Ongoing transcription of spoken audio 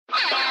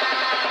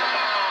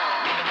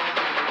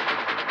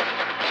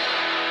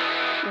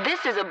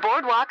This is a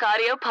Boardwalk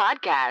Audio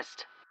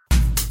podcast.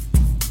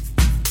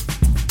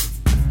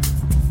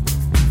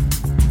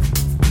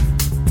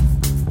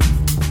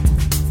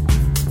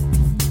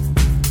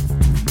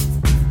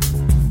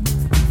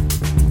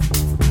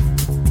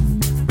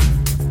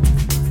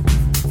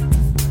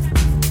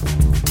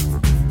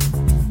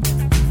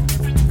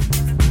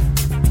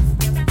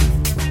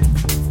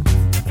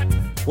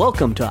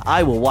 Welcome to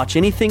I Will Watch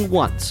Anything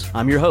Once.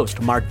 I'm your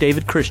host, Mark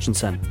David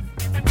Christensen.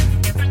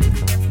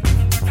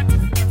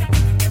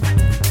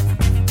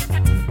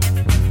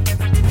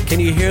 Can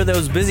you hear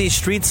those busy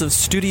streets of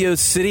Studio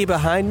City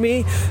behind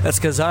me? That's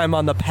because I'm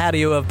on the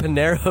patio of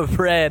Panera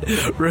Bread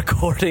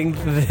recording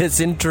this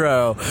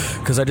intro.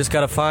 Because I just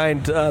got to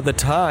find the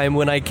time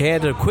when I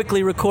can to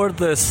quickly record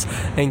this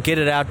and get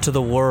it out to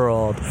the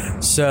world.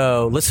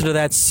 So listen to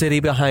that city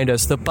behind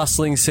us, the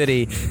bustling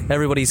city.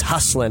 Everybody's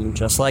hustling,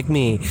 just like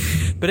me.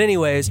 But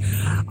anyways,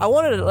 I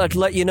wanted to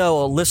let you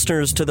know,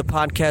 listeners to the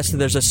podcast, that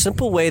there's a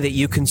simple way that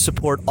you can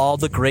support all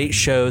the great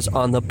shows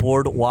on the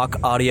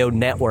Boardwalk Audio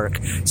Network.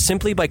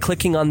 Simply by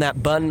clicking on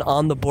that button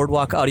on the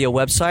Boardwalk Audio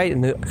website,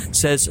 and it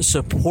says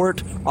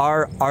support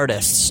our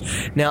artists.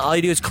 Now all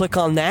you do is click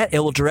on that. It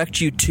will direct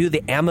you to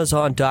the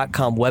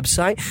Amazon.com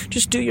website.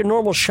 Just do your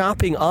normal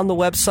shopping on the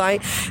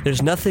website.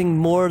 There's nothing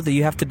more that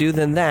you have to do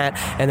than that,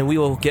 and then we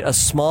will get a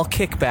small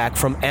kickback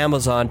from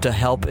Amazon to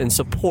help and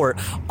support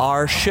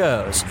our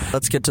shows.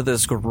 Let's get to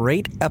this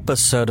great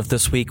episode of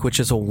this week,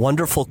 which is a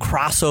wonderful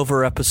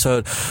crossover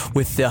episode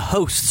with the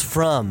hosts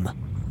from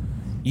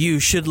You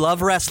Should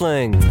Love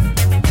Wrestling.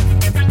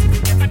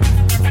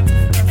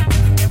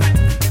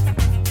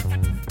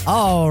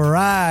 All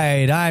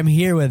right, I'm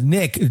here with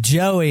Nick,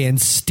 Joey,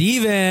 and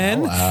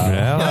Steven.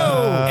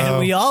 Hello. And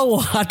we all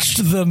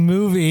watched the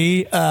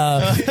movie.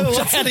 I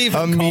had to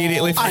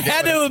immediately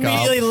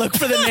look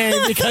for the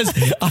name because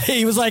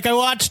he was like, I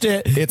watched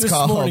it this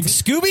morning.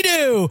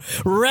 Scooby-Doo,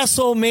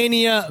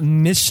 WrestleMania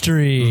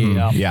Mystery.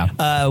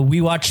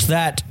 We watched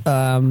that.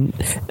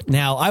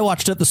 Now, I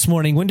watched it this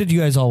morning. When did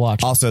you guys all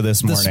watch it? Also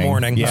this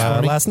morning.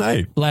 Yeah, last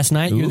night. Last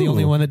night? You're the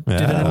only one that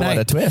did it at night. What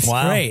a twist.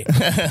 Wow. Great.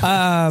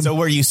 So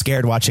were you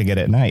scared watching it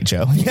at night,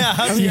 Joe? Yeah,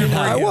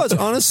 I was.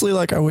 Honestly,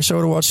 I wish I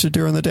would have watched it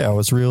during the day. I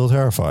was real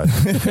terrified.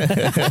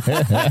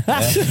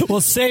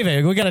 We'll save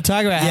it. We got to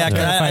talk about how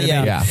terrified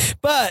it is.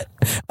 But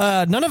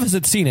none of us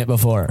had seen it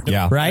before.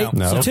 Yeah. Right?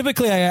 No. So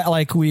typically,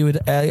 we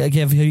would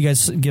give you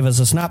guys give us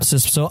a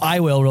synopsis. So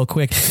I will real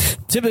quick.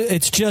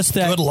 It's just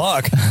that. Good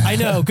luck. I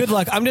know. Good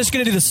luck. I'm just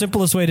going to do the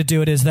simplest way to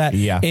do it is that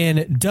in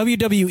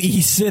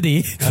WWE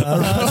City,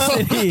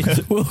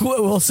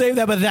 we'll save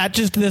that, but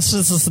this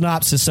is a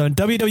synopsis. So in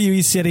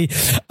WWE City,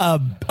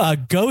 a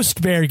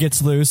ghost bear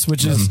gets loose,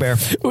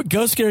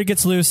 Ghost Bear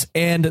gets loose,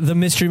 and the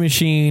Mystery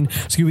Machine,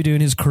 Scooby-Doo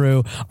and his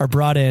crew are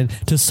brought in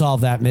to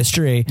solve that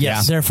mystery.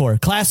 Yeah. Therefore,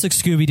 classic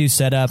Scooby-Doo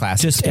setup.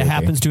 It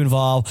happens to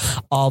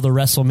involve all the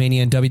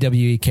WrestleMania and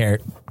WWE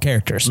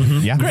characters. Mm-hmm.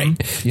 Yeah.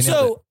 Great.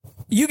 So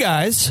you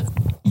guys,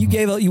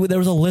 there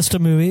was a list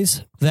of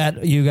movies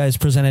that you guys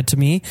presented to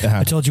me.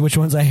 I told you which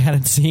ones I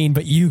hadn't seen,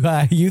 but you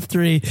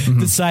three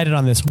decided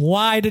on this.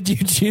 Why did you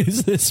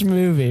choose this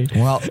movie?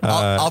 Well,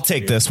 I'll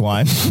take this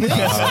one.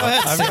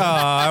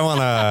 I want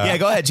to. Yeah,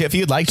 go ahead, Jeff. If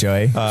you'd like,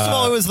 Joey. It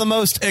was the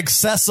most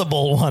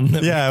accessible one.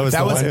 Yeah, it was.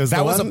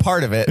 That was a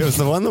part of it. It was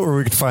the one where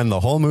we could find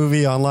the whole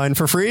movie online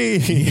for free.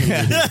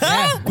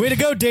 Way to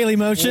go, Daily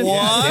Motion.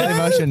 Yeah, Daily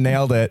Motion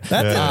nailed it.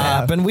 That didn't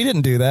happen. We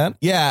didn't do that.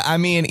 Yeah, I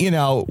mean,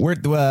 we're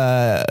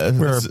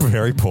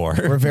very poor.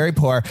 We're very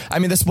poor. I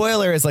mean, the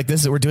spoiler is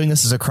this. We're doing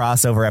this as a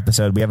crossover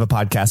episode. We have a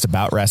podcast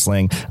about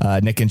wrestling.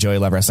 Nick and Joey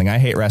love wrestling. I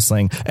hate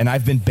wrestling, and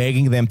I've been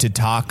begging them to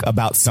talk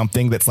about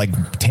something that's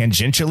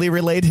tangentially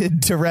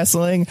related to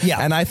wrestling. Yeah,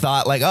 and I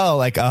thought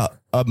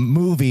a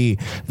movie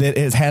that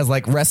has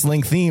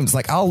wrestling themes.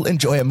 I'll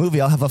enjoy a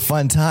movie. I'll have a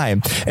fun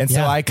time. And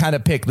so I kind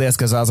of picked this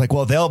because I was like,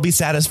 well, they'll be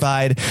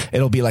satisfied.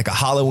 It'll be a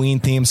Halloween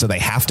theme, so they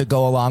have to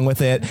go along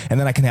with it. And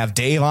then I can have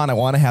Dave on. I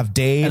want to have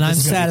Dave. And I'm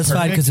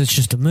satisfied because it's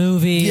just a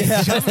movie.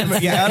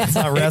 Yeah, it's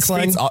not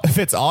wrestling. It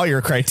fits all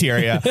your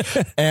criteria.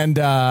 and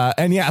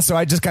so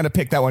I just kind of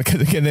picked that one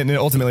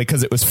ultimately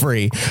because it was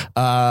free.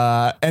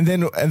 And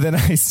then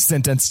I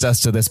sentenced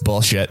us to this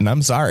bullshit, and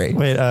I'm sorry.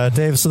 Wait,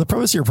 Dave, so the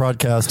premise of your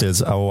podcast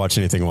is I will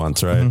watch anything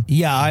once, right?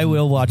 Yeah, I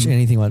will watch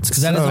anything once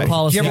because that is a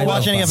policy. You ever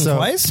watch any of them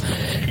twice?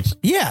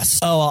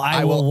 Yes. Oh,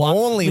 I will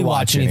only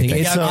watch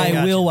anything.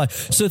 I will watch.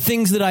 So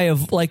things that I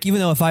have, even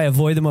though if I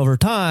avoid them over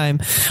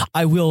time,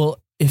 I will.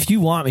 If you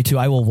want me to,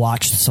 I will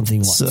watch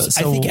something once.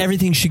 I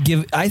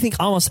think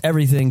almost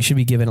everything should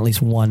be given at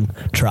least one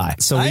try.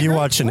 So will you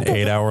watch an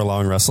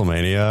 8-hour-long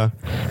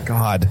WrestleMania?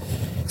 God.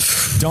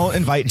 Don't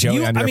invite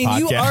Joey on your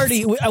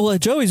podcast.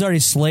 Joey's already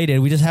slated.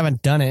 We just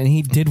haven't done it, and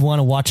he did want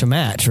to watch a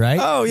match,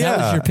 right? Oh, yeah. That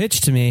was your pitch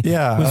to me.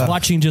 Yeah. Was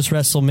watching just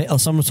WrestleMania,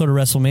 some sort of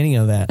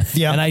WrestleMania event.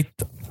 Yeah. And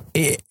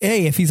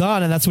hey, if he's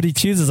on and that's what he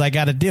chooses, I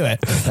got to do it.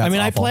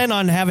 I plan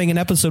on having an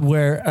episode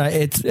where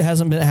it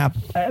hasn't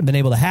been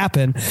able to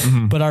happen,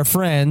 but our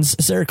friends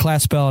Sarah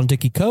Claspel and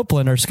Dickie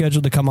Copeland are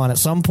scheduled to come on at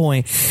some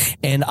point,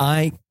 and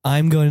I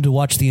I'm going to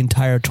watch the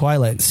entire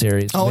Twilight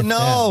series. Oh with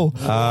no!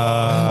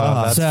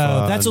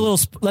 them. That's a little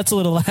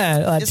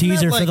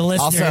teaser for the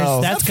listeners.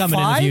 Also, that's coming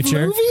in the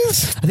future.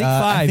 Movies? I think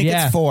 5. I think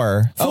it's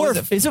 4. Four.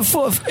 Is it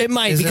 4? It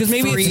might because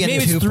maybe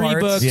it's 3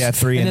 books. Yeah,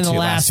 3 and then the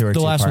last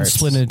one's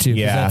split into 2.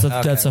 Yeah,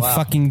 that's a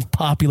fucking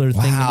popular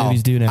thing that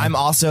movies do now. I'm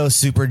also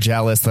super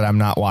jealous that I'm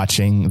not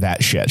watching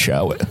that shit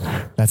show.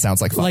 That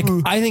sounds like fun.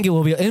 Like I think it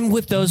will be, and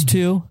with those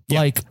two,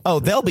 like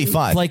they'll be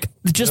fun. Like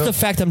just the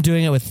fact I'm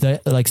doing it with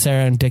like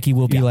Sarah and Dickie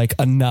will be like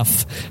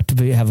enough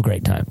to have a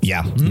great time.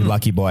 Yeah, you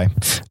lucky boy.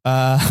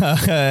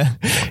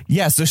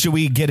 Yeah, so should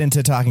we get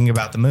into talking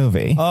about the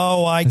movie?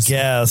 Oh, I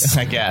guess.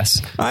 I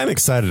guess. I'm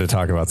excited to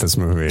talk about this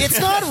movie. It's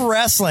not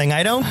wrestling.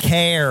 I don't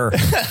care.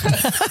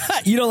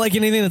 You don't like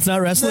anything that's not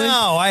wrestling?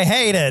 No, I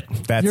hate it.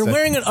 You're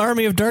wearing an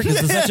Army of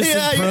Darkness. Is that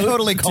just you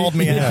totally called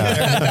me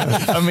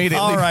out. Immediately.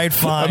 All right,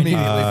 fine.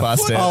 Immediately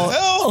busted.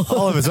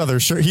 All of his other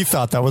shirts, he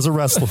thought that was a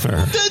wrestler.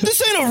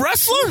 This ain't a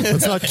wrestler.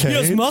 It's not He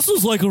has Kane.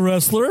 muscles like a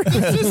wrestler.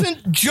 This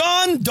isn't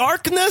John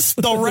Darkness,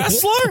 the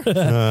wrestler.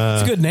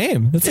 It's a good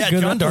name. That's a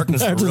good John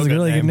Darkness is a That's real a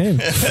really good name.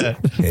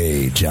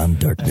 Hey, John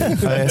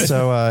Darkness.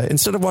 So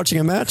instead of watching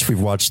a match, we've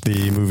watched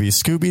the movie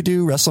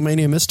Scooby-Doo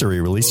WrestleMania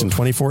Mystery, released in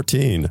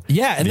 2020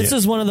 Yeah, and this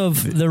is one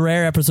of the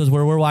rare episodes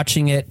where we're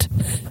watching it.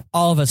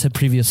 All of us had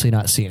previously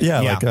not seen it. Yeah,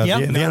 like the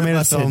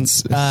animated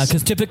films.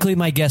 Because typically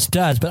my guest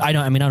does, but I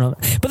don't. I mean, I don't.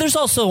 But there's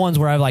also ones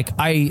where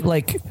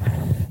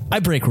I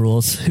break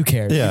rules. Who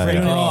cares? Yeah, You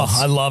know what I mean? Oh,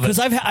 I love it. Because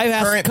I've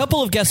asked a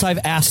couple of guests I've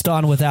asked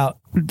on without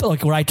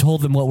like where I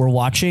told them what we're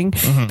watching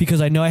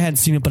because I know I hadn't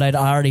seen it, but I'd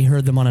already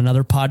heard them on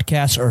another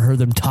podcast or heard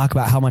them talk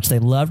about how much they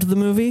loved the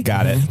movie.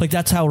 Got it. Like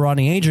that's how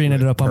Ronnie Adrian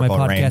ended up on my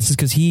Purple podcast Rain. is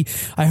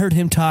because I heard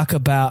him talk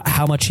about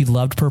how much he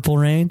loved Purple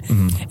Rain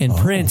and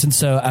Prince, and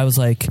so I was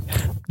like,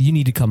 you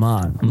need to come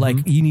on.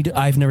 Like you need.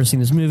 I've never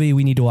seen this movie.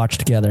 We need to watch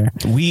together.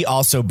 We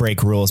also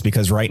break rules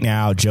because right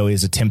now Joey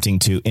is attempting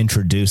to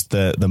introduce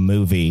the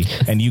movie,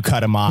 and you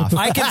cut him off.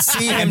 I can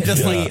see him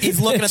just like he's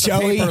looking at the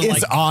Joey paper is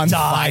like on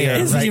dying. fire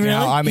Is right he really?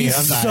 now. I mean,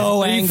 He's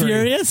so angry.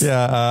 Furious?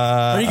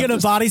 Yeah. Are you gonna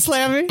body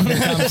slam me?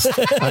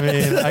 I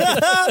mean,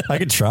 I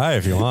could try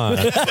if you want.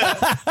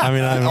 I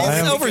mean,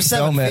 I'm over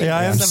 7 feet. Yeah,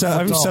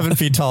 I'm 7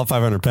 feet tall,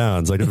 500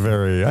 pounds. I could do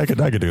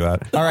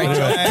that. all right,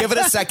 Joey, give it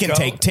a second.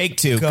 Take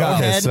 2. Go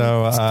ahead. Okay,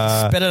 so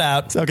Spit it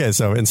out. Okay,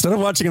 so instead of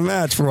watching a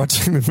match, we're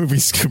watching the movie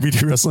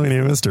Scooby-Doo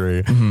WrestleMania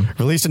Mystery.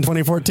 Released in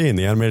 2014,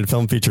 the animated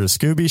film features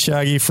Scooby,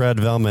 Shaggy, Fred,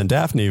 Velma, and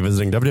Daphne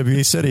visiting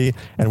WWE City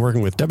and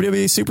working with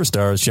WWE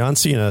superstars John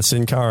Cena,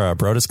 Sin Cara,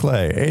 Brodus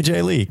Clay,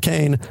 AJ Lee,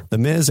 Kane, The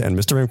Miz, and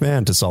Mr.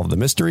 McMahon to solve the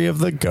mystery of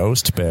the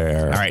Ghost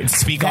Bear. All right,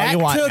 speak all That you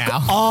want took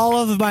now. all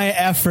of my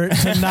effort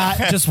to not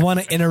just want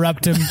to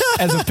interrupt him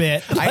as a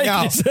bit. I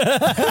know.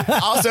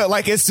 Also,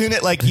 like as soon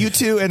as like you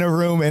two in a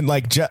room and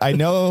like I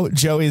know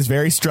Joey's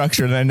very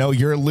structured and I know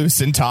you're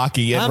loose and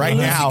talky and I'm right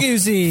now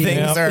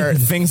loosey-goosey.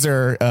 things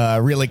are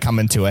really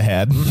coming to a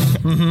head.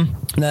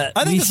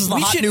 I think this is the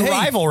hot new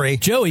rivalry.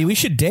 Joey, we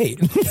should date.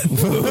 You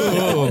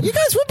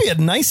guys would be a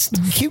nice,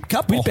 cute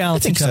couple. We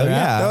balance each other out.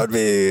 Yeah. That would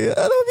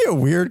be a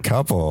weird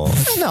couple.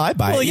 No, I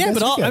buy Well, it. yeah,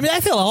 but I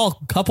feel all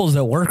couples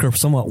that work are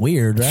somewhat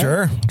weird, right?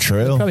 Sure,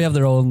 true. Probably have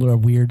their own little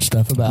weird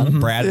stuff about them.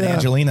 Brad and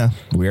Angelina,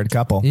 weird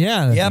couple.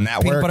 Yeah. Yeah, And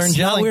that peanut works. butter and It's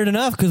not jelly. weird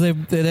enough because they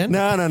didn't.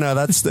 No.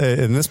 That's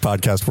in this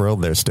podcast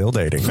world, they're still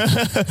dating.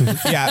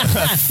 Yeah,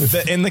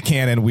 in the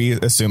canon, we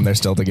assume they're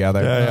still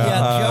together.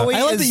 Yeah, Joey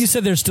I like is, that you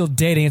said they're still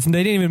dating.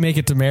 They didn't even make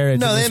it to marriage.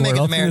 No, in they this didn't make it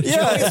world. to marriage.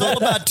 Joey is all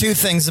about two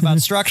things: about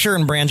structure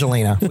and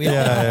Brangelina.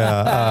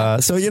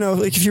 So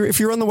like if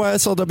you're on the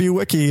YSLW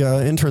wiki,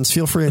 interns,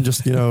 feel free and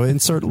just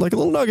insert like a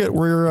little nugget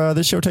where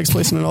this show takes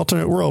place in an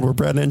alternate world where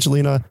Brad and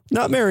Angelina,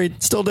 not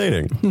married, still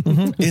dating.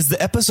 Is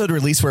the episode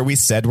released where we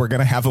said we're going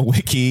to have a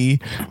wiki?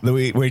 That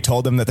we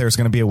told them that there's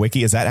going to be a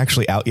wiki. Is that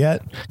actually out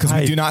yet? Because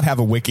we do not have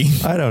a wiki.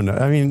 I don't know.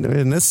 I mean,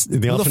 in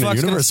the alternate fuck's gonna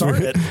universe,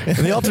 start it?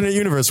 in the alternate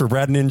universe where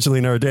Brad and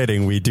Angelina are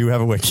dating, we do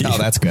have a wiki. Oh,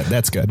 that's good.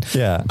 That's good.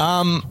 Yeah.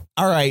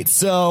 All right.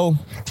 So,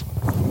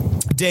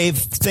 Dave,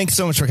 thanks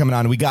so much for coming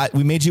on.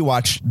 We made you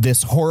watch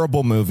this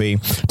horrible movie.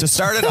 To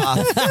start it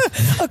off,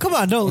 Oh, come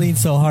on. Don't lean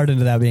so hard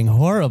into that being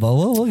horrible.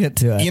 We'll get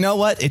to it. you know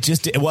what?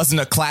 It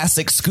wasn't a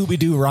classic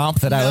Scooby-Doo romp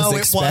that I was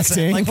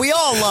expecting. Wasn't. Like we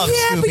all love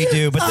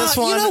Scooby-Doo, but this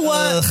one, You know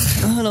what?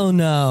 I don't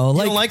know.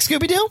 you don't like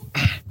Scooby-Doo?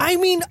 I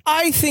mean,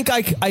 I think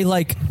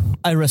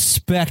I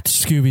respect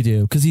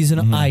Scooby-Doo because he's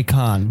an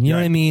icon. You know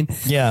what I mean?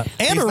 Yeah,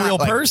 and He's a not, real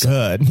like, person.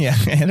 Good. Yeah,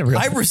 and a real.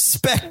 I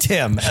respect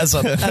him as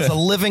a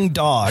living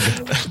dog.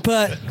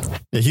 But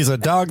Yeah, he's a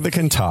dog that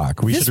can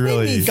talk. We This should made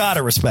really. me- You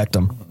gotta respect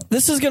him.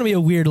 this is going to be a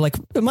weird, like,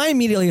 my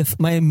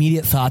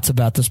immediate thoughts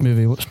about this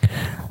movie was,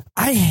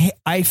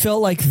 I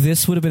felt like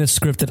this would have been a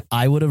script that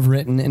I would have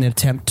written in an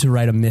attempt to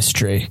write a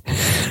mystery.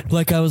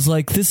 Like, I was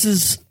like, this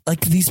is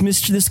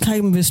this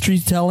kind of mystery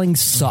telling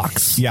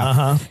sucks.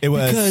 Yeah, it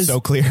was Because so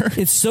clear.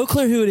 It's so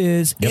clear who it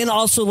is, and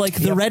also like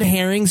the red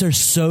herrings are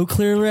so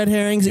clear red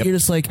herrings that you're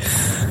just like,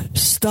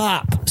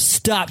 stop,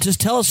 just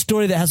tell a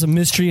story that has a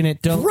mystery in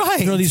it. Don't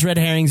throw these red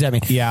herrings at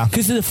me. Yeah,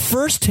 because the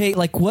first take,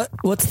 like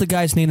what's the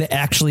guy's name that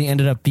actually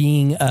ended up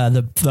being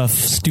the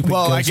stupid?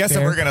 Well, I ghost guess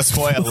bear? if we're gonna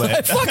spoil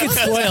it, fucking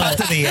spoil it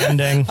to the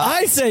ending.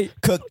 I say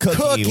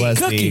Cookie was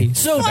Cookie.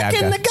 So the bad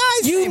fucking guy. the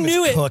guys, you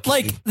knew it. Cookie.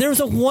 Like there was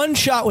a one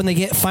shot when they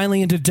get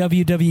finally into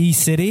WWE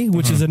City,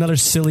 which is another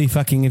silly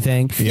fucking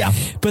thing. Yeah,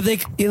 but they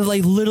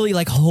literally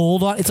like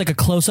hold on. It's like a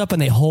close up,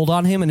 and they hold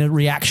on him in a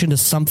reaction to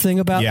something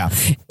about. Yeah,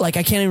 like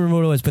I can't even remember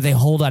what it was, but they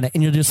hold on it,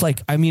 and you're just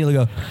like, I immediately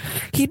go,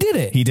 he did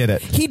it. He did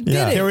it. He did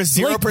it. There was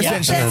 0%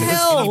 chance it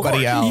was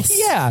anybody else.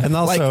 Yeah, and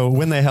also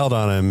when they held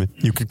on him,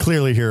 you could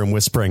clearly hear him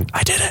whispering,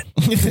 "I did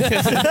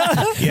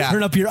it." Yeah,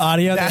 turn up your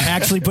audio and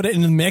actually put it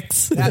in the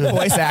mix. That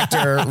voice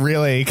actor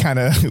really kind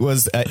of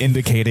was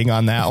indicating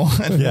on that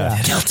one.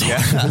 Yeah. Guilty.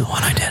 The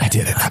one I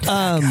did it.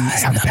 I'm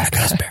the bad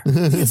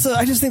guy. So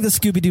I just think the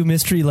Scooby-Doo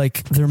mystery,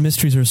 like their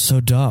mysteries are so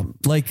dumb.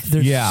 Like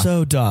they're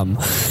so dumb.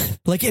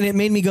 Like, and it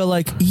made me go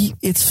like,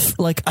 it's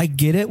like, I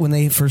get it when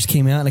they first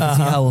came out and I can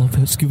see how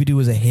Scooby-Doo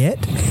was a hit.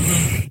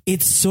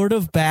 It's sort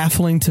of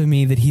baffling to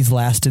me that he's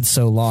lasted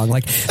so long.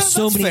 Like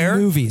so many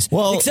movies.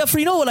 Well, except for,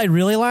 what I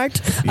really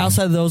liked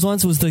outside of those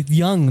ones was the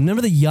young,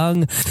 remember the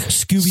young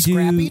Scooby-Doo?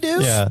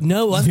 Scrappy-Doo? Yeah.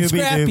 No, it wasn't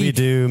Scrappy.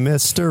 Scooby-Doo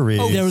Mystery.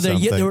 Oh, they were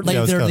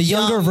the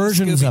younger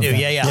versions of them.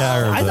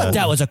 Yeah. I thought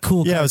that was a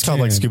cool Yeah, it was called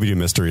like Scooby-Doo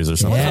Mysteries or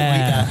something.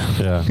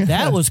 Yeah.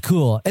 That was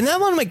cool. And that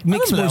one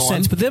makes more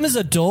sense. But them as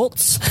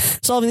adults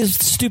solving these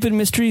stupid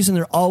mysteries, and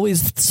they're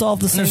always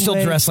solved the same way. They're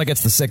still dressed like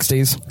it's the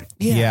 60s.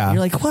 Yeah. You're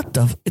like, what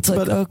the? It's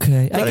like,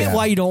 okay. I get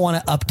why you don't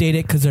want to update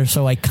it because they're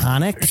so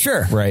iconic.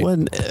 Sure. Right.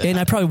 And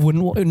I probably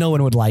wouldn't, no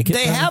one would like it.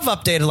 They have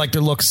updated like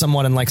their look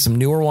somewhat in like some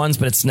newer ones,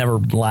 but it's never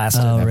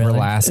lasted. Really?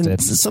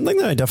 And something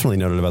that I definitely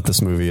noted about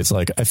this movie is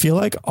like, I feel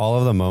like all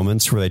of the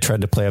moments where they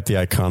tried to play up the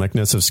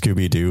iconicness of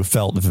Scooby-Doo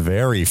felt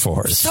very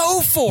forced.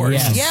 So forced.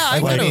 Yes. Yeah, I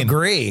would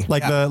agree.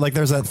 Like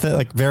there's that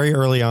like very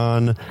early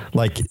on,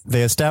 like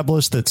they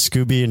established that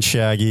Scooby and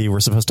Shaggy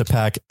were supposed to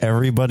pack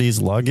everybody's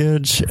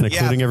luggage and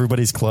including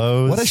everybody's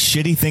clothes. What a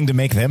shitty thing to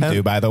make them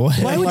do, by the way.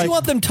 Why would you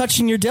want them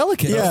touching your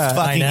delicates? Yeah,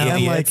 fucking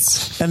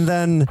idiots. And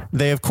then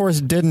they of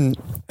course didn't,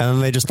 and then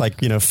they just like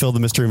filled the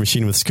mystery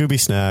machine with Scooby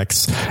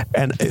snacks,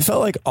 and it felt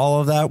like all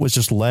of that was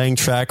just laying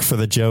track for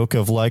the joke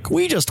of like,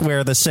 we just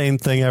wear the same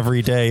thing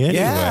every day anyway.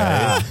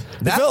 Yeah,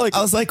 that felt like,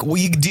 I was like,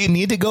 do you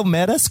need to go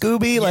meta,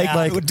 Scooby?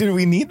 Like, do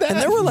we need that? And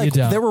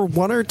there were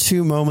one or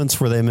two moments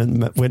where they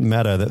went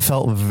meta that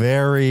felt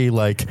very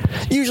like.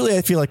 Usually,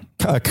 I feel like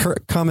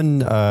common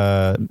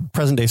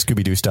present day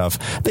Scooby-Doo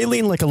stuff, they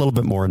lean like a little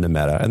bit more into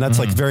meta, and that's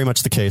like very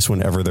much the case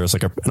whenever there's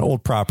like an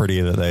old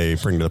property that they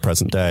bring to the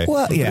present day.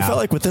 Well, yeah. I felt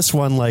like with this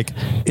one, like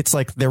it's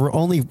like there were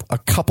only a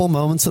couple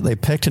moments that they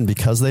picked, and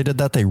because they did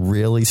that, they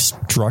really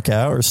stuck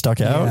out.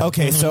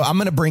 Okay, so I'm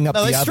going to bring up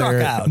the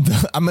other.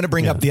 I'm going to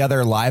bring up the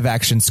other live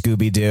action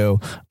Scooby-Doo,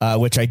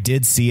 which I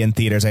did see in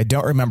theaters. I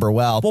don't remember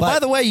well. Well, by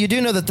the way, you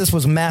do know that this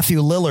was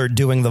Matthew Lillard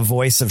doing the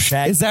voice of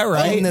Shaggy. Is that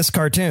right? In this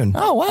cartoon.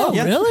 Oh wow,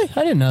 really?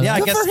 I didn't know that.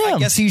 Yeah, I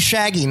guess he's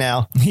Shaggy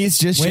now. He's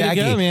just Way to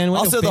Shaggy. go, man. Way to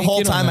Also, the bank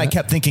whole in on time I that.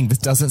 kept thinking, this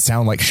doesn't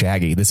sound like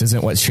Shaggy. This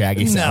isn't what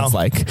Shaggy sounds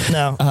like.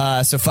 No.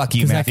 So fuck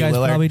you, That Matthew guy's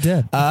Lillard. probably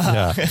dead.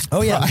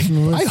 Oh yeah,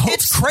 I hope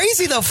it's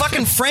crazy though.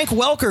 Fucking Frank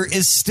Welker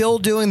is still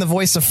doing the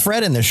voice of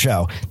Fred in the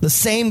show. The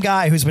same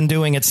guy who's been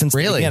doing it since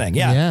the beginning.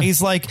 Yeah.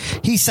 He's like,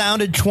 he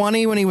sounded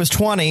 20 when he was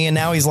 20, and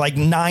now he's like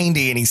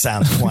 90 and he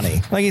sounds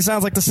 20. Like he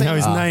sounds like the same. Now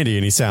he's 90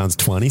 and he sounds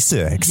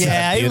 26.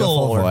 Yeah, he's a little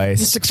older. voice.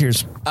 He's 6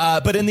 years.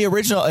 But in the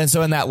original, and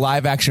so in that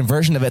live action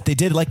version of it, they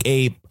did like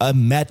a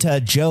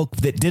meta joke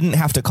that didn't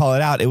have to call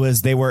it out. It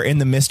was, they were in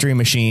the mystery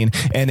machine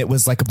and it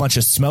was like a bunch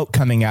of smoke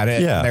coming at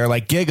it. Yeah. And they were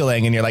like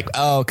giggling, and you're like,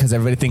 oh, because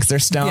everybody thinks they're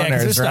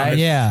stoners, right?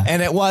 Yeah.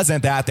 And it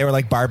wasn't that. They were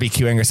like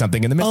barbecuing or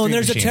something in the mystery Oh, and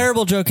there's machine. a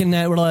terrible joke in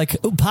that where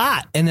like, ooh,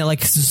 pot, and they're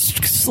like,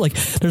 like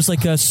there's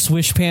like a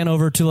swish pan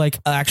over to like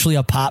actually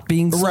a pot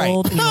being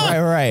sold.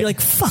 Right. You're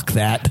like, fuck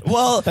that.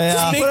 Well,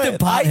 Just make them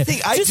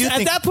pothead.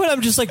 At that point,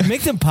 I'm just like,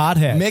 make them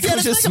pothead. Make them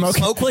just smoke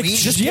like, weed,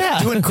 just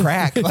doing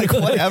crack, like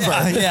whatever.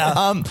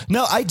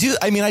 No, I do.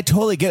 I mean, I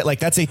totally get it. Like,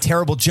 that's a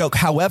terrible joke.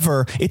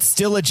 However, it's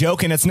still a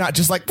joke, and it's not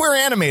just like, we're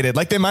animated.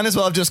 Like, they might as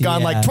well have just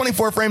gone like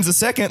 24 frames a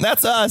second.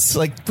 That's us.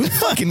 Like,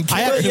 fucking kill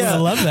I actually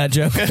love that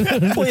joke.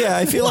 Well, yeah,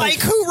 I feel like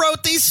who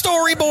wrote these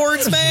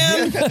storyboards,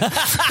 man?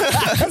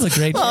 That's a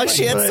great joke. Oh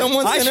shit!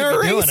 Someone's gonna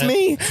erase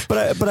me.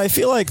 But I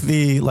feel like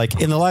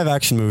in the live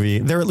action movie,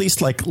 they're at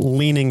least like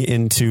leaning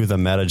into the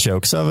meta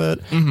jokes of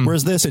it.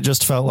 Whereas this, it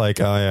just felt like,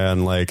 oh yeah,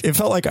 and like it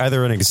felt like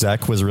either an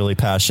exec was really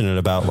passionate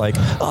about like,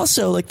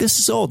 also like this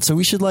is old, so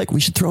we should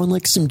throw in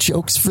like some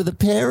jokes for the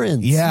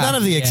parents. Yeah. None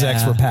of the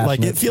execs were passionate.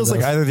 Like it feels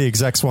like either the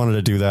execs wanted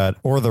to do that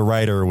or the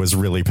writer was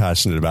really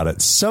passionate about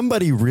it.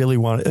 Somebody really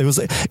wanted.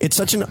 It's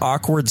such an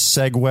awkward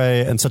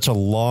segue and such a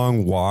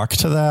long walk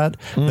to that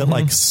that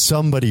like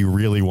somebody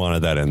really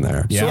wanted that in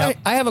there. Yeah. So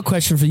I have a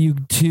question for you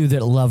two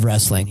that love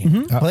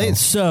wrestling. Please.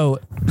 So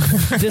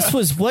this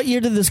was, what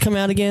year did this come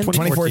out again?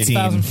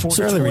 2014.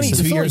 So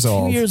 2 years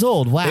old. 2 years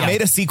old. Wow. They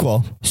made a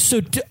sequel.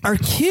 So our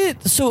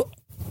kids. So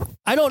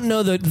I don't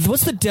know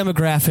what's the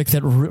demographic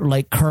that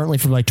like currently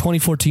from like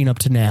 2014 up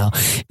to now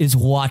is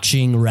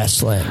watching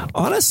wrestling.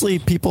 Honestly,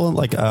 people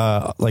like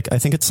I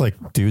think it's like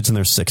dudes in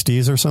their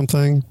 60s or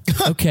something.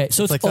 Okay,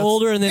 so it's like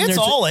older and then it's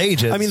all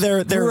ages. I mean,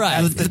 they're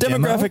right. The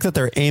demographic that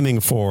they're aiming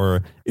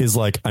for is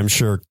like, I'm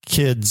sure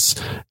kids,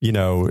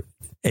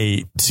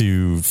 8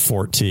 to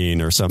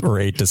 14 or something, or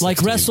 8 to 16. Like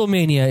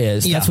WrestleMania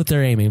is. Yeah. That's what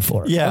they're aiming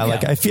for. Yeah,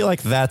 like I feel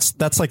like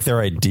that's like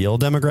their ideal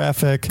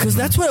demographic. Because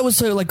that's what was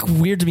so like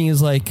weird to me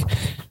is like,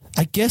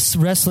 I guess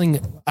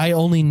wrestling, I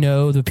only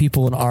know the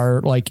people in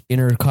our like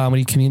inner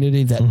comedy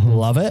community that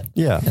love it.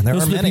 Yeah. And there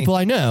those are the many people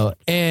I know.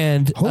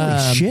 And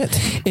holy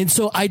shit. And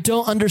so I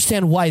don't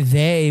understand why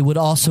they would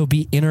also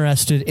be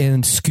interested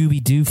in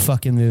Scooby-Doo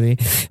fucking movie.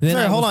 Then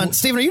Sorry, hold on.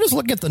 Steven, are you just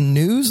looking at the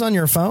news on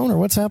your phone or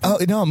what's happening?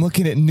 Oh, no, I'm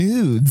looking at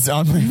nudes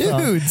on my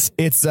Nudes? phone.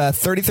 It's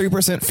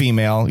 33%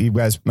 female. You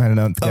guys might have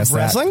known. Guess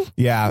wrestling? That.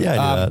 Yeah.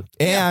 Yeah, I knew that.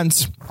 And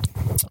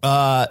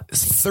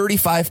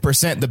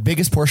 35%, the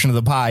biggest portion of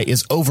the pie,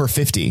 is over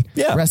 50.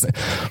 Yeah. Wrestling.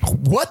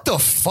 What the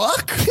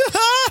fuck?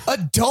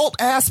 Adult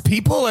ass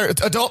people or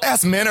adult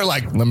ass men are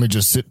like, let me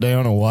just sit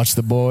down and watch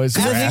the boys.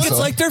 I think it's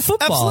like their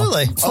football.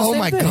 Absolutely. Oh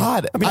my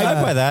God. I mean,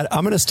 I buy that.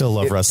 I'm going to still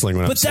love wrestling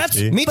when I'm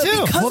 60. Me too.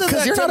 Because Well, of 'cause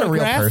that you're not a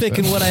real demographic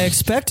person. and what I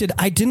expected,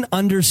 I didn't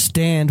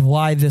understand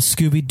why this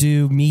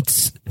Scooby-Doo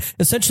meets.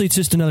 Essentially, it's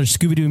just another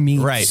Scooby-Doo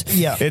meets. Right.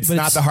 Yeah. It's But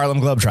not the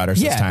Harlem Globetrotters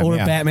this time. Or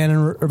yeah. Batman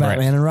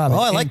and Robin.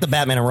 Oh, I like the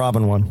Batman and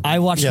Robin one. I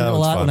watched Yeah, it that a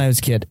one's lot fun. when I was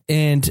a kid,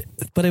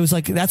 but it was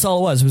like that's all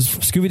it was. It was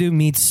Scooby-Doo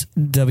meets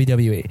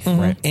WWE,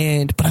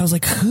 right? But I was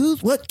like,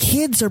 what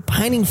kids are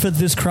pining for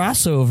this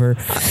crossover?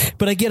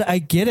 But I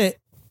get it.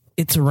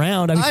 It's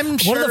around. I mean, I'm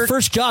sure one of the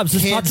first jobs.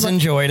 kids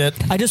enjoyed it.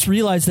 I just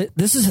realized that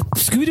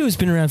Scooby-Doo has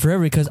been around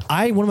forever because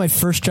one of my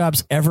first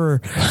jobs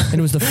ever, and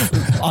it was the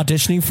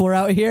auditioning for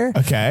out here.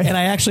 Okay. And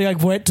I actually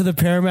went to the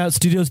Paramount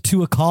Studios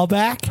to a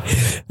callback.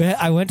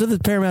 I went to the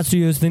Paramount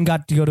Studios, then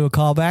got to go to a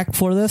callback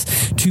for this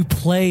to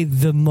play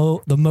the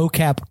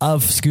mocap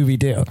of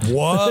Scooby-Doo.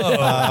 Whoa.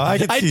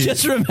 I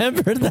just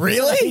remembered that.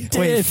 Really? I did.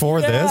 Wait,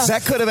 for this?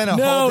 That could have been a whole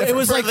No, different it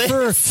was like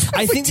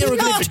I think they were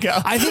going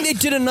to. I think they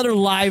did another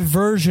live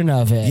version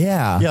of it. Yeah.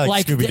 Yeah,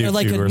 like Scooby-Doo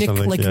like 2 or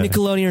something. like Yeah.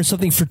 Nickelodeon or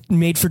something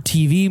made for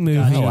TV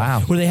movie. Oh,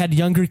 wow. Where they had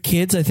younger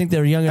kids. I think they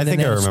were younger than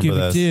think I remember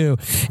Scooby-Doo,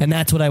 and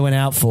that's what I went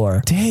out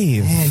for.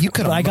 Dave. Man, you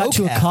could But have I got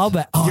to a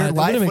callback. Oh, Your it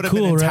life would've would have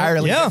been cool, right?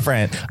 entirely Yeah.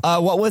 different.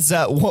 What was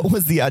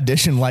the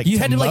audition like? You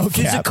had to like mocap?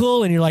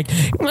 physical, and you're like,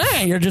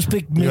 you're just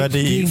big. You had to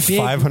being eat big.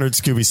 500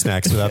 Scooby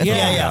snacks without Yeah,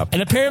 throwing yeah. up.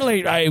 And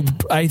apparently,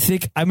 I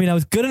think I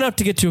was good enough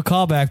to get to a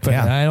callback, but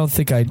Yeah. I don't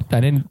think I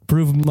didn't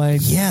prove my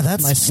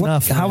that's my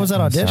snuff. How was that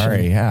audition?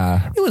 Sorry,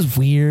 yeah. It was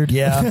weird.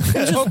 Yeah.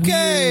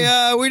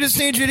 Okay, we just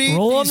need you to eat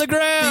Roll on the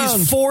ground.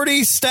 these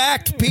 40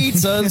 stacked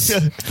pizzas.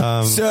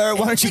 Sir,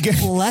 why don't you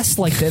get? Less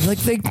like that. Like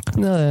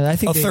I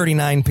think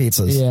 39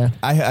 pizzas. Yeah.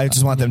 I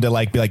just want them to be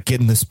like,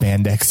 get in the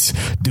spandex,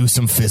 do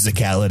some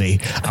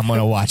physicality. I'm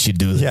gonna watch you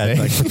do the Yeah, thing.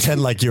 like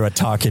pretend like you're a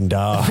talking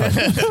dog.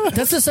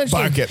 That's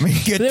essentially Bark at me.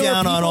 Get there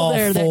down were on people all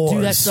there that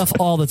do that fours. stuff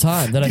all the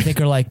time that I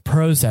think are like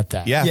pros at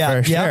that. Yeah,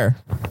 Yeah, for yeah. sure.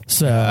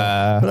 So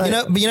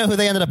You know who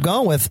they ended up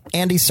going with?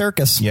 Andy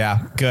Serkis.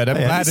 Yeah, good. I'm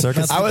Hey, glad. Andy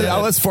Serkis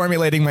I was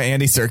formulating my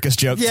Andy Serkis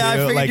joke Yeah, I too.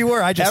 figured like, you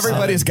were. I just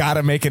everybody's got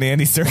to make an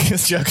Andy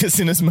Serkis joke as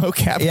soon as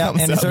mocap Yeah,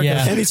 comes Andy up. Serkis.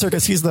 Yeah. Andy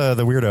Serkis, he's the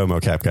weirdo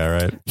mocap guy,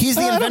 right? He's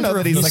the I don't know inventor that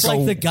of he's the He's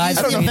like the guy He's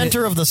that the made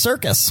inventor of the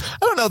circus.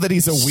 I don't know that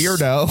he's a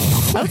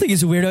weirdo. I don't think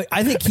he's a weirdo.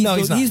 I think No,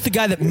 he's not. he's the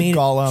guy that made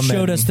Gollum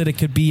showed and- us that it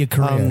could be a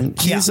career.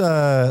 He's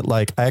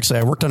like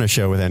I worked on a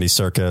show with Andy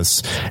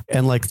Serkis,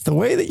 and like the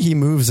way that he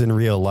moves in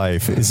real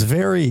life is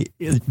very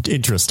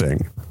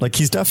interesting. Like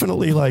he's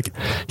definitely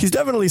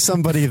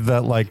somebody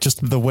that like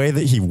just the way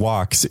that he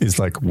walks is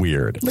like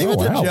weird. Leave it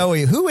to wow.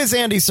 Joey. Who is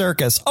Andy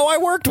Serkis? Oh, I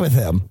worked with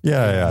him.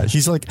 Yeah.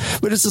 He's like,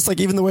 but it's just like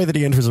even the way that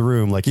he enters a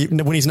room, like even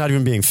when he's not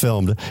even being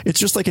filmed, it's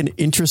just like an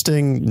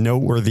interesting,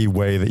 noteworthy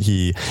way that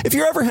he. If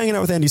you're ever hanging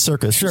out with Andy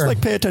Serkis, just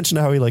like pay attention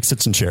to how he like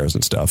sits in chairs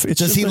and stuff. It's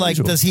Does just he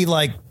unusual.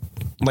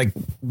 like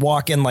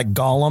walk in like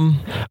Gollum?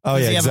 Oh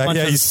Does yeah, he have exactly.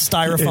 a bunch of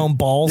styrofoam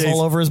balls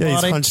all over his body?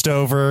 He's hunched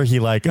over. He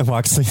like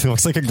walks. He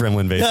looks like a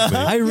gremlin, basically.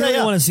 I really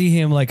want to see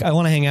him. Like I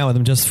want to hang out with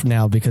him just for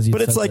now because he.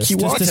 But it's like he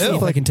walks to see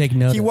if I can take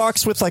notice. He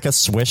walks with like a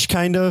swish,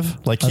 kind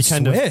of like he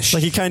kind swish?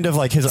 of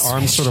like his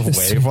arms sort of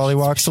wave while he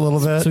walks a little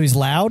bit. So he's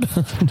loud.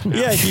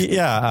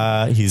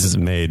 He's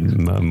made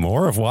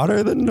more of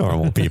water than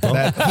normal people.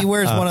 He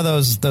wears one of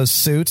those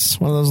suits,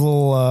 one of those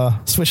little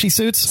swishy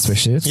suits.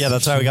 Swish suits? Yeah,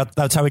 that's how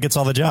he gets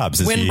all the jobs.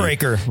 is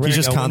Windbreaker. He's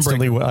just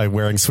constantly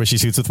wearing swishy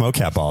suits with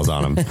mocap balls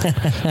on them.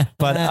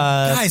 But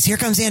guys, here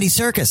comes Andy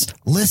Serkis.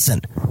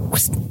 Listen,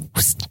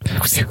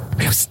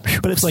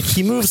 But it's like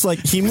he moves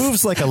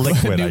like a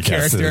liquid. New I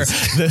guess character,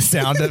 the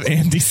sound of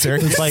Andy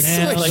Serkis. Like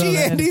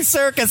Andy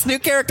Serkis, new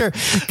character.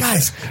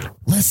 Guys,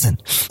 listen.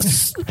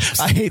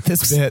 I hate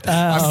this bit.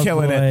 I'm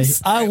killing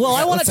it. Well,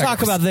 I want to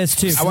talk about this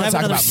too. I want to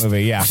talk about the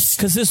movie, yeah.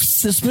 Because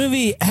this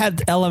movie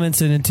had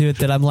elements into it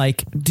that I'm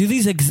like,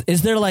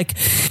 is there like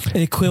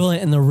an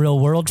equivalent in the real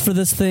world for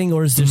this thing,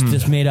 or is this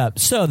just made up?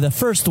 So the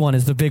first one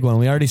is the big one.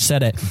 We already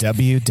said it.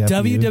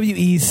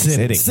 WWE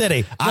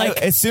City.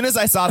 As soon as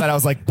I saw that, I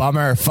was like,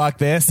 bummer, fuck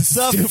this.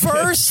 The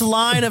first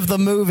line of the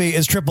movie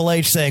is Triple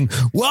H saying,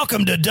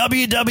 "Welcome to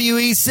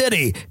WWE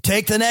City.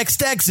 Take the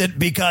next exit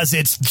because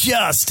it's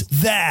just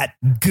that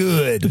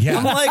good." Yeah.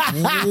 I'm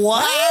like,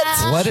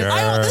 what?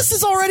 This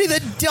is already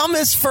the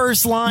dumbest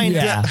first line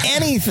to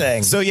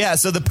anything. So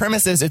the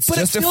premise is it's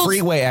just a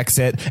freeway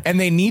exit, and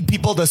they need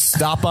people to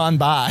stop on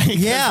by.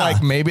 Yeah,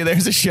 like maybe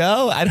there's a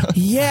show. I don't.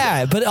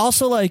 Yeah, but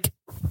also like.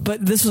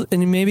 But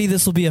maybe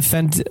this will be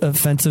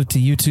offensive to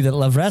you two that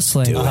love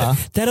wrestling.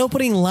 That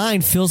opening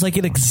line feels like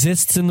it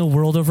exists in the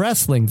world of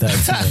wrestling, though.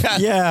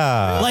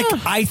 Yeah, like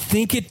I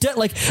think it does.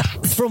 Like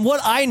from what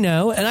I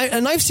know,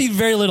 and I've seen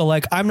very little.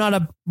 Like I'm not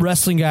a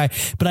wrestling guy,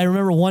 but I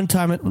remember one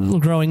time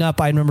growing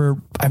up. I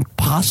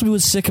possibly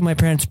was sick in my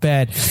parents'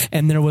 bed,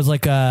 and there was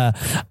like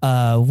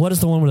what is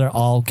the one where they're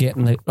all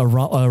getting a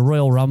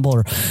Royal Rumble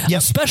or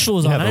a special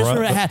was on. I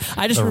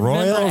just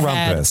remember the Royal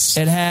Rumpus.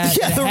 It had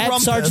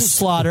Sergeant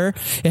Slaughter.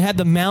 It had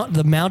the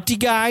Mountie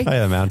guy. Oh,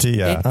 yeah, the Mountie,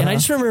 yeah. And I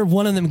just remember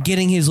one of them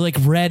getting his like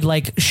red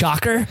like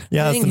shocker.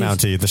 Yeah, that's the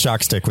Mountie. The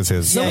shock stick was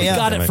his. Somebody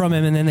got it from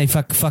him, and then they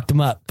fucked him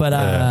up. But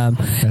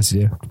yes,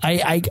 you.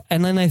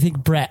 And then I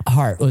think Bret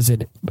Hart was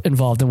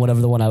involved in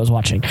whatever the one I was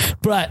watching,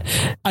 but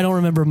I don't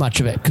remember much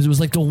of it because it was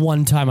like the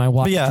one time I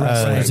watched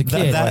wrestling as a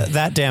kid.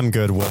 That damn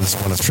good was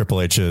one of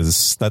Triple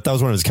H's. That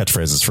was one of his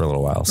catchphrases for a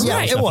little while. So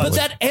yeah, it was. But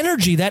that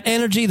energy,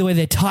 the way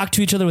they talk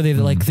to each other, where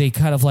they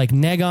kind of like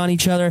neg on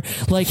each other,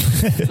 like.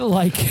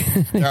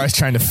 They're always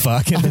trying to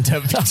fuck in the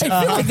WWE.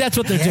 I feel like that's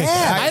what they're doing.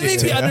 I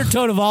think the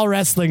undertone of all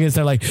wrestling is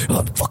they're like,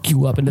 "Oh, fuck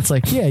you up," and it's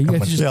like, yeah, you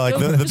guys just like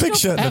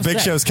the Big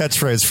Show's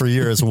catchphrase for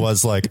years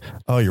was like,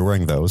 "Oh, you're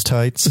wearing those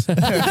tights." But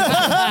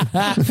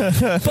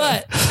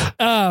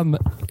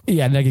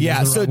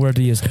negging is the wrong word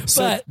to use.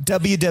 But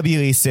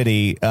WWE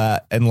City,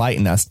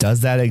 enlighten us. Does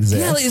that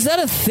exist? Yeah, is that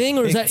a thing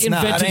or is that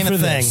invented for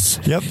this?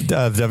 Yep,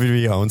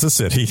 WWE owns a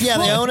city. Yeah,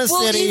 they own a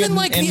city. Even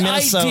like the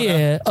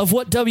idea of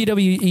what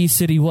WWE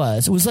City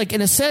was, it was like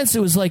in a sense, it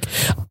was like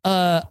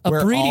a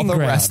where breeding all the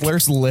ground.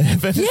 Wrestlers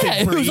live. And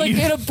it was like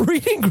in a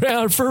breeding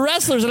ground for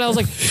wrestlers, and I was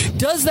like,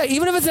 does that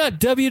even if it's not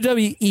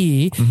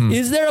WWE,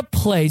 is there a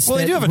place? Well,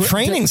 they do have a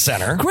training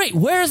center. Great,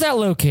 where is that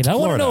located? I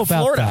want to know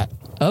about that.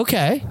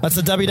 Okay, that's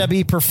the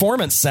WWE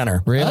Performance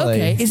Center. Really?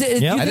 Okay, is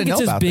it? Yeah, do you think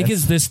it's as big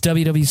as this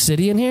WWE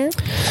City in here?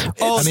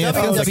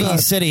 WWE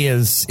City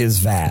is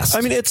vast.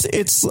 I mean, it's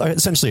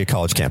essentially a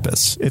college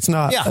campus. It's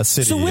not a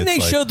city. So when they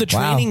showed the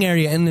training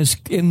area in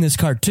this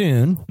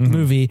cartoon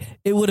movie,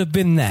 it would have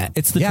been that.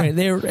 It's the training.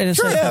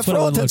 For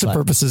all intents and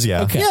purposes,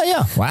 yeah. Okay.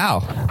 Yeah. Wow.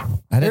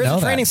 I didn't know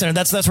a training center.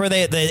 That's where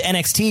the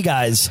NXT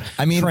guys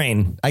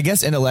train. I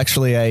guess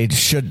intellectually I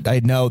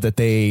know that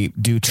they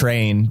do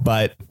train,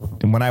 but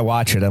when I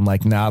watch it, I'm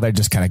like, no, they're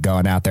just kind of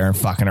going out there and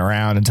fucking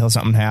around until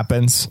something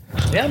happens.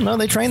 Yeah, no,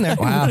 they train there.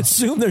 Wow. I would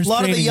assume there's a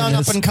lot of the young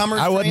up and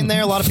comers train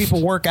there. A lot of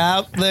people work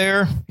out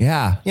there.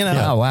 Yeah.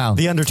 Yeah. Oh, wow.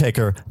 The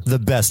Undertaker, the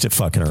best at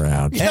fucking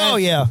around.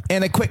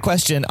 And a quick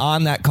question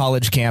on that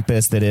college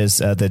campus that is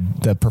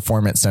the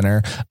Performance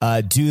Center.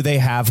 Do they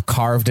have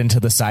carved into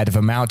the side of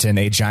a mountain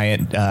a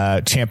giant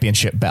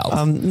championship belt?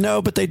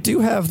 No, but they do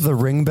have the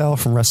ring bell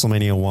from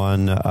WrestleMania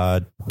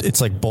 1.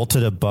 It's like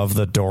bolted above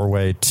the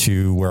doorway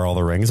to where all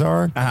the rings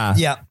are.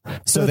 Yeah.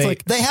 So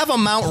they have a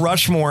Mount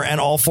Rushmore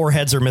and all four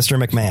heads are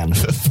Mr. McMahon.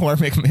 4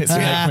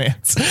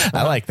 McMahons.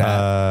 I like that.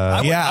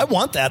 I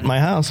want that in my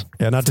house.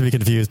 Yeah, not to be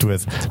confused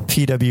with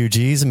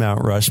PWG's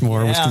Mount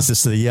Rushmore, which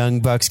consists of the Young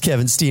Bucks,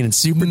 Kevin Steen, and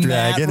Super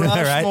Dragon.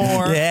 Right?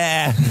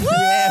 Yeah.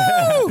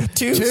 Yeah.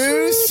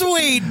 Too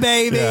sweet,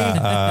 baby.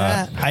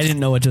 Yeah, I didn't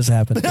know what just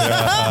happened.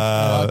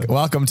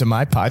 Welcome to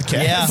my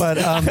podcast. Yeah. But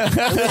I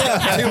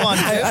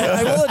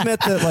will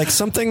admit that like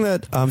something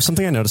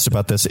I noticed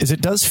about this is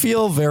it does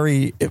feel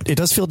very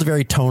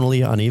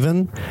tonally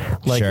uneven.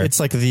 Like it's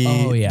like the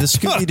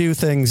Scooby-Doo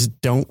things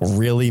don't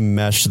really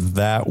mesh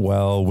that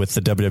well with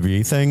the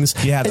WWE things.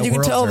 Yeah, and you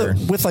can tell that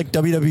with like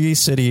WWE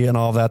City and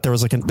all that there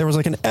was like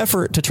an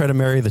effort to try to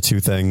marry the two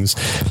things,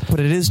 but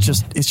it's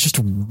just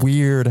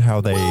weird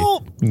how they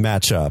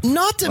match up.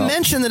 Not to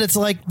mention that it's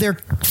like they're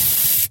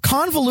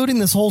convoluting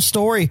this whole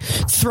story,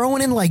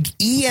 throwing in like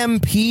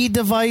EMP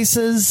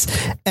devices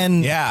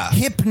and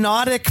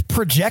hypnotic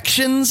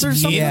projections or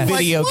something. Yeah.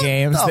 Video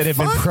games that have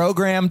been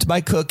programmed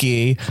by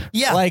Cookie.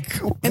 Yeah. Like,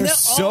 And there's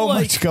so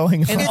much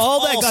going on. And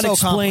all that got so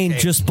explained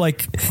just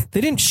like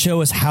they didn't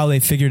show us how they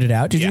figured it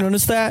out. Did you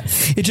notice that?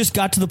 It just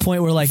got to the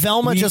point where like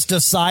Velma just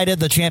decided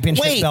the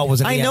championship belt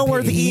was an I know EMP.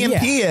 where the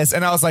EMP is.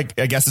 And I was like,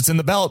 I guess it's in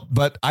the belt,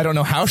 but I don't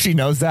know how she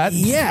knows that.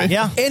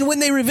 Yeah. And when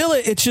they reveal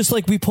it, it's just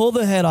like we pull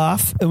the head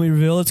off and we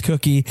reveal it's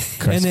Cookie.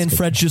 And then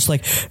Fred's just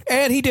like,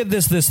 and he did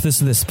this.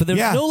 But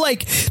there's no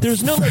like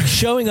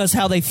showing us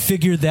how they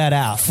figured that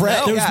out.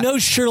 There was no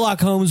Sherlock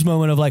Holmes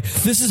moment of like,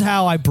 this is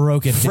how I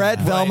broke it.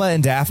 Fred, Velma,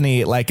 and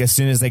Daphne, like as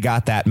soon as they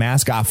got that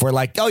mask off, we're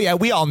like, oh yeah,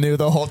 we all knew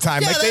the whole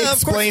time. Like they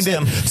explained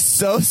it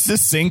so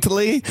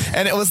succinctly.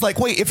 And it was like,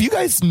 wait, if you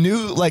guys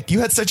knew, like you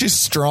had such a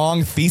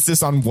strong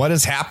thesis on what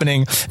is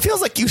happening, it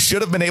feels like you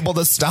should have been able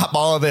to stop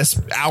all of this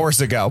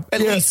hours ago.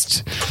 At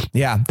least.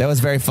 Yeah, that was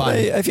very fun.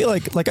 I feel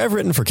like I've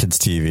written for kids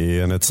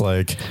TV, and it's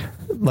like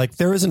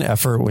there is an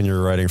effort when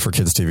you're writing for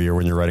kids TV or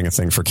when you're writing a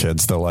thing for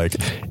kids that like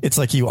it's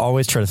like you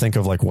always try to think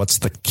of like what's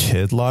the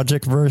kid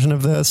logic version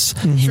of this.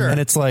 Sure. And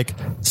it's like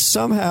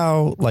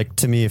somehow, like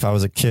to me, if I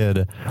was a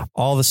kid,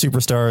 all the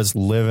superstars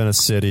live in a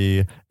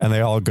city and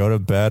they all go to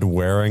bed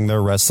wearing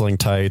their wrestling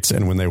tights,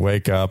 and when they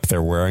wake up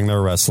they're wearing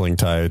their wrestling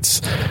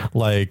tights.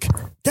 Like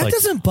that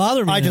doesn't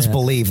bother me. I just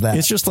believe that.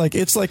 It's just like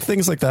it's like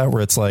things like that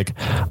where it's like,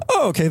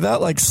 oh, okay,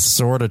 that like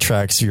sort of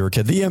tracks your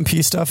kid. The EMP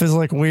stuff is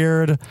like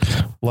weird,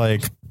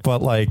 like,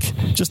 but like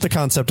just the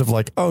concept of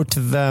like, oh, to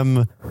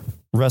them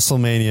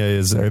WrestleMania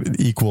is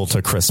equal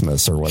to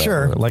Christmas or whatever.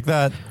 Sure. Like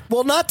that.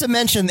 Well, not to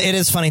mention, it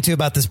is funny too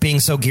about this being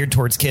so geared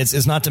towards kids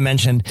is not to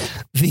mention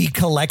the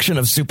collection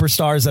of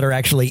superstars that are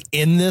actually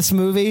in this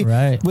movie,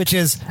 right? Which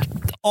is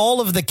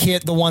all of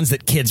the ones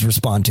that kids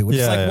respond to. Which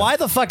is like, why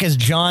the fuck is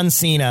John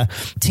Cena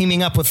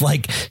teaming up with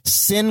like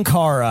Sin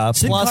Cara?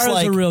 Sin plus Cara's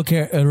like a real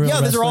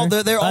yeah, these are all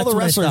all the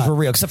wrestlers were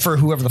real except for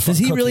whoever the fuck. Does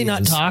he really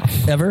not talk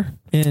ever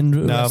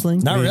in wrestling?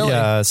 Not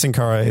really. Sin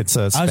Cara, it's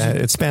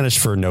Spanish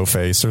for no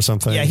face or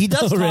something. Yeah, he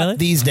does talk really?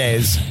 these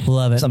days.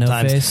 Love it.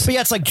 Sometimes. No face. But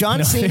yeah, it's like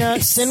John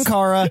Cena, Sin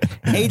Cara,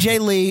 AJ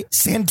Lee,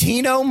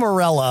 Santino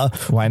Marella,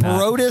 Why not?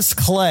 Brodus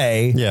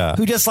Clay,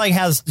 who just like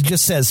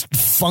just says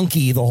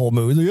funky the whole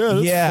movie.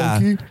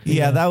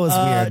 Yeah, that was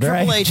weird.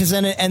 Triple Right? H is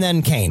in it, and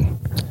then Kane.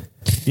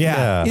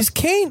 Yeah. Is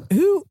Kane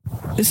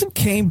isn't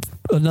Kane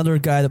another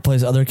guy that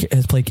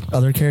has played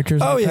other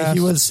characters? Oh yeah, he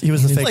was the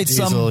fake played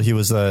Diesel. He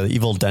was the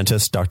evil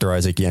dentist, Dr.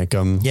 Isaac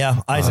Yankem.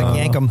 Yeah, Isaac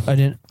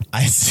Yankem.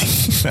 I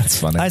see. That's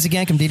funny. Isaac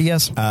Yankem,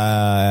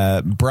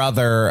 DDS.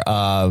 Brother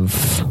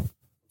of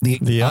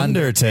The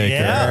Undertaker.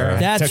 Yeah.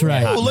 That's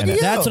right. Oh, look at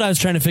you. That's what I was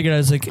trying to figure out. I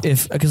was like,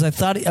 because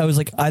I was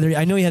like, either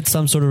I know he had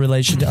some sort of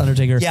relation to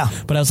Undertaker. Yeah.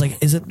 But I was like,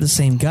 is it the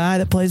same guy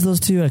that plays those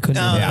two? I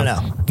couldn't.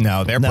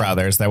 No, they're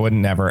brothers. That would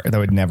never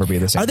be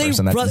the same Are they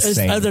person. That's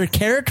insane. Are their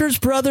characters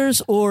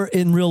brothers, or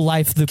in real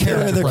life the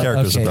They're characters are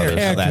brothers.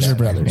 Characters are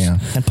brothers. Yeah.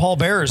 And Paul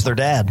Bearer's their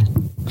dad.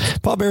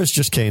 Paul Bearer's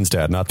just Kane's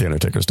dad, not the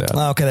Undertaker's dad.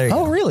 Oh, okay, there you go.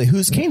 Oh, really?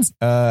 Who's Kane's?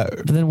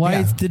 But then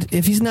why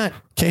if he's not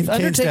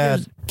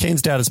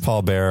Kane's dad is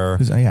Paul Bearer.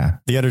 Yeah.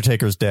 The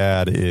Undertaker's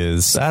dad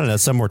is, I don't know,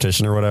 some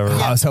mortician or whatever.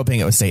 I was hoping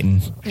it was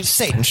Satan.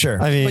 Satan, sure.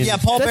 I mean, but yeah,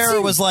 Paul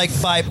Bearer was like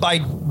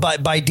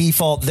by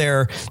default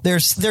their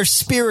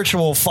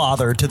spiritual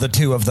father to the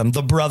two of them,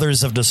 the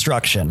brothers of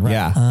destruction. Right?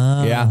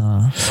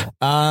 Yeah.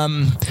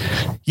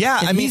 Yeah.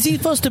 I mean, is he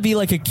supposed to be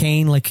like a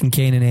Kane, like in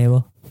Cain and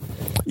Abel?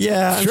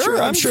 Yeah, I'm sure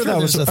that's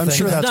not what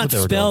they were going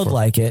spelled for.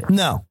 like it.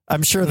 No,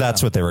 I'm sure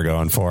that's what they were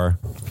going for.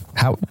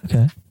 How?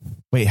 Okay.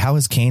 Wait, how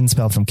is Cain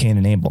spelled from Cain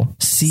and Abel?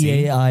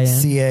 CAIN.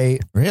 CA.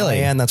 Really?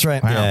 And that's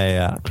right. Wow.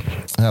 Yeah.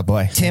 Oh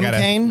boy. Tim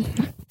Kaine.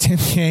 Tim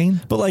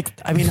Kaine. But like,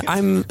 I mean,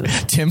 I'm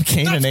Tim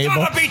Kaine and Abel.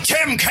 Gotta be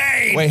Tim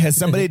Kaine. Wait, has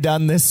somebody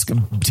done this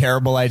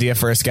terrible idea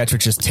for a sketch,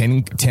 which is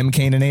Tim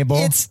Kaine and Abel?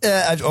 It's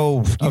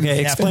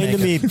okay. Explain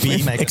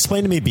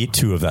to me beat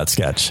 2 of that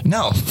sketch.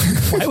 No.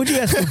 Why would you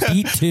ask for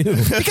beat 2?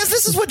 because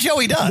this is what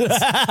Joey does.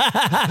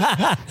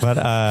 But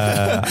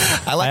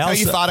I like how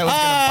you thought I was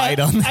going to bite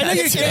on that. I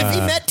know if he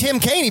met Tim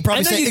Kaine, he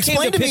probably I know said, you "Explain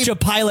came to to pitch me." a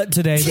pilot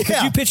today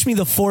because you pitched me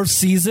the 4th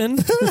season.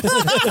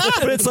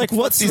 But it's like,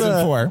 what's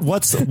season 4?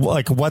 What's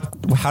like what?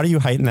 How do you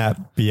heighten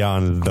that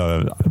beyond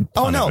the?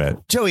 Fun of it?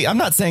 Joey, I'm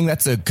not saying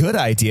that's a good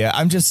idea.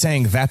 I'm just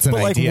saying that's an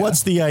But like, idea.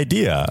 what's the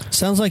idea?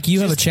 Sounds like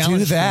you have a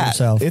challenge Do that. for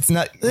yourself. It's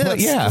not.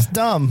 It's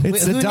dumb.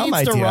 It's Who a dumb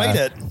needs idea. to write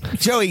it?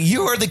 Joey,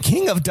 you are the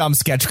king of dumb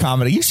sketch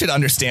comedy. You should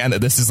understand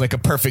that this is like a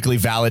perfectly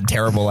valid,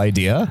 terrible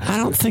idea. I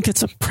don't think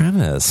it's a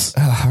premise.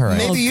 All right.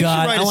 Maybe you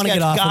God, should I write a wanna sketch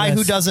get off of guy this.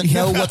 who doesn't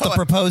know what the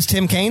proposed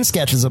Tim Kaine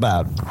sketch is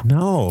about. No.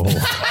 All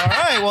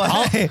right,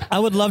 well, hey. I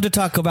would love to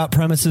talk about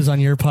premises on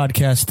your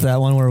podcast. That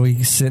one where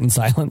we sit in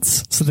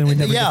silence. So then we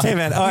never. Yeah. Get to, Hey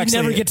man, we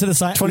never get to the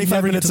silence.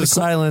 25 minutes of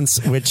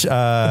silence, which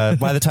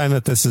by the time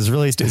that this is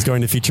released is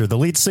going to feature the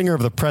lead singer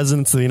of the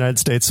Presidents of the United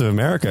States of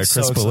America,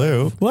 Chris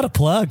Ballou. What a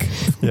plug!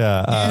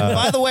 Yeah. And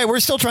by the way, we're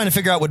still trying to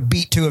figure out what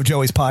beat 2 of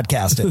Joey's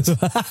podcast is.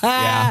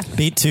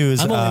 Beat 2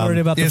 is I'm only worried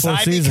about the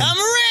 4th season. Become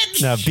rich.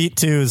 Now, Beat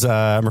 2 is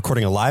I'm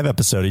recording a live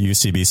episode at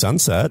UCB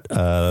Sunset.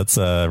 That's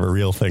a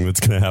real thing that's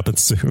going to happen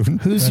soon.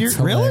 Who's your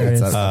really?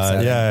 It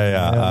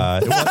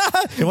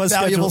was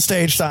valuable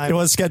stage time. It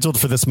was scheduled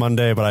for this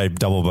Monday, but I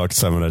double booked,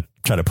 so I'm going to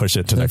try to push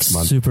it to next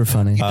month. Super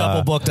funny. You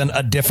double booked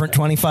a different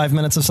 25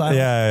 minutes of silence.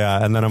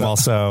 Yeah. And then I'm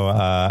also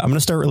I'm going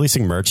to start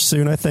releasing merch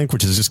soon, I think,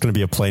 which is just going to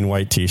be a plain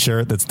white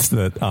T-shirt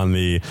that on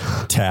the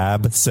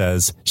tab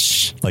says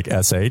 "shh" like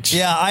SH.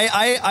 Yeah,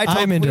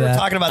 we were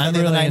talking about that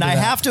the other night, and I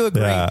have to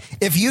agree. Yeah.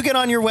 If you get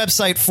on your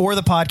website for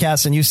the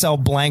podcast and you sell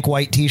blank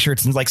white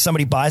T-shirts and like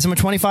somebody buys them at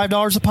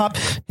 $25 a pop,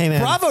 hey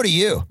man, bravo to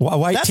you.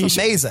 That's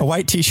amazing. A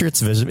white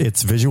T-shirt's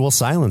it's visual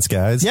silence,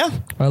 guys. Yeah,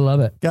 I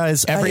love it,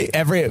 guys.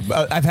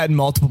 I've had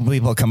multiple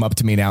people come up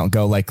to me now and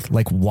go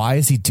like why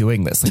is he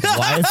doing this? Like,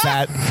 why is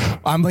that?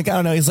 I'm like, I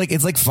don't know. He's like,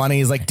 it's like funny.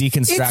 He's like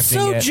deconstructing it's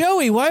so it.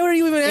 Joey. Why were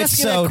you even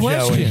asking that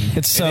question? Joey.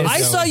 It's so. I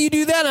saw you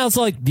do that, and I was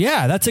like,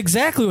 yeah, that's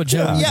exactly what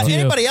Joey. Yeah,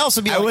 anybody else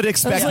would be. I would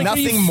expect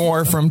nothing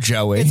more from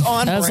Joey. It's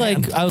on. I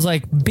was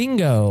like,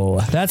 bingo.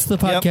 That's the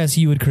podcast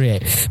you would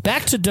create.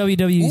 Back to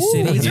WWE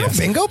City. Is there a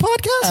bingo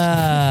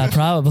podcast?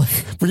 Probably.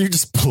 Where you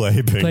just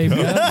play bingo.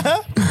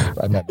 Yeah,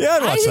 I'd watch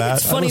I think that.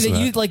 it's funny that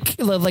you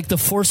like the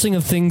forcing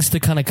of things to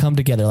kind of come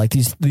together, like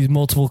these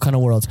multiple kind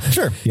of worlds.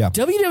 Sure. Yeah.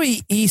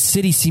 WWE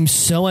City seems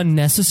so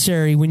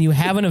unnecessary when you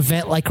have an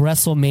event like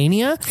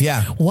WrestleMania.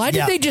 Yeah. Why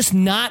did they just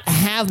not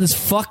have this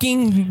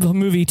fucking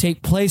movie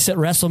take place at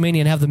WrestleMania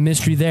and have the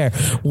mystery there?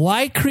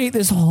 Why create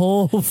this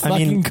whole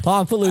fucking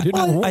convoluted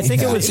world? I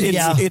think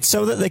it's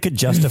so that they could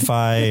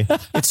justify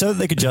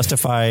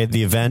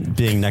the event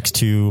being next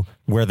to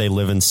where they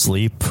live and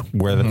sleep,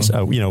 where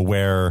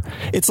where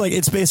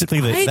it's basically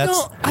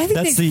I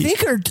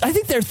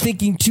think they're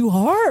thinking too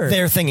hard.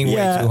 They're thinking way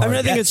too hard. I mean,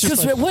 I think it's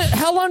just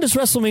how long does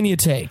WrestleMania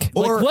take?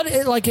 Or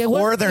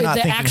they're not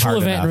the thinking actual hard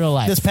event enough. in real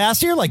life. This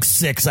past year, like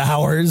 6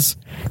 hours.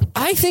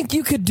 I think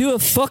you could do a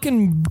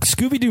fucking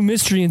Scooby-Doo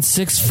mystery in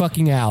 6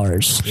 fucking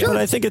hours. Sure. But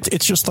I think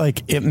it's just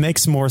like it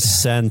makes more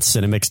sense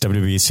and it makes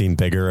WWE seem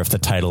bigger if the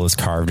title is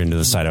carved into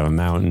the side of a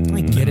mountain.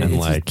 I get it. And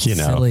it's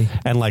silly.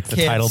 And like the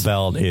title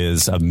belt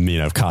is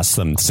costs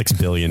them $6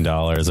 billion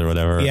or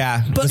whatever.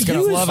 Yeah, but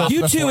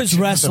you two as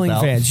wrestling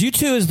fans, you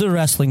two as the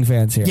wrestling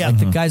fans here, like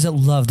the guys that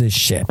love this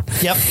shit.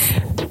 Yep.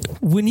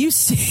 When you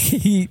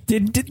see,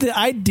 did the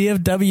idea of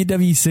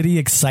WWE City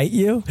excite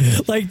you?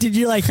 Like, did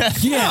you like,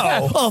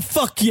 oh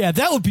fuck yeah,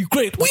 that would be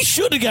great. We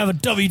should have a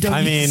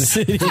WWE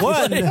City.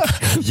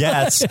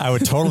 Yes, I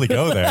would totally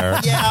go there.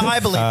 Yeah, I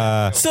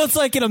believe. So it's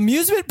like an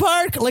amusement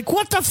park. Like,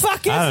 what the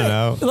fuck is it? I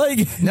don't know. Like,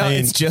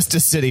 it's just a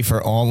city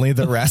for only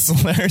the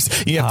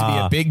wrestlers. You have to be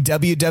a big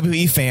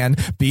WWE fan,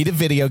 beat a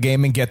video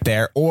game and get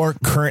there, or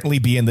currently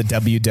be in the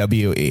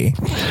WWE.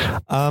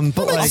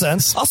 That makes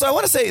sense. Also, I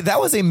want to say that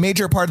was a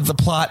major part of the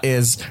plot.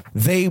 Is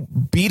they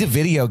beat a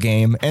video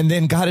game and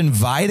then got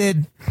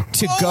invited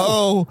to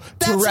go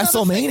to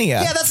WrestleMania.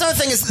 Yeah, that's another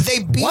thing is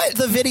they beat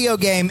the video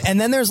game and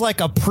then there's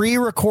like a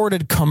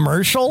pre-recorded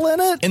commercial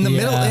in it in the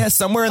middle,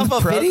 somewhere in the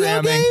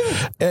programming.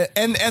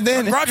 And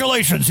then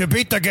congratulations, you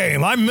beat the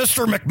game. I'm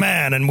Mr.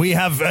 McMahon and we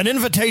have an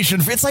invitation.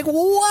 It's like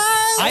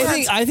what?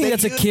 I think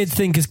that's a kid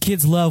thing because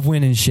kids love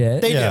winning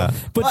shit. They do.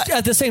 But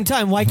at the same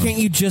time, why can't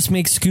you just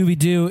make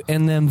Scooby-Doo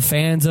and them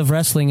fans of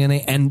wrestling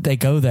and they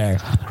go there?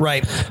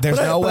 Right. There's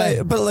no way.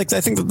 But like,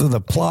 I think that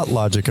the plot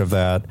logic of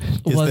that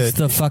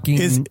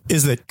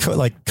is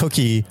that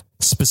Cookie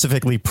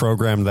specifically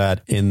programmed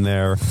that in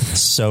there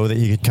so that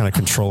he could kind of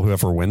control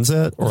whoever wins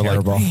it, or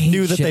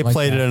knew that they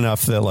played it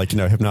enough that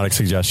hypnotic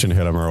suggestion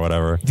hit him or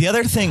whatever. The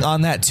other thing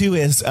on that too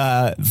is in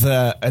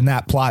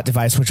that plot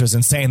device, which was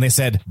insane. They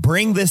said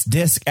bring this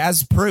disc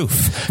as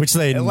proof, which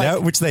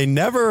they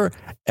never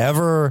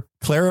ever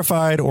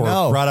clarified or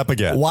brought up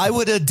again. Why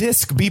would a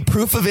disc be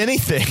proof of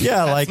anything?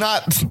 Yeah,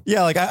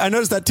 I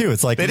noticed that too.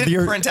 It's like they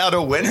didn't print out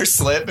a winner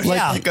slip,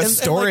 like a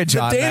storage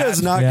on that. The data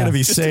is not going to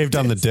be saved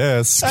on the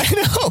disc. I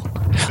know.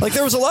 Like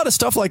there was a lot of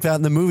stuff like that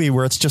in the movie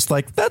where it's just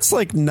like that's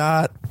like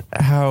not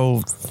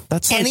how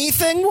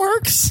anything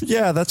works.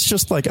 Yeah, that's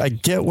just like I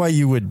get why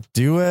you would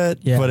do it,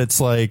 but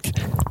it's like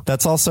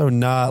that's also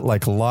not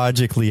like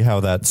logically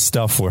how that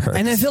stuff works.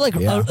 And I feel like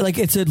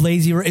it's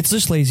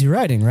just lazy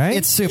writing, right?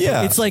 It's super.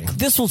 Yeah. It's like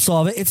this will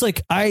solve it. It's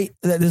like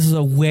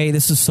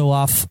this is so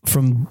off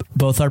from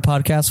both our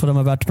podcasts. What I'm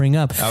about to bring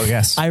up. Oh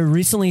yes, I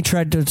recently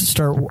tried to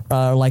start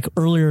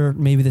earlier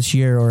maybe this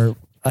year or.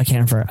 I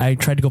can't remember. I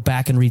tried to go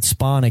back and read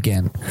Spawn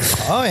again.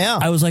 Oh, yeah.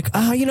 I was like,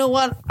 you know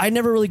what? I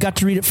never really got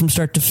to read it from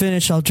start to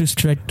finish. I'll just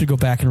try to go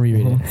back and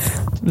reread it.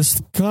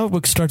 This comic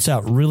book starts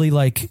out really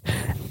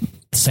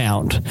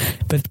sound,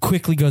 but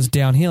quickly goes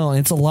downhill. And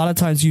it's a lot of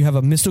times you have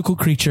a mystical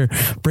creature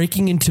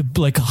breaking into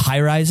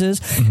high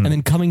rises and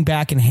then coming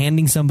back and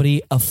handing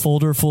somebody a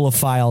folder full of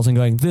files and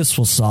going, this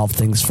will solve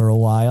things for a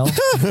while.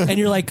 And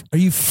you're like, are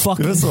you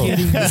fucking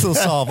kidding me? This will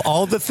solve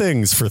all the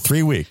things for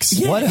 3 weeks.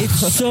 Yeah,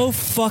 it's so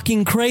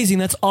fucking crazy.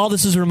 And that's all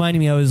this is reminding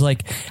me of is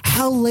like,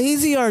 how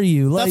lazy are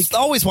you? That's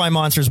always why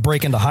monsters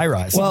break into high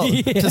rise.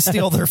 To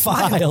steal their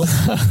files.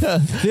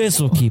 This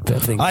will keep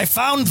it. I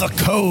found the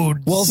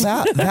code. Well,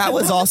 that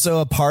was also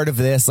a part of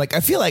this. Like, I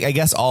feel like, I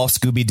guess all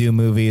Scooby-Doo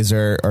movies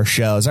or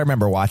shows, I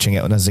remember watching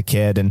it when I was a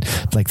kid, and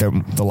like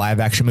the live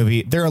action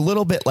movie, they're a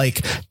little bit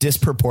like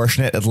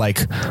disproportionate of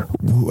like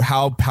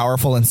how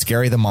powerful and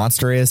scary the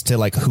monster is to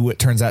like who it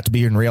turns out to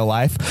be in real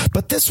life.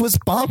 But this was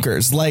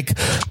bonkers. Like,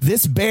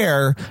 this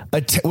bear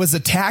was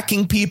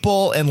attacking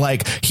people, and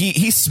like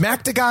he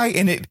smacked a guy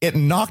and it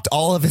knocked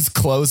all of his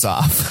clothes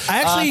off.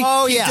 I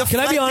actually, can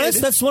I be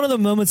honest? That's one of the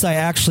moments I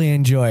actually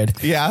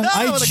enjoyed. Yeah,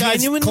 I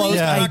genuinely.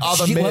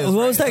 What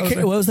was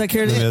that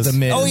character? The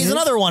Miz. Oh, he's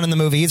another one in the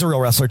movie. He's a real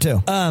wrestler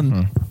too.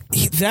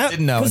 That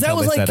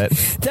was like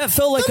that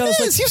felt like the I was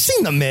Miz. like, You've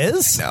seen the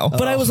Miz? No.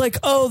 But I was like,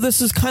 oh,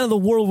 this is kind of the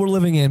world we're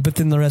living in. But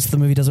then the rest of the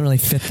movie doesn't really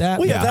fit that.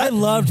 Well, yeah, I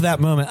loved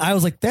that moment. I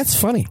was like, that's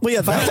funny. Well,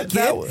 yeah,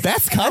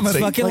 that's comedy. That's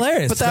fucking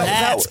hilarious. But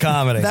that's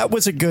comedy. That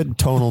was a good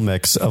tonal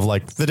mix of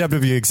like the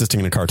WWE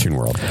existing in a cartoon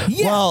world.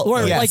 Yeah,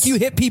 like you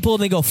hit people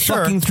and they go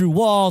fucking through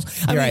walls.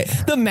 I mean,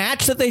 the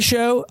match that they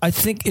show, I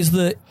think, is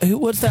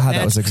what's that match?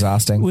 That was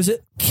exhausting. Was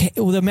it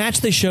the match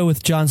they show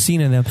with John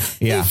Cena and them?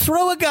 Yeah. They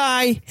throw a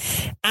guy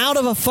out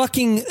of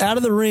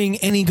the ring,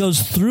 and he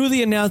goes through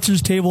the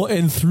announcer's table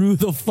and through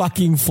the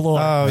fucking floor.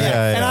 Oh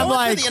yeah. And I'm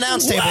like, the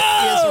announce table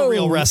is a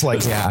real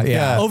wrestling.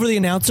 Yeah. Over the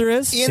announcer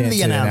is In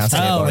the announce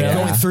table. Oh, really?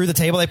 Going through the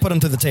table. They put him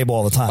through the table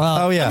all the time.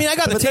 Oh yeah. I mean, I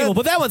got the table,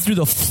 but that went through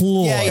the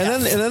floor. Yeah.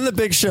 And then the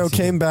Big Show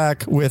came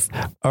back with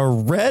a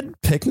red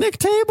picnic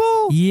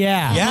table.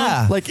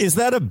 Yeah. Like, is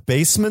that a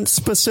basement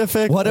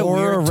specific? What a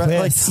weird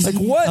twist. Like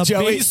what? A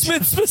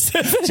basement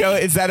specific. Joe,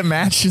 is that a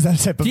match? Is that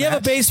a type of Do you match?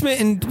 have a basement?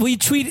 And we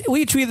tweet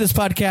this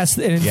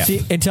podcast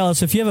and tell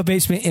us if you have a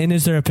basement and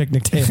is there a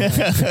picnic table?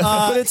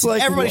 But it's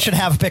like everybody should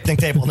have a picnic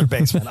table in their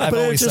basement. I've but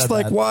always it's just said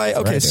like that. why?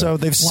 Okay, so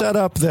they've set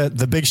up that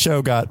the Big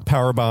Show got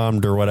power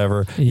bombed or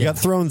whatever. He got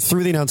thrown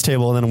through the announce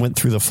table and then went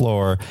through the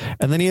floor,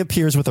 and then he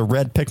appears with a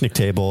red picnic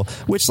table,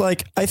 which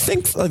like I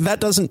think that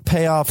doesn't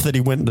pay off that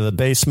he went into the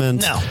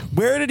basement. No,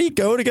 where did he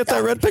go to get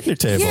that red picnic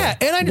table? Yeah,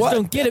 and I just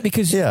don't get it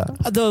because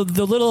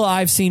the little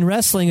I've seen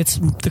wrestling, it's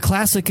the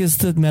classic is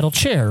the metal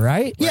chair,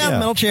 right? Yeah,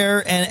 metal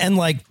chair and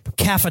like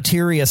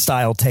cafeteria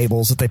style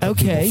tables that they put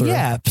people through.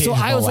 Yeah. So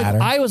I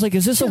was like,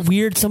 is this a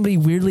weird somebody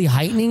weirdly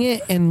heightening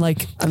it and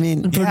like? I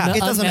mean, it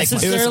doesn't make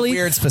sense. It was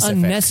weird specific.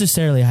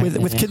 Unnecessarily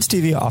heightening with kids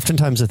TV.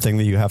 Oftentimes, the thing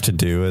that you have to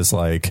do is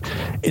like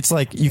it's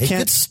like you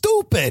can't. It's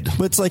stupid.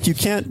 But it's like you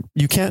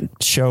can't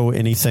show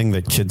anything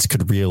that kids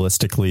could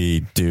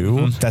realistically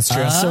do. That's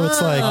true. So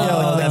it's like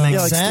that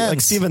makes sense.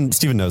 Like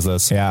Steven knows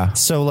this. Yeah.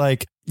 So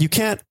like you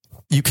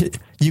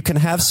can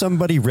have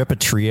somebody rip a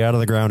tree out of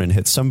the ground and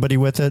hit somebody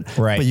with it,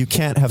 right? But you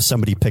can't have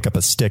somebody pick up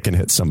a stick and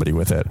hit somebody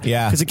with it.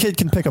 Yeah, because a kid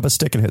can pick up a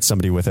stick and hit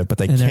somebody with it, but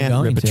they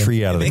can't rip a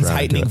tree out of the ground. It's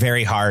heightening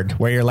very hard,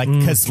 where you're like,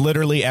 because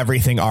literally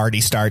everything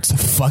already starts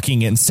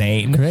fucking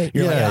insane. Great.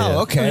 You're like,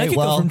 oh, okay. I mean, I could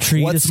go from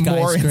tree what's to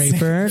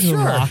skyscraper to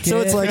rocket.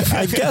 So it's like,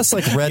 I guess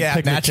like red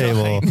picnic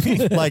table.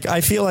 Like I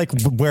feel like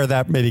where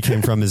that maybe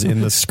came from is in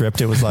the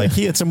script. It was like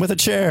he hits him with a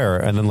chair,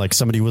 and then like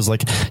somebody was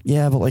like,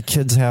 yeah, but like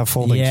kids have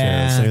folding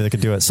chairs, so maybe they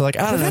could do it. So like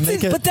I don't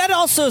know. But that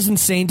also is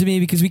insane to me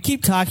because we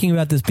keep talking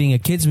about this being a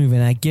kids movie,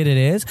 and I get it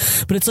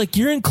is, but it's like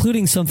you're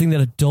including something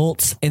that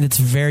adults and it's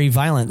very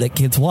violent that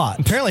kids watch.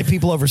 Apparently,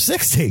 people over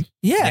 60.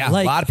 Yeah,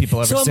 like, a lot of people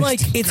over 60. So I'm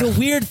like, it's a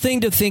weird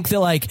thing to think that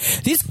like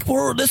this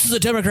is a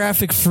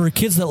demographic for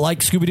kids that like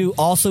Scooby-Doo,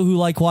 also who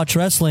watch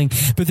wrestling,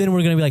 but then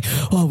we're going to be like,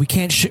 oh, we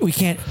can't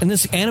in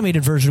this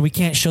animated version we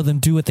can't show them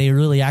do what they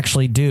really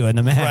actually do in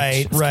the match.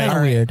 Right, it's kind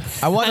of weird.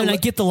 I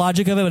get the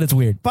logic of it, but it's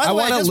weird. By the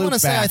way, I just want to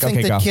say I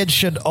think that kids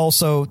should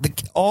also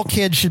all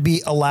kids should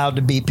be allowed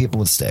to beat people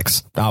with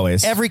sticks.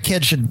 Always, every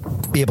kid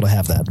should be able to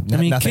have that. I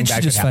mean, kids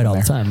should just fight all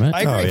the time, right?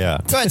 I agree. Oh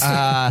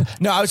yeah.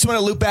 No, I just want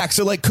to loop back.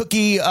 So like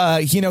Cookie,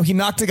 he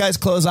knocked the guy's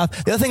clothes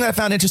off. The other thing that I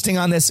found interesting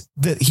on this,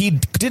 that he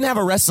didn't have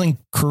a wrestling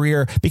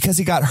career because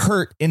he got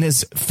hurt and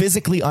is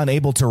physically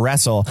unable to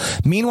wrestle.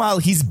 Meanwhile,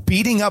 he's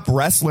beating up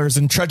wrestlers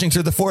and trudging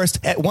through the forest.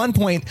 At one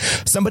point,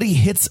 somebody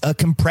hits a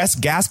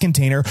compressed gas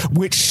container,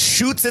 which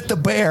shoots at the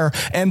bear,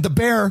 and the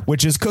bear,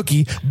 which is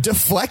Cookie,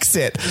 deflects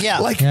it. Yeah.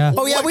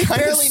 Oh yeah, we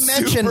barely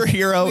mentioned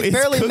superhero. We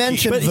barely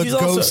mentioned but the he's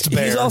ghost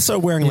bear. He's also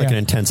wearing like an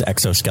intense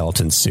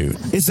exoskeleton suit.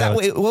 Is that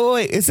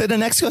wait? Is it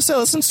an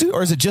exoskeleton suit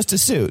or is it just a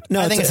suit?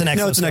 No, I think it's an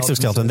exoskeleton. No, it's an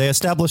exoskeleton. They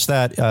established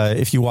that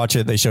if you watch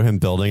it, they show him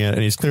building it,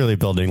 and he's clearly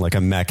building like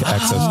a mech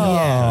exoskeleton.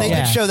 Yeah. They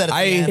did show that. At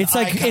the end. It's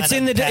like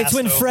it's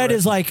when Fred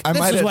is like,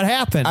 this is what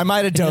happened. I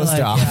might have dozed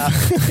off.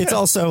 It's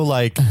also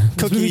like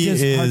Cookie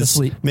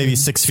is maybe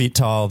 6 feet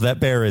tall. That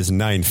bear is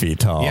 9 feet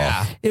tall.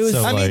 Yeah, it was.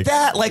 So I mean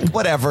that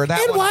whatever.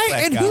 That and why?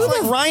 And who's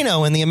like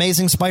Rhino in the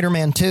Amazing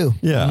Spider-Man 2?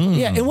 Yeah,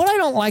 yeah. And what I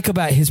don't like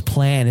about his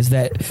plan is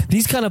that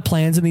these kind of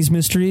plans and these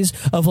mysteries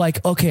of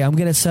like, okay, I'm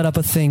going to set up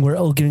a thing where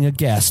getting a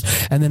guest,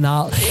 and then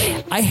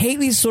I hate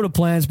these sort of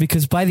plans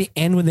because by the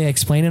end when they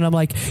explain it, I'm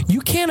like,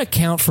 you can't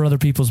account for other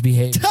people's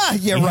behavior.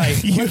 Yeah, right.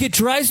 Like it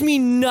drives me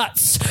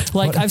nuts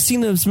Like, I've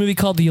seen this movie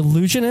called The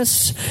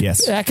Illusionist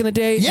back in the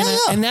day. Yeah.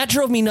 And that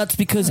drove me nuts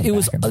because it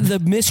was the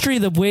mystery,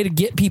 the way to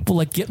get people,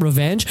 like, get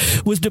revenge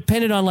was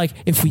dependent on, like,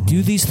 if we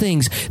do these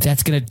things,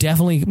 that's going to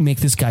definitely make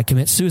this guy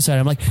commit suicide.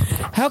 I'm like,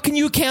 how can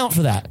you account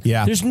for that?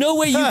 Yeah. There's no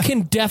way you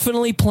can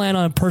definitely plan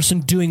on a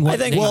person doing what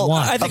they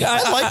want.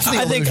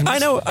 I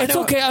know. It's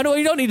okay. I know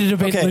you don't need to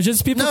debate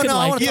illusions. People can I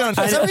like. want to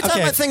because every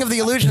time I think of The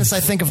Illusionist, I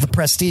think of The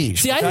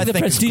Prestige. See, I think The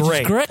Prestige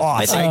is great.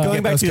 Awesome.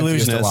 Going back to The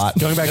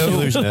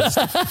Illusionist,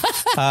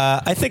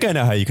 I think I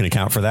know how you can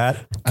account for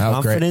that.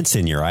 Confidence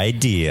in your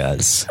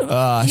ideas. Shut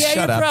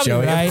up,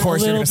 Joey. Right, of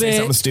course you're going to say bit.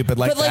 something stupid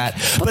like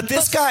that. But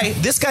this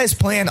guy's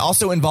plan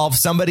also involves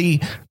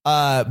somebody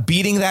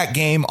beating that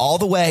game all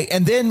the way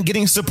and then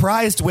getting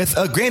surprised with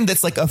a game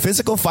that's like a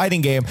physical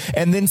fighting game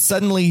and then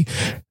suddenly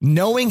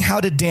knowing how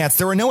to dance.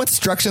 There were no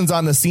instructions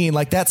on the scene.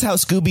 Like, that's how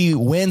Scooby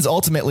wins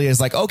ultimately, is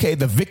like, okay,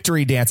 the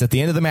victory dance at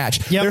the end of the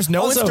match. Yep. There's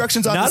no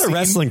instructions on the scene. Not a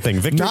wrestling thing.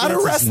 Victory not a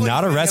wrestling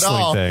not a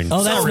wrestling thing.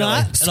 Oh, that's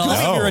not?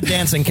 Scooby, you're a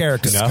dancing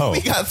character. No.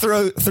 Scooby got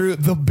through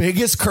the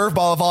biggest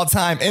curveball of all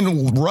time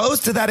and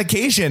rose to that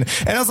occasion.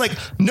 And I was like,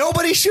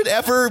 nobody should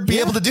ever be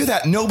able to do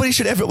that. Nobody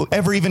should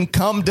ever even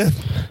come to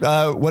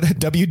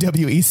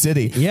WWE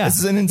City. Yeah. This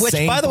is an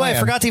insane Which, by the way, I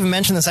forgot to even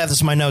mention this. I have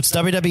this in my notes.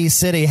 WWE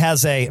City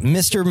has a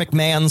Mr.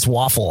 McMahon's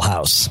Waffle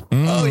House.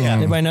 Oh, yeah.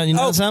 Anybody know? You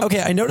notice that?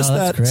 Okay, I noticed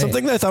that. Great.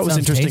 Something that I thought was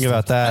interesting tasty.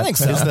 about that I think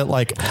so. is that,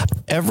 like,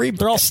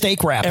 They're all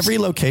steak wraps. every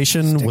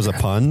location was a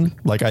pun.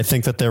 Like, I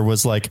think that there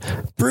was, like,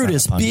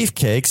 Brutus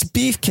Beefcakes,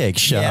 Beefcake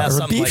Shop, Yeah, or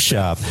something Beef like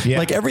Shop. Yeah.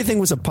 Like, everything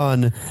was a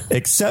pun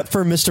except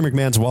for Mr.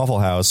 McMahon's Waffle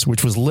House,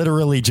 which was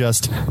literally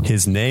just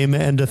his name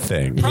and a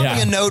thing.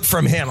 Probably a note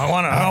from him. I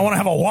want to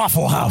have a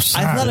Waffle House.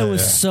 I thought it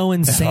was so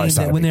insane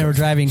that when they were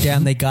driving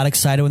down, they got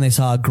excited when they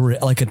saw a grill,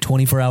 like a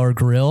 24-hour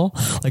grill,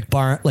 like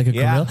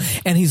grill.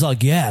 And he's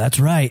like, "Yeah, that's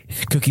right."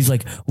 Cookie's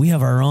like, "We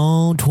have our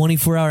own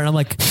 24-hour," and I'm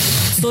like,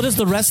 "So does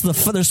the rest of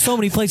the? There's so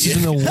many places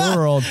in the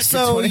world."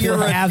 So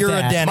you're a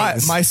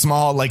Denny's. My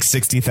small, like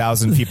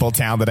 60,000 people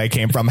town that I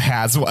came from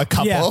has a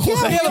couple. Yeah, we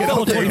have a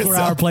couple There you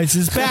 24-hour go.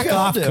 places. Back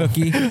off,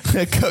 Cookie.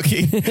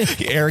 Cookie,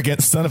 you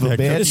arrogant son of a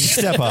bitch.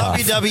 Step off.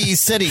 WWE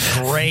City,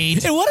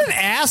 great. And what an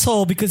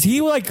asshole, because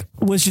he like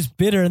was just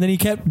bitter, and then he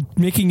kept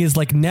making his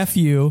like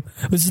nephew.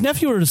 Was his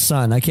nephew or his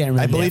son? I can't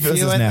remember. I believe it was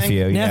his I think.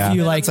 nephew.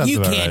 Nephew, Yeah. like, sounds you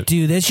about can't right.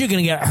 do this. You're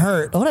gonna get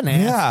hurt. What an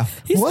ass. Yeah.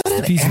 He's What a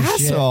an piece of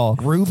shit. asshole.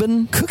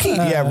 Reuben? Cookie.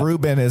 Yeah,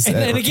 Ruben is.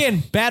 And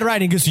again, bad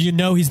writing because you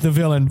know he's the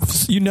villain.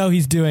 You know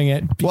he's doing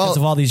it because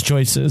of all these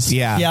choices.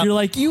 Yeah. You're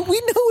like, we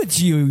know it's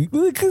you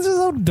because it's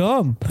so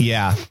dumb.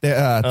 Yeah,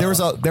 there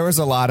was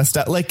a lot of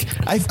stuff. Like,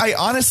 I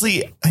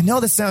honestly, I know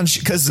this sounds,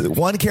 because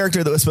one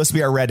character that was supposed to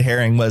be our red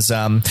herring was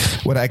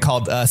what I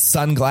called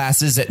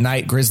sunglasses at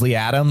night Grizzly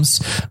Adams.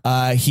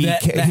 He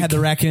Had the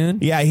raccoon.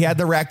 Yeah, he had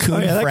the raccoon. Oh,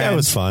 yeah, that guy friend.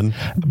 was fun.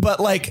 But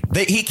like,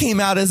 he came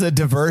out as a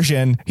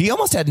diversion. He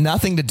almost had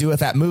nothing to do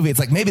with that movie. It's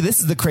like, maybe this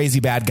is the crazy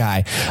bad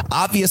guy.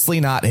 Obviously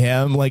not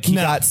him. Like, he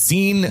got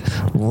seen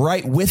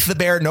right with the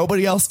bear.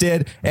 Nobody else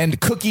did, and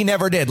Cookie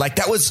never did. Like,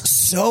 that was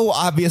so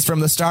obvious from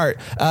the start.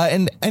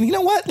 And you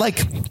know what?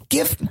 Like,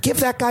 give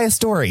that guy a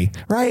story,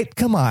 right?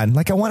 Come on.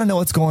 Like, I want to know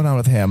what's going on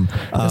with him.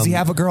 Does he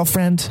have a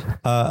girlfriend?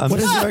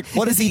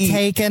 What does he eat?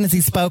 taken? Is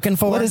he spoken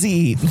for? What does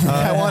he eat?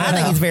 I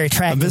think he's a very A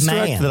attractive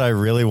misdirect man. that I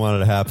really wanted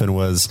to happen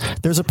was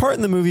there's a part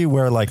in the movie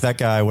where, like, that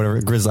guy, whatever,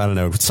 I don't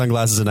know,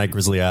 Sunglasses at Night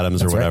Grizzly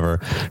Adams or whatever,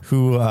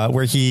 who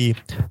where he,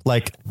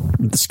 like,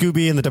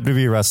 Scooby and the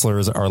WWE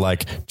wrestlers are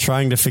like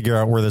trying to figure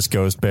out where this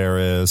ghost bear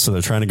is, so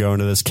they're trying to go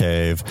into this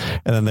cave,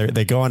 and then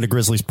they go onto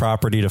Grizzly's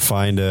property to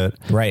find it,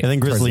 right? And then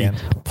Grizzly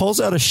Towards the end.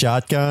 pulls out a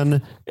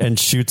shotgun and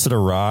shoots at a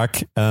rock,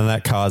 and then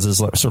that causes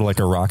sort of like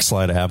a rock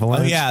slide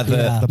avalanche. Oh yeah,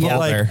 the But, boulder.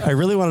 like, I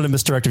really wanted to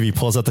misdirect if he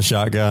pulls out the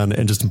shotgun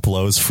and just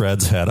blows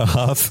Fred's head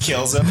off,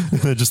 kills him.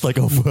 just like,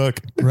 oh fuck.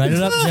 Write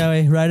it up,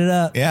 Joey. Write it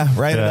up. Yeah,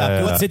 right.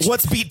 Yeah.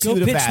 What's beat two Go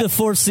to pitch that? the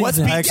fourth season. What's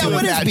beat Actually, two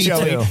what to is that, beat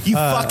Joey? two? You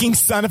fucking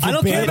son of a bitch. I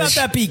don't care about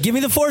that beat. Give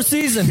me the fourth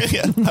season.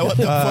 Yeah, I want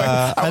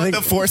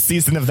the fourth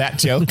season of that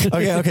joke.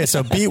 Okay.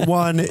 So beat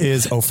one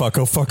is oh fuck,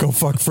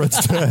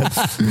 Fred's dead.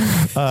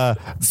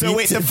 So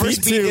wait, the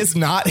first beat is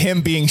not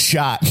him being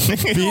shot.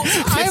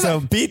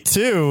 Beat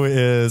two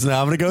is,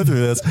 now I'm going to go through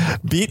this.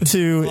 Beat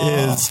two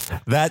is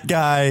that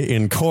guy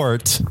in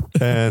court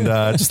and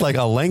just like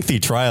a lengthy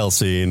trial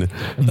scene.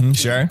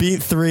 Sure.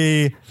 Beat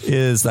three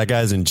is that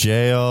guy's in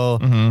jail.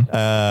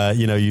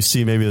 You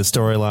see maybe the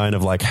storyline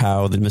of like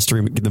how the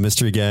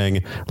mystery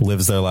gang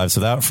lives their lives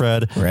without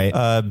Fred.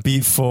 Right.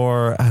 Beat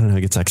four, I don't know,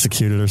 gets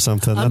executed or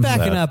something. I'm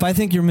backing up. I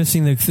think you're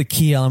missing the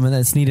key element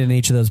that's needed in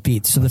each of those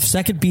beats. So the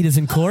second beat is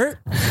in court.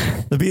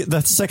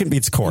 The second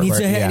beat's court.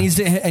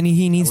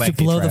 He needs to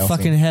blow the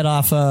fucking head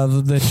off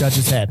of the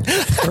judge's head.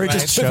 Or he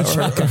just chokes.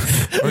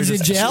 He's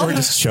in jail. Or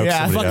just chokes.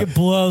 Yeah, somebody Fucking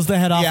blows the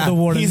head off of the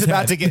warden's he's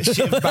about head. to get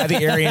shivved by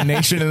the Aryan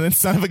Nation, and then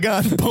son of a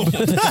gun, boom,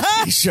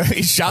 he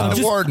shot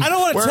the warden. I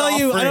don't want to tell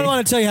you. I don't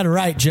want to tell you how to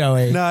write,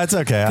 Joey. No, it's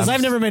okay. Because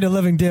I've never made a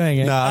living doing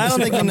it. No, I'm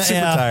super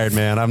tired,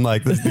 man. I'm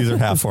like, these are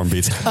half form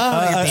beats.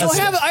 I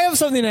have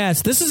something to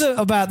ask. This is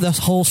about this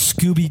whole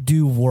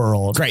Scooby-Doo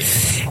world. Great.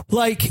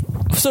 Like,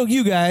 so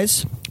you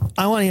guys,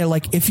 I want to hear,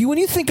 like, when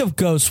you think of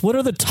ghosts, what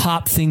are the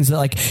top things that,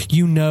 like,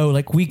 you know,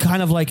 like, we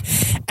kind of, like,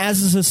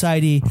 as a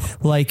society,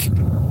 like,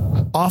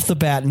 off the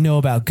bat, know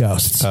about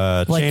ghosts?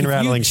 Like, chain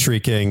rattling,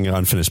 shrieking,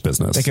 unfinished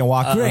business. They can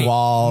walk through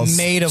walls,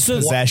 made of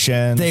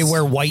possessions. They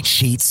wear white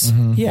sheets.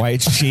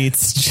 White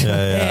sheets,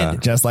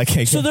 just like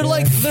so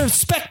they're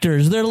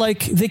specters. They're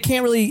like, they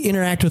can't really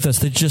interact with us.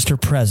 They just are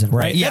present,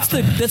 right? Yeah.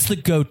 That's the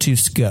go-to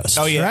ghost.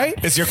 Oh yeah,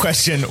 right? Is your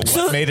question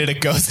what made it a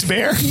ghost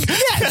bear? Yeah,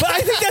 but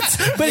I think that's.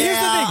 But here's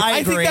the thing.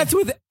 I think that's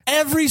with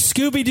every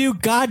Scooby-Doo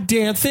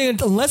goddamn thing,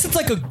 unless it's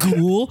like a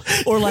ghoul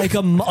or like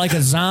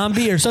a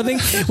zombie or something.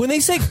 When they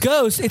say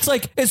ghost, it's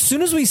like as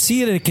soon as we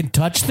see it can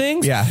touch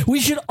things, we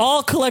should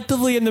all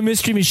collectively in the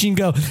Mystery Machine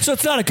go, so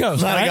it's not a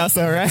ghost, not right? a ghost,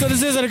 though, right? So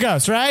this isn't a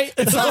ghost, right?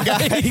 It's some guy.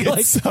 like,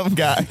 It's some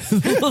guy.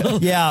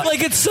 Yeah.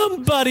 Like it's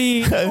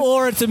somebody,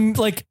 or it's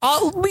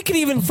we could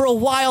even for a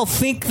while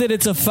think that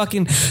it's a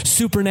fucking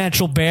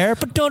supernatural bear,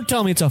 but don't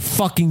tell me it's a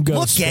fucking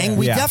ghost. Look, gang, bear.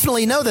 we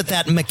definitely know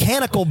that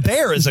mechanical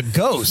bear is a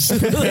ghost.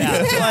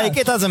 Like,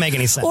 it doesn't make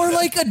any sense. Or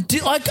like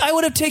I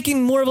would have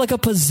taken more of like a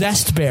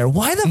possessed bear.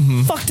 Why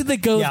the fuck did they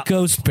go with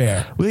ghost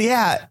bear? Well,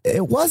 yeah,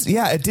 it was.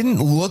 Yeah, it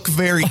didn't look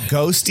very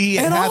ghosty.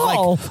 It At had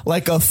all.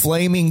 like a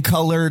flaming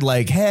colored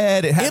like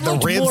head. It had the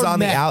looked ribs more on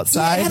the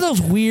outside. It had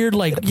those weird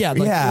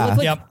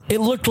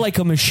It looked like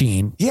a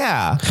machine.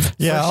 Yeah,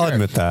 I'll sure.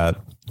 admit that.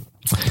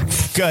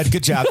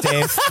 Good job,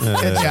 Dave.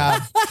 Good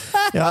job.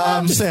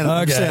 I'm just saying,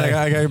 I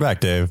got your back,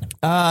 Dave.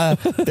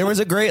 There was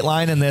a great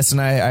line in this,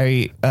 and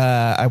I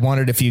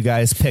wondered if you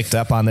guys picked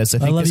up on this. I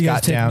think love this you guys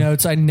got take down.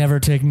 notes. I never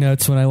take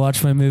notes when I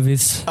watch my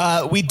movies.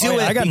 We do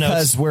it I got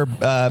because notes. we're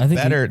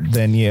better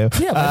than you.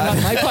 Yeah,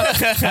 but I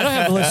don't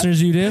have the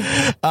listeners you do.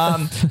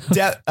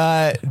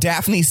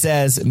 Daphne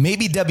says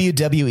maybe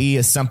WWE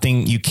is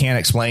something you can't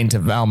explain to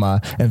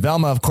Velma, and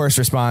Velma, of course,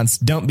 responds,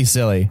 "Don't be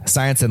silly.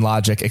 Science and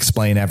logic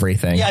explain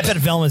everything." Yeah, I bet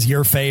Velma's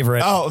your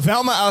favorite. Oh,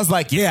 Velma, I was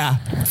like, yeah,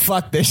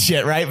 fuck this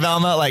shit, right,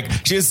 Velma? Like,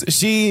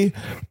 she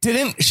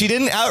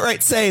didn't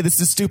outright say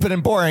this is stupid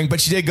and boring, but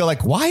she did go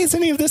like, why is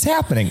any of this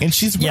happening? And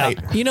she's right.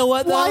 You know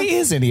what, though? Why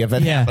is any of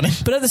it happening?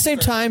 But at the same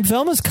time,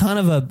 Velma's kind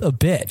of a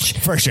bitch.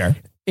 For sure.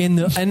 And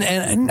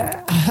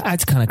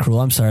it's kind of cruel.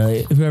 I'm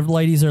sorry, whoever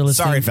ladies are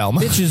listening. Sorry, Velma.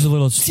 Bitch is a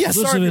little. Yeah,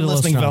 sorry for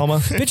listening, strong. Velma.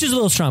 Bitch is a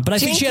little strong, but I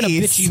think she had a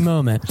bitchy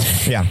moment.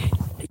 Yeah.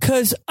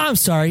 Because I'm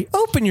sorry,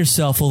 open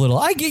yourself a little.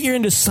 I get you're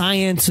into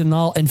science and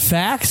all and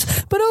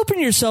facts, but open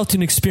yourself to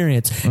an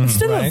experience.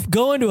 Instead of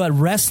going to a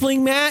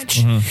wrestling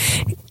match,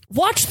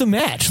 watch the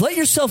match. Let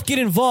yourself get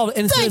involved,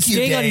 and instead of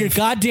staying on your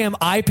goddamn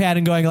iPad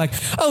and going like,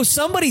 "Oh,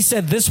 somebody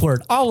said this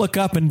word. I'll look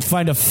up and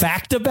find a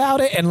fact about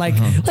it," and like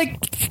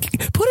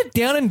put it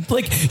down and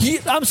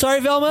I'm sorry,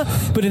 Velma,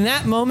 but in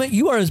that moment,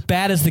 you are as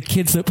bad as the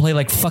kids that play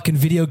like fucking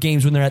video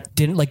games when they're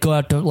didn't go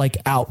out to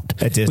out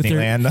at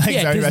Disneyland.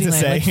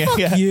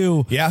 Fuck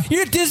you. Yeah,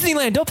 you're at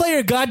Disneyland. Don't play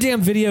your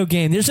goddamn video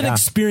game. There's an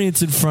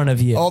experience in front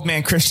of you. Old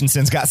man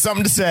Christensen's got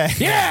something to say.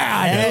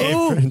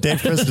 Yeah,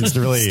 Dave Christensen's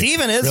really.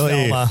 Steven is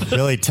Velma.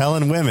 Really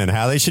telling women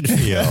how they should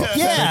feel.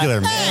 Regular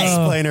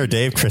explainer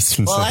Dave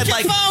Christensen. Well, I'd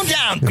like phone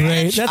down.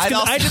 Great.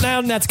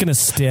 That's gonna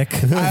stick.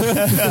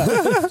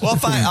 Well,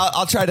 fine.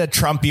 I'll try to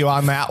trump you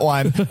on that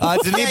one.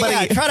 Did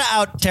anybody try to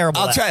out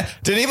terrible? I'll try.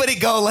 Did anybody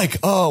go like,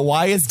 oh,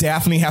 why does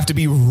Daphne have to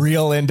be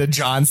real into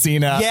John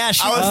Cena? Yeah,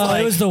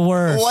 it was the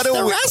worst.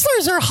 The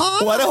wrestlers are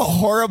hot. What a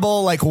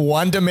horrible, like,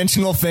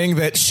 one-dimensional thing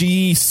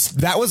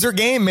that was her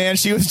game, man.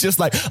 She was just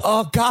like,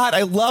 oh God,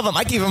 I love him.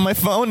 I gave him my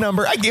phone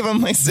number. I gave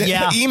him my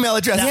email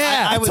address.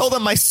 I told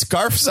him my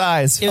scarf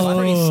size. It was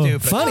pretty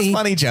stupid. Funny.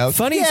 Funny joke.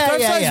 Funny.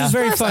 Scarf size was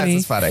very Scarf size funny.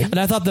 was funny. And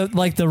I thought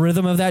the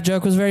rhythm of that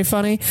joke was very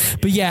funny.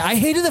 But yeah, I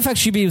hated the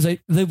fact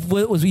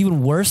what was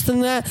even worse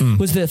than that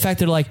was the fact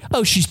they're like,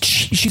 oh,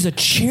 she's a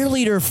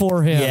cheerleader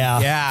for him.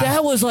 Yeah.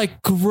 That was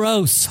like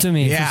gross to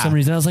me for some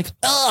reason. I was like,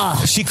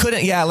 ugh. She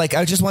couldn't. Yeah, like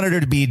I just wanted her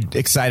to be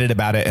excited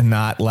about it and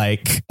not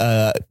like,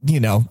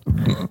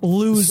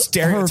 lose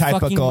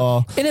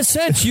stereotypical. In a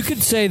sense, you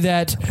could say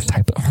that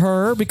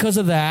her, because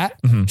of that,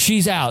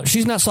 she's out.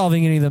 She's not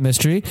solving any of the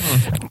mystery.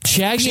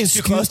 Shaggy She's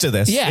is too close to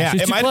this. Yeah,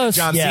 she's it too might close.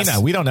 have been John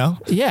Cena. We don't know.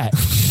 Yeah.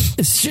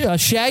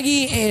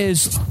 Shaggy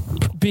is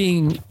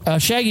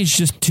Shaggy's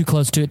just too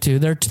close to it too.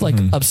 They're like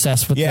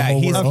obsessed with the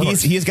whole world.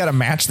 He's got a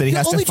match that he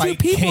has to fight. Only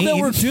two people Kane. that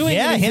were doing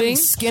anything. Him,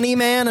 Skinny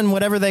Man, and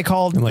whatever they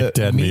called like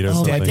dead meat or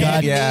something. Oh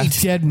my God,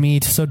 Dead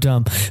meat, so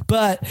dumb.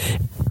 But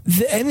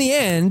in the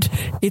end,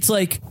 it's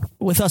like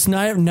with us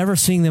never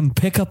seeing them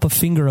pick up a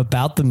finger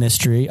about the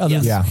mystery.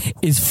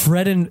 Is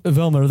Fred and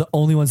Velma the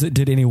only ones that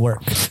did any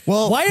work?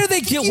 Well, why are they?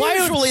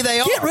 Usually they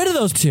get rid of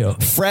those two.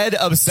 Fred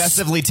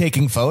obsessively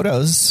taking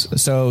photos,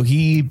 so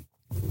he.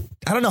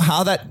 I don't know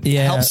how that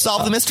helps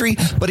solve the mystery,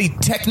 but he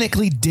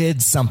technically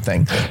did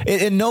something.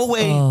 It in no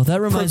way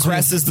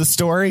progresses the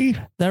story.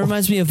 That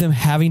reminds me of them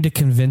having to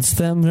convince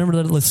them.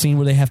 Remember the scene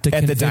where they have to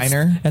at the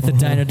diner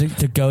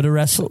to go to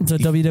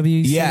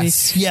WWE?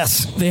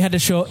 Yes. They had to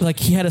show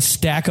he had a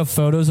stack of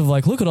photos of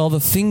look at all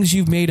the things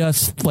you've made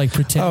us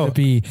pretend to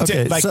be.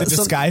 Okay, the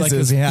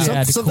disguises.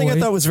 Something I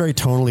thought was very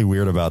tonally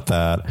weird about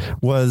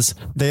that was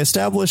they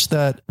established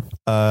that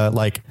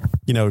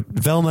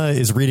Velma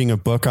is reading a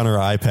book on her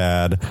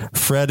iPad.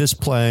 Fred is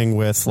playing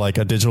with like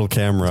a digital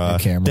camera.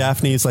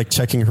 Daphne's like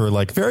checking her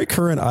like very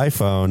current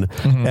iPhone,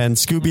 and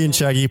Scooby and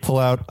Shaggy pull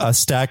out a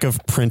stack of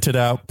printed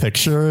out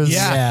pictures.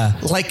 Yeah.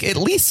 Like at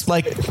least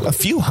like a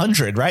few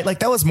hundred, right? Like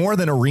that was more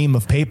than a ream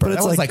of paper. But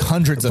that was like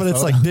hundreds of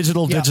photos. But it's like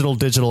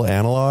digital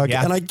analog.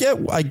 Yeah. And I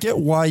get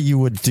why you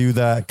would do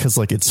that, because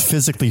like it's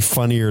physically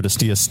funnier to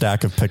see a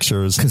stack of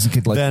pictures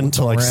than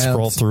to like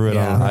scroll through it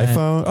on an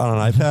iPhone, on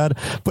an iPad.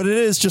 But it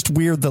is just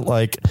weird that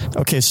like,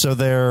 okay, so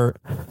they're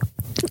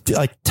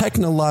like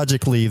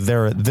technologically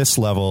they're at this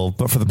level,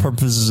 but for the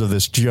purposes of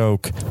this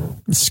joke,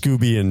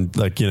 Scooby and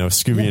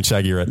and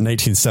Shaggy are at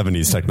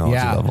 1970s technology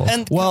level,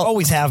 and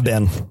always have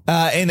been.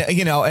 And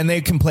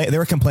they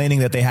were complaining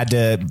that they had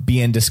to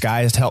be in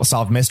disguise to help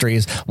solve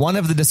mysteries. One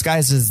of the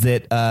disguises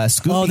that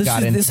Scooby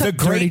got in,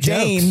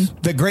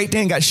 the Great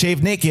Dane got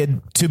shaved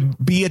naked to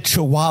be a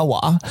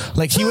Chihuahua.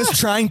 Like he was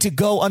trying to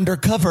go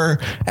undercover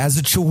as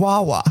a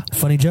Chihuahua.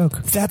 Funny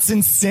joke. That's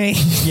insane.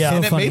 Yeah,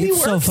 and so funny.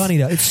 It's so funny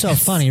though. It's so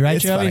funny, right,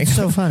 Joey? It's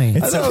so funny. I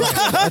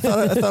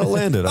thought it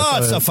landed.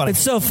 It's so funny. It's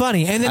so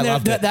funny. And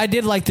then I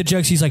did like the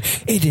jokes. He's like,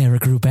 it never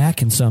grew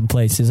back in some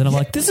places, and I'm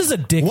like, this is a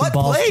dick and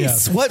balls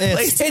joke. What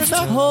place? It's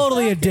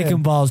totally a dick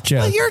and balls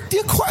joke. Well, you're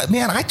quite,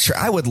 man.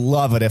 I would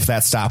love it if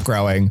that stopped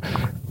growing.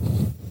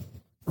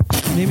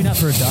 Maybe not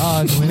for a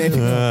dog.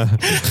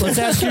 Let's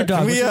ask your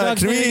dog.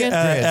 Can we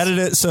edit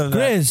it so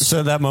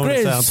that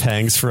moment sounds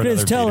hangs for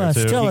another tell beat or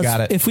two? Tell you us,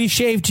 got it. if we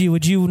shaved you,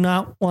 would you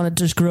not want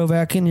to just grow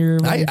back in your...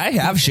 I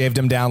have shaved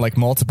him down like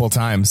multiple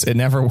times. It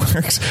never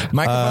works.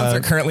 Microphones are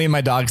currently in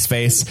my dog's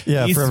face.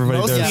 Yeah, he's for everybody,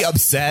 mostly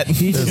upset.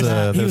 There's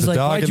a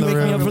dog in the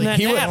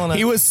room.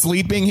 He was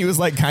sleeping. He was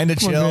like kind of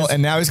chill,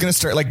 and now he's going to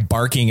start like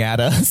barking at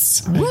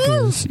us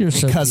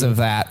because of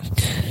that.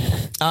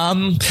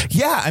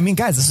 Yeah, I mean,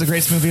 guys, this is the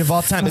greatest movie of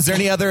all time. Is there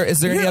any other?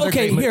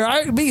 Okay,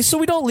 here. So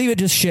we don't leave it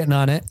just shitting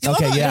on it.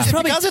 Okay, yeah.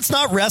 Because it's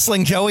not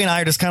wrestling, Joey and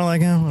I are just kind of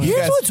like, oh.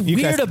 Here's what's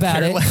weird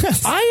about it.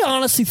 I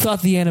honestly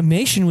thought the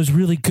animation was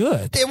really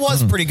good. It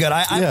was pretty good.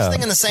 I was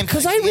thinking the same.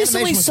 Because I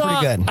recently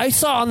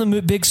saw on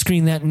the big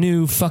screen that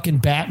new fucking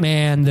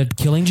Batman, the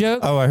Killing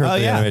Joke. Oh, I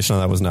heard the animation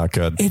on that was not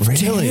good.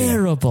 It's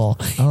terrible.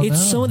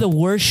 It's some of the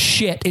worst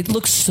shit. It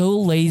looks so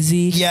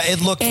lazy. Yeah,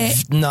 it looked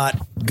not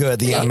good.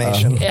 The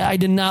animation. I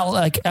did not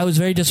like. I was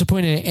very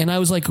disappointed, and I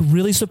was like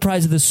really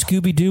surprised at the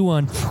Scooby-Doo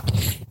one.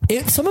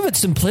 Some of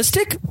it's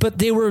simplistic, but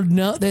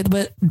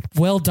but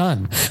well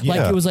done. Yeah.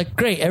 Like it was like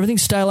great.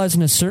 Everything's stylized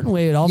in a certain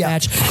way. It all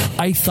matched.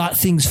 I thought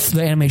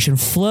the animation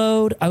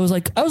flowed. I was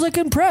like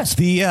impressed.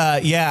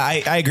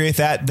 I agree with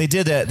that.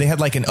 They had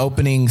like an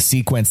opening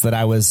sequence that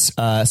I was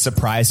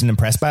surprised and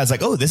impressed by. I was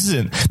like, oh, this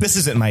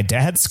isn't my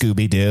dad's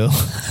Scooby-Doo.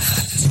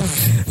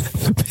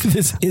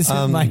 This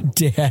isn't my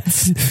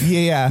dad's.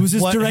 Yeah. Was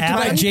this directed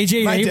by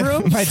J.J.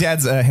 Abrams? My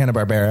dad's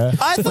Hanna-Barbera.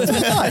 I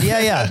thought.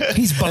 Yeah.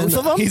 He's both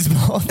of them. He's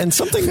both. And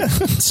something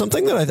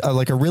that I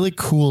like, a really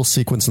cool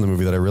sequence in the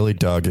movie that I really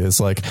dug is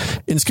like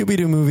in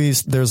Scooby-Doo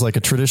movies, there's like a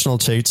traditional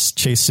chase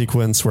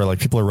sequence where like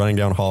people are running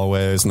down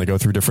hallways and they go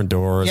through different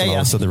doors and all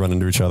of a sudden they run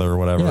into each other or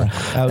whatever.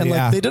 Yeah.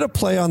 Like they did a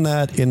play on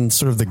that in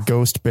sort of the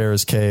Ghost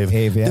Bear's Cave.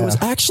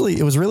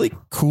 It was really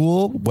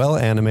cool, well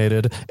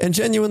animated, and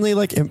genuinely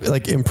like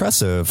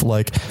impressive.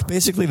 Like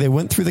basically they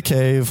went through the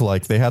cave,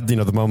 like they had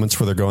the moments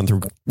where they're going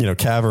through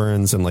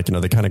caverns and like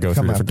they kind of go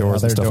through different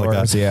doors and stuff like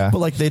that. Yeah. But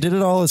like they did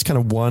it all as kind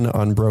of one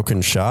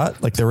unbroken shot.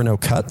 Like there were no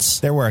cuts.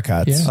 There were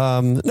cuts. Yeah.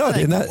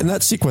 In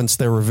that sequence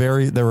there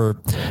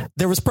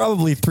was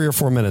probably 3 or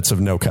 4 minutes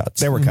of no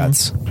cuts. There were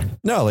cuts.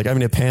 No, like I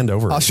mean it panned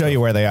over. I'll show you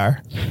where they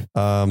are.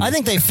 I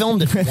think they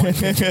filmed it.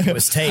 It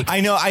was take.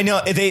 I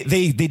know.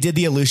 They did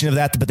the illusion of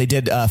that, but they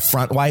did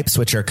front wipes,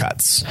 which are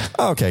cuts.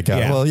 Okay,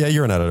 got it. Well, yeah,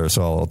 you're an editor,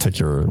 so I'll take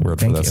your word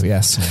for this. Thank you.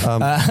 Yes.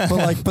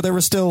 But they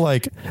were still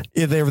like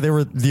they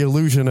were the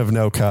illusion of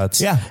no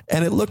cuts. Yeah,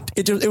 and it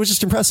was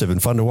just impressive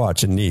and fun to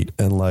watch and neat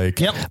and like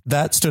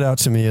that stood out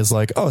to me as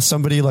like, oh,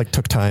 somebody like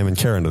took time and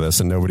care into this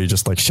and nobody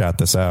just like shat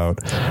this out.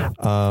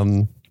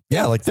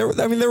 Yeah, like there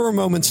were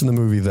moments in the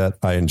movie that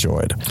I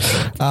enjoyed.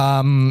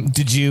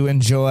 Did you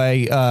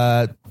enjoy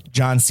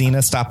John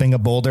Cena stopping a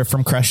boulder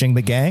from crushing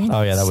the gang?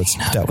 Oh yeah,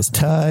 that was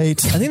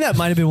tight. I think that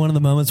might have been one of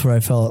the moments where I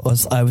felt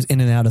I was in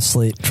and out of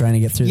sleep trying to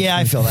get through. Yeah,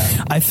 I feel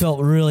that. I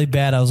felt really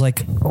bad. I was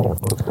like,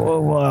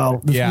 oh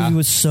wow, this movie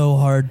was so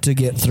hard to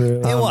get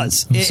through. It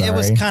was. It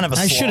was kind of a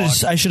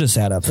slog. I should have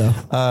sat up though.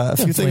 A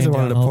few things I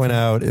wanted to point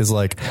out is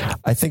like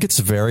I think it's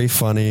very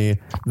funny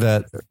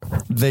that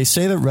they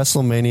say that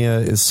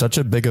WrestleMania is such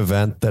a big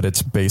event that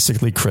it's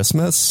basically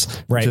Christmas,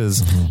 which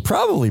is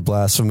probably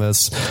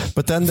blasphemous.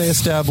 But then they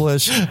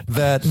establish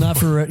that not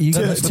for you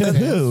to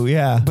who,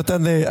 But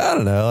then they, I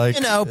don't know, like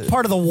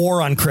part of the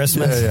war on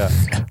Christmas.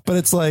 Yeah. But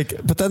it's like,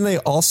 but then they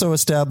also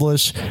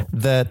establish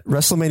that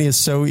WrestleMania is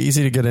so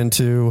easy to get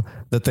into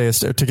that they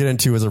to get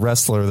into as a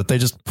wrestler that they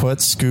just put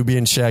Scooby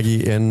and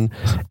Shaggy in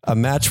a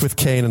match with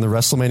Kane in the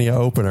WrestleMania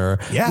opener,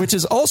 which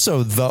is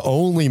also the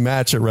only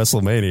match at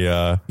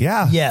WrestleMania.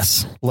 Yeah.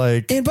 Yes.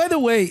 Like, and by the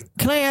way,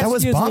 can I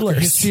ask you a little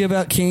history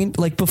about Kane?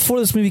 Like, before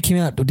this movie came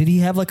out, did he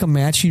have like a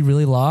match he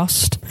really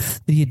lost?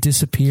 That he had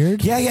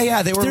disappeared?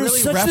 Yeah. They were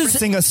really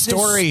referencing a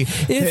story.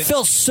 It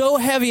felt so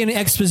heavy in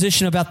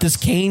exposition about this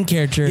Kane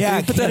character.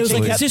 Yeah, but it was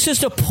like, it's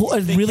just a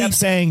really kept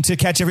saying, to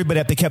catch everybody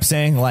up, they kept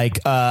saying like,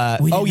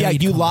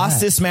 you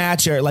lost this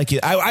match, or like,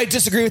 I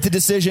disagree with the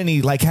decision.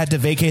 He like had to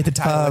vacate the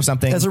title or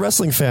something. As a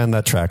wrestling fan,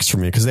 that tracks for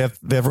me because they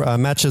have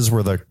matches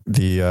where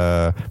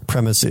the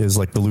premise is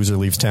like the loser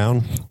leaves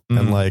town,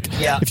 and like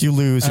if you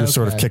lose, you're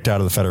sort of kicked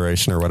out of the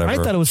federation or whatever. I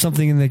thought it was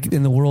something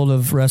in the world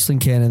of wrestling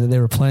canon that they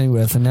were playing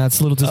with, and that's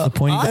a little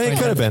disappointing. It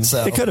could have been.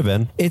 It could have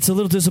been. It's a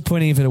little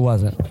disappointing if it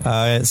wasn't.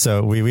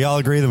 So we all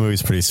agree the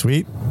movie's pretty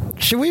sweet.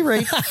 Should we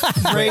rate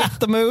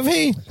the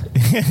movie?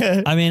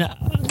 I mean,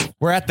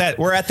 we're at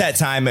that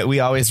time that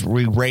we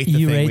rate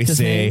the thing we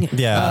see.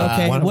 Yeah.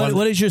 Okay.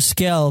 What is your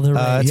scale? The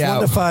it's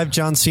 1 to 5.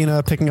 John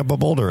Cena picking up a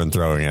boulder and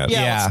throwing it.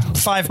 Yeah.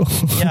 5.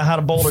 How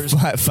to boulders?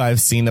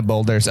 5 Cena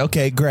boulders.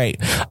 Okay, great.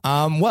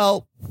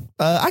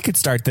 I could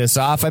start this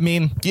off. I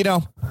mean,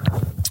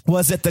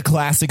 was it the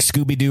classic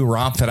Scooby-Doo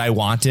romp that I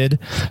wanted?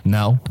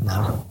 No.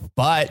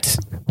 But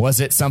was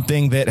it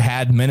something that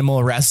had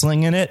minimal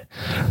wrestling in it?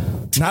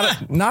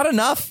 Not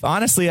enough.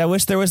 Honestly, I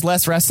wish there was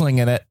less wrestling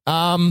in it.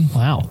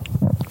 Wow.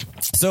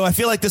 So I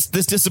feel like this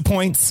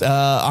disappoints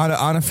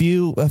on a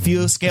few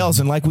scales,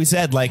 and like we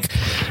said, like,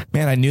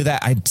 man, I knew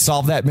that I'd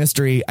solve that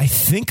mystery. I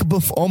think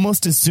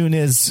almost as soon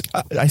as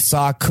I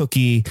saw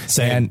Cookie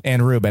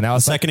and Ruben, I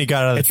was the second he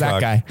got out of the truck,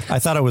 that guy. I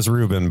thought it was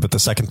Ruben, but the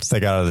second they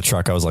got out of the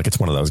truck, I was like, it's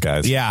one of those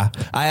guys. Yeah,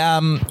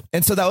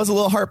 and so that was a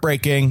little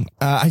heartbreaking.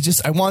 I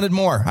wanted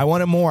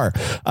more.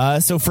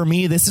 So for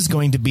me, this is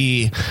going to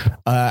be,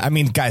 I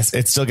mean, guys,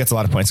 it still gets a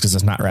lot of points because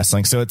it's not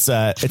wrestling. So it's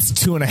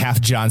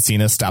 2.5 John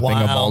Cena stopping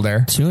a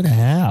boulder.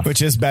 2.5,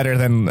 which is better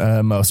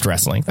than most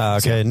wrestling.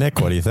 Okay, Nick,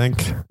 what do you think?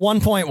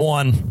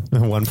 1.1.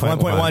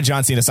 1.1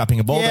 John Cena stopping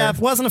a boulder. Yeah,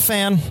 wasn't a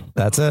fan.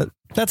 That's it.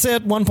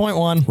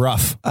 1.1.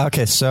 Rough.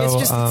 Okay, so it's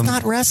just it's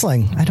not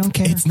wrestling. I don't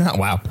care. It's not.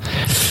 Wow.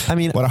 I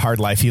mean, what a hard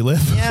life you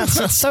live. Yeah,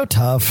 it's so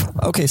tough.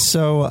 Okay,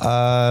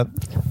 so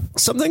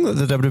something that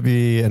the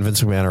WWE and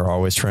Vince McMahon are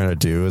always trying to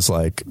do is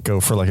like go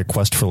for like a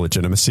quest for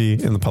legitimacy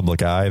in the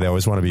public eye. They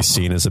always want to be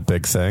seen as a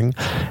big thing.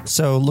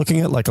 So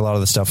looking at like a lot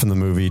of the stuff in the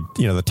movie,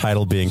 the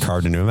title being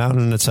carved into a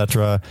mountain,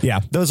 etc. Yeah,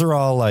 those are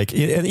all like,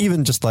 and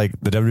even just like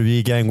the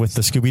WWE gang with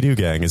the Scooby-Doo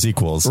gang is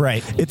equals.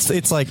 Right.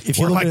 It's like if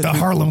we're you look like at the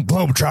Harlem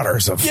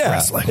Globetrotters of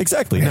wrestling.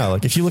 Exactly. Yeah. No,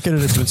 like if you look at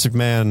it as Vince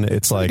McMahon,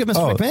 it's like,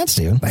 McMahon,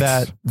 Steven.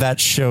 That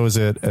shows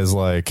it as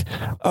like,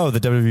 the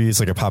WWE is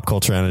like a pop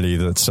culture entity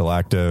that's still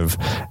active.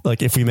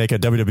 Like if we make a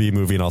WWE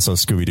movie and also a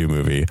Scooby-Doo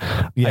movie,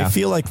 I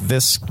feel like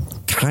this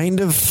kind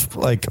of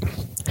like,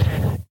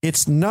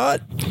 it's not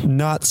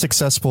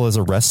successful as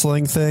a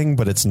wrestling thing,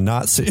 but it's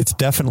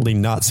definitely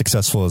not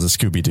successful as a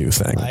Scooby-Doo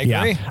thing. I agree.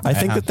 Yeah. I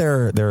think that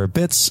there are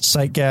bits,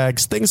 sight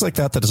gags, things like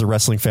that as a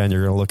wrestling fan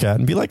you're going to look at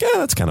and be like,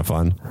 that's kind of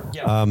fun.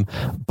 Yeah.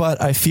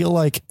 But I feel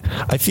like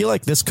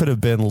this could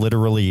have been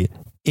literally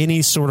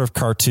any sort of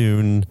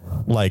cartoon,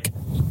 like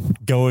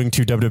going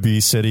to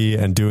WWE City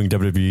and doing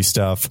WWE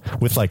stuff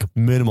with like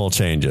minimal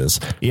changes.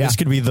 Yeah. This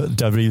could be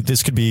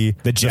this could be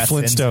the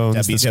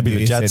Flintstones, this could be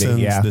the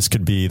Jetsons, this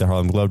could be the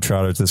Harlem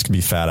Globetrotters, this could be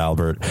Fat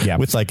Albert. Yeah.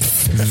 With like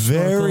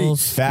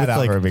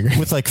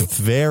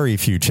very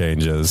few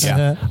changes.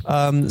 Yeah.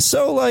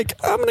 So like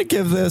I'm gonna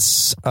give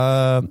this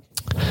like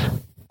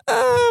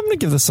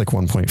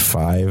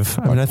 1.5.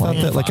 I mean, I thought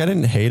that like I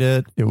didn't hate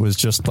it. It was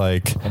just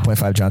like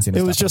 1.5 John Cena.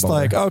 It was just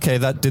like, okay,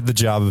 that did the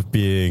job of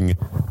being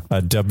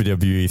a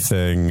WWE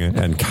thing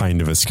and kind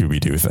of a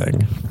Scooby-Doo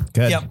thing.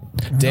 Good. Yep.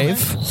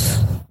 Dave?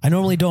 I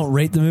normally don't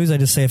rate the movies. I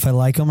just say if I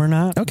like them or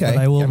not. Okay. But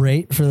I will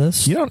rate for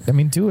this. You don't, I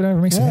mean, do whatever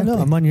makes you happy. No,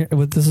 I'm on your,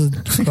 this is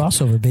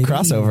crossover, baby.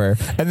 Crossover.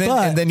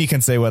 And then you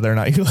can say whether or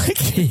not you like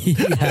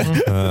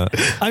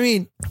it. I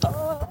mean,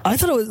 I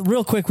thought it was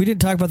real quick. We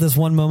didn't talk about this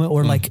one moment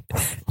where like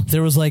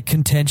there was like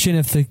contention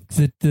if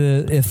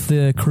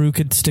the crew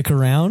could stick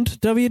around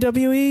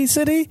WWE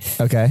City.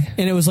 Okay.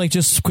 And it was like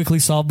just quickly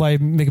solved by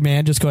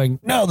McMahon just going,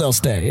 no, they'll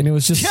stay. And it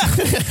was just,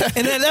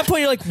 and then at that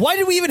point you're like, why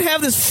did we even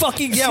have this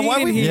fucking scene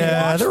why we?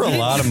 Yeah, there were a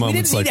lot of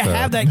moments like that. We didn't need to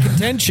have that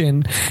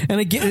contention. And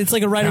again, it's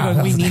like a writer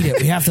going, we need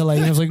it. We have to like.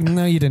 And I was like,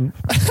 no, you didn't.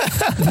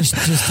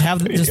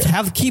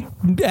 just keep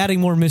adding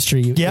more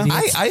mystery. Yeah,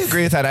 I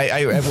agree with that.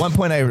 I at one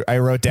point I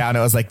wrote down,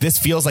 I was like, this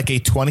feels like a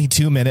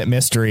 22-minute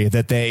mystery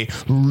that they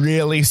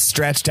really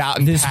stretched out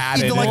and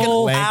padded. Even like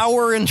an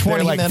hour and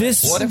 20 minutes.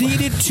 This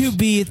needed to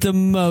be at the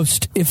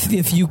most,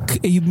 if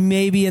you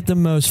maybe at the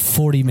most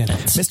 40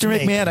 minutes. Mr.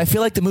 McMahon, I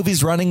feel like the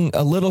movie's running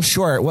a little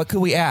short. What could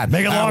we add?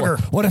 Make it longer.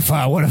 What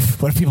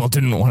if people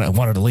didn't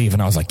wanted to leave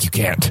and I was like, you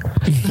can't.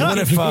 What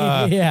if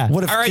all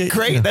right,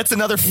 great. That's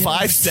another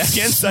 5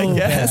 seconds, I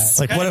guess.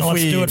 Like what if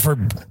we do it for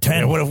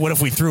 10? What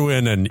if we threw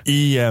in an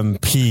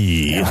EMP?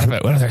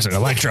 What if there's an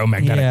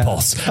electromagnetic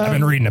pulse? I've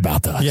been reading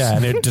about that. Yeah,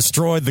 and it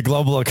destroyed the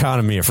global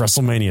economy if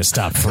WrestleMania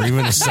stopped for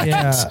even a second.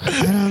 Yeah,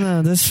 I don't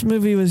know. This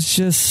movie was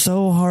just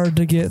so hard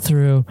to get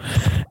through.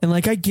 And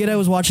like, I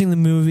was watching the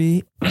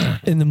movie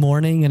in the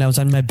morning and I was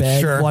on my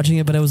bed watching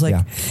it, but I was like,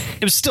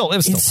 it was still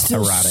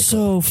erotic.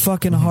 So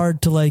fucking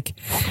hard to like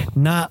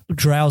not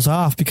drowse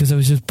off because it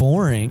was just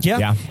boring.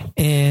 Yeah.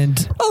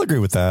 And I'll agree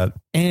with that.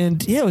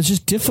 And it was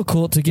just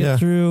difficult to get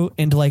through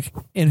and to like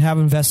and have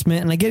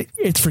investment. And I get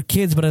it's for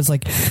kids, but it's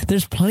like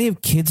there's plenty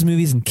of kids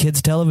movies and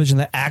kids television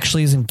that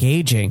actually is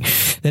engaging,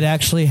 that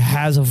actually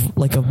has a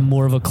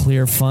more of a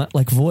clear fun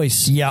like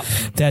voice. Yeah,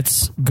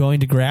 that's going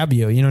to grab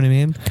you. You know what I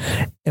mean?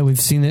 And we've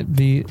seen it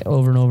be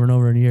over and over and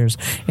over in years.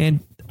 And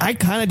I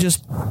kind of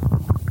just.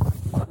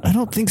 I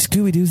don't think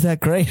Scooby-Doo's that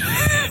great.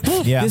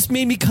 This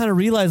made me kind of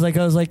realize, like,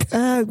 I was like,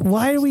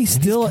 why are we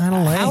still,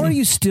 how are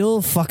you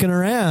still fucking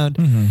around?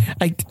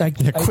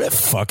 Quit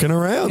fucking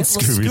around,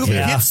 Scooby-Doo.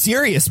 Get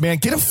serious, man.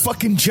 Get a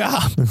fucking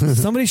job.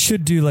 Somebody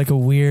should do like a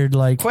weird,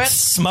 like, quit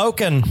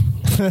smoking.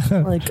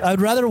 Like, I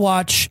would rather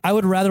watch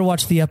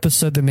the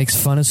episode that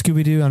makes fun of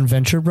Scooby-Doo on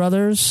Venture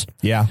Brothers.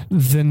 Yeah.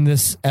 Than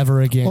this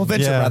ever again. Well,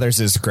 Venture Brothers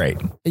is great.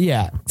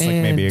 Yeah. It's like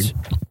maybe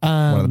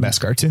one of the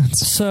best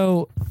cartoons.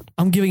 So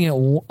I'm giving it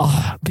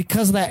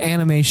because that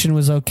animation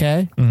was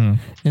okay, and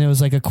it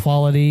was like a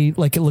quality,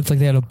 like it looked like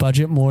they had a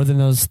budget more than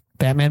those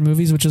Batman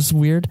movies, which is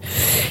weird.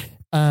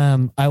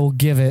 I will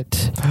give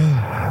it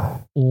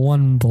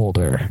one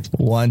boulder.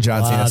 One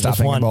John Cena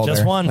stopping boulder.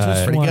 Just one.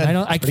 Pretty good.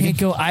 I can't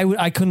go.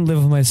 I couldn't live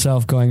with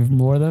myself going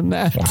more than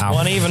that. Wow.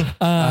 One even.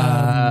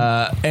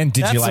 And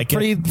did you like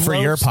it for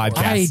your podcast?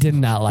 I did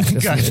not like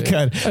this.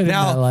 Good.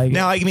 Now,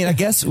 I mean, I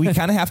guess we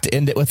kind of have to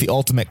end it with the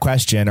ultimate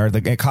question, or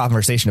the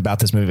conversation about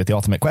this movie with the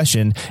ultimate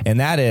question, and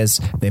that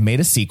is they made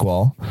a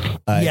sequel.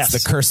 It's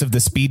The Curse of the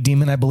Speed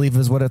Demon, I believe,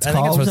 is what it's called.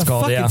 I think that's what it's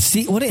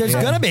called. There's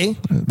gonna be.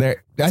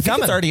 I think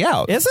it's already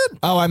out. Is it?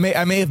 Oh, I may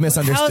have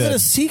misunderstood. How is it a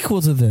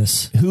sequel to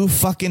this? Who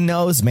fucking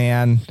knows,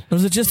 man? Or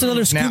is it just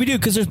another Scooby-Doo?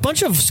 Because there's a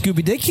bunch of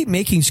Scooby. They keep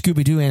making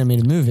Scooby-Doo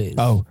animated movies.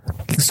 Oh,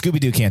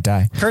 Scooby-Doo can't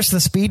die. Curse of the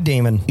Speed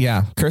Demon.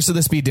 Yeah, Curse of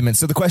the Speed Demon.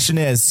 So the question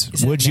is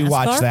would you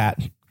watch that?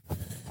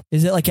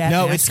 Is it like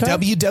No, NASCAR? it's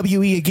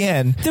WWE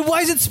again. Then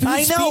why is it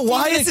I know.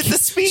 Why is it the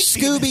Speed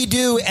Demon?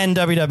 Scooby-Doo and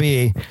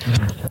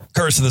WWE.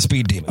 Curse of the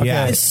Speed Demon.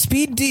 Yeah. Is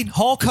Speed Demon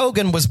Hulk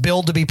Hogan was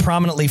billed to be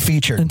prominently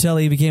featured until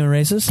he became a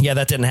racist? Yeah,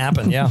 that didn't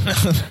happen. Yeah.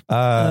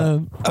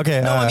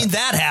 Okay. No, I mean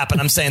that happened.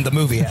 I'm saying the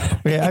movie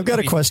happened. Okay, I've got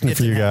a question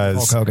for you guys.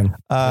 Hulk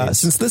Hogan.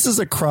 Since this is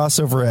a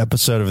crossover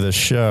episode of this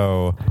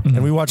show,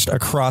 and we watched a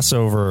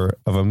crossover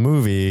of a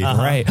movie,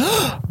 right?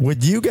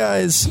 Would you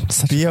guys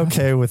be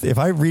okay with if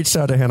I reached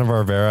out to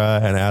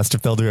Hanna-Barbera and asked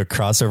if they'll do a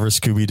crossover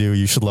Scooby-Doo,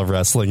 You Should Love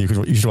Wrestling, you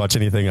should watch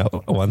anything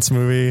at once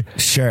movie?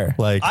 Sure.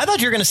 Like, I thought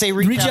you were going to say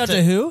reach out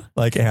to who?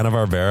 Like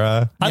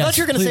Hanna-Barbera. I thought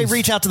you were going to say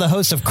reach out to the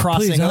host of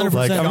Crossing Please, Over.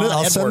 Like,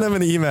 I'll send them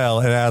an email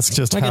and ask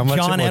just Like how a much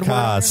John it will Edward?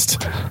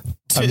 cost.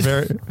 I'm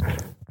very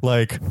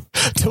like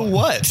To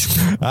what?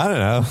 I don't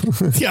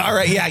know. Yeah, all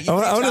right. Yeah, you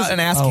reach out and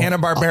ask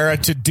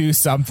Hanna-Barbera to do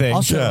something.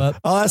 I'll show up.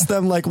 I'll ask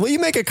them like, will you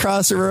make a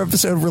crossover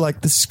episode where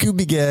like the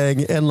Scooby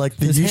Gang and like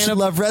the You Should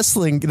Love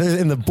Wrestling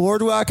in the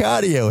Boardwalk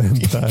Audio?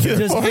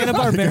 Does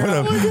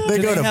Hanna-Barbera they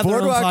go to have their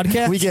own Boardwalk.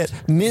 podcast? We get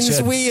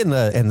Minswe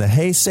and the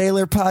Hey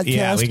Sailor podcast.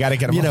 Yeah, we got to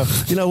get them.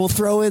 You know, we'll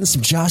throw in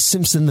some Josh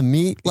Simpson the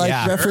Meat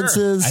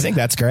references. I think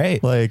that's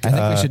great. Like, I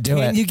think we should do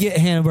it. Can you get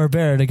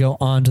Hanna-Barbera to go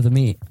on to the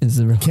meat?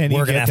 Can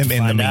you get them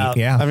in the meat?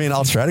 Yeah. I mean,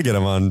 I'll try to get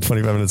them on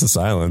 25 Minutes of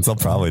Silence. I'll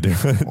probably do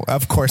it.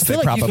 Of course, they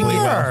probably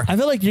will. I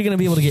feel like you're going to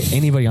be able to get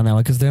anybody on that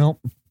one because they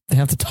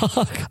have to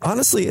talk.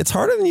 Honestly, it's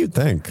harder than you'd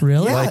think.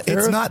 Really? Yeah, Like,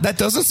 it's not. That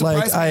doesn't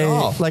surprise me at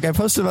all. Like, I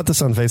posted about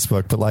this on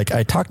Facebook, but like,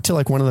 I talked to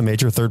like one of the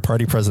major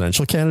third-party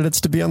presidential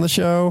candidates to be on the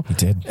show. You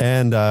did.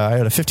 And I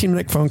had a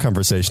 15-minute phone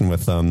conversation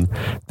with them.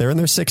 They're in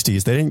their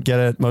 60s. They didn't get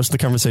it. Most of the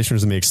conversation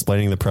was me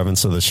explaining the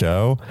premise of the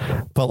show.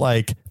 But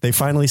like, they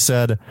finally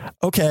said,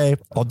 okay,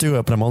 I'll do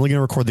it, but I'm only going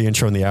to record the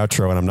intro and the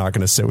outro, and I'm not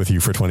going to sit with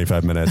you for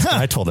 25 minutes. And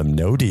I told them,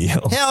 no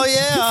deal. Hell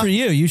yeah. Good for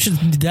you. You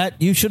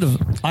should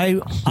have.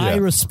 I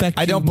respect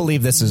I don't you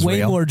believe this is way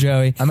real. more,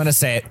 Joey. I'm going to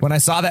say it. When I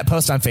saw that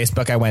post on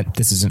Facebook, I went,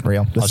 this isn't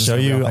real. I'll show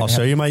you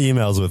my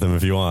emails with him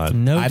if you want.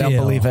 No I don't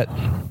deal. believe it.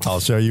 I'll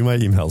show you my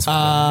emails with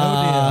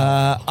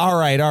him. All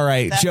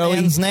right. That Joey.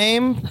 man's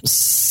name?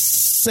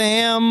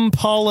 Sam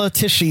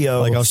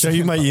Politicio. Like, I'll show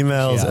you my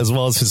emails as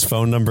well as his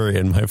phone number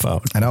in my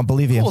phone. I don't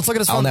believe you. Cool, let's look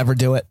at his I'll phone. never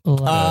do it.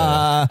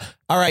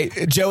 All right,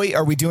 Joey,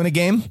 are we doing a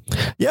game?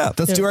 Yeah.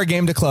 Let's do our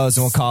game to close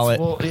and we'll call it.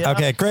 Well, yeah.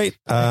 Okay, great.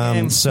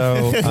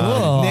 So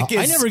Cool. Nick is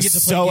I never get to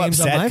play so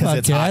games on upset my because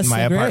it's hot in podcast.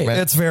 my Great. apartment.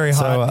 It's very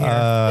hot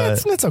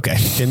here. It's okay.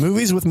 in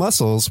Movies with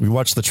Muscles, we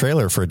watched the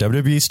trailer for a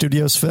WWE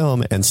Studios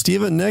film, and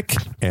Steve and Nick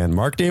and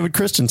Mark David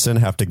Christensen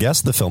have to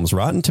guess the film's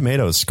Rotten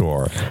Tomatoes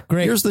score.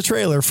 Great. Here's the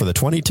trailer for the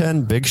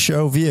 2010 Big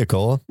Show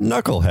vehicle,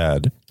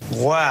 Knucklehead.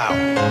 Wow.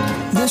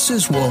 This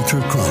is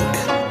Walter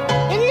Cronkite.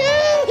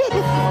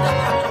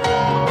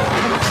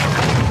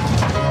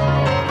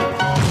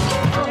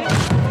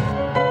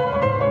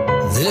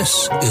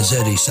 This is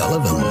Eddie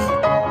Sullivan.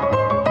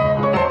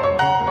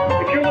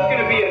 If you're looking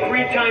to be a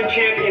three-time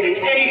champion in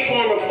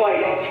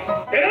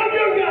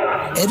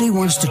Eddie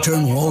wants to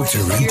turn Walter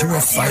into a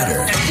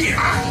fighter.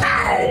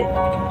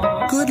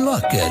 Good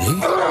luck, Eddie.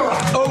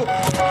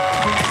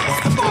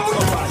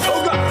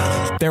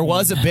 There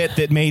was a bit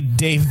that made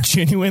Dave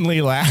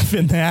genuinely laugh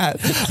in that,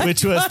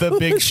 which was the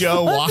Big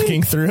Show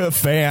walking through a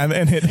fan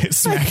and it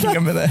smacking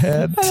him in the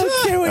head.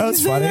 That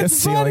was funny. A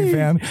ceiling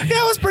fan.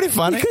 Yeah, it was pretty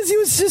funny because he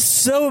was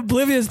just so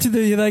oblivious to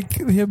the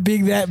him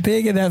being that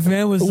big and that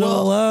fan was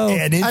so low.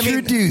 And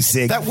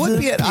introducing that would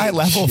be at eye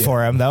level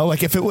for him though.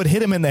 Like if it would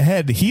hit him in the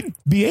head, he'd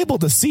be able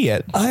to see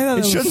it.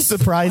 It shouldn't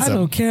surprise him. I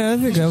don't care. I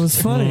think that was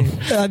funny.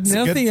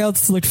 Nothing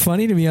else looked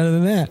funny to me other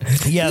than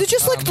that. Yeah, it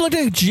just looked like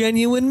a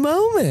genuine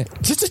moment.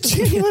 Just a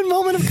genuine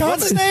moment of comedy.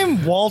 What's his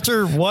name?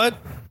 Walter what?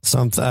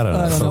 Something, I don't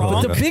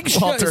know. But the Big Show,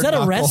 Walter is that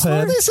a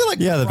wrestler?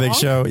 The Big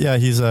Show. Yeah,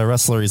 he's a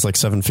wrestler. He's like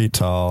 7 feet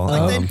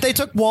tall. They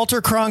took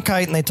Walter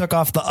Cronkite and they took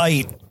off the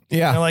 "ite."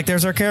 Yeah, they're like,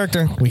 there's our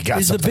character. We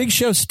got Is something. the Big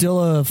Show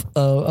still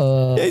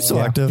he's still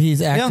active.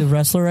 He's active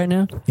wrestler right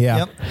now. Yeah.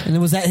 Yep. And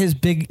then was that his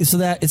big? So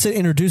that it's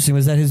introducing.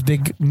 Was that his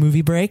big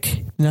movie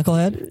break?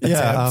 Knucklehead.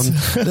 Yeah,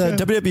 the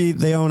WWE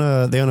they own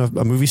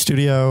a movie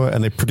studio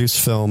and they produce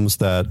films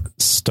that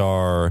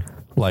star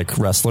like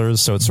wrestlers,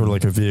 so it's sort of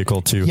like a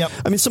vehicle to. Yep.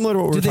 I mean, similar to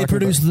what Did they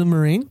produce The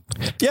Marine?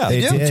 Yeah, They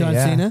did. John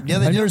Cena. Yeah,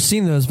 they I've do. never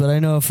seen those, but I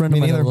know a friend of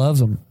mine that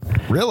loves them.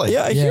 Really?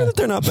 Yeah, I hear that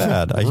they're not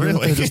bad. I hear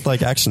that they're just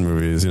like action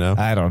movies, you know.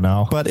 I don't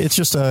know. But it's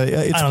just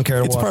I don't care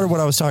to It's watch. part of what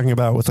I was talking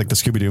about with like the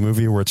Scooby-Doo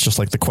movie, where it's just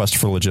like the quest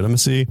for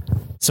legitimacy.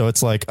 So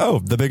it's like, oh,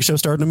 the Big Show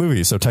starred in a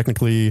movie, so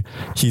technically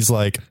he's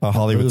like a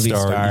Hollywood Movie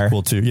star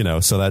equal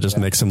to so that just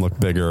makes him look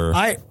bigger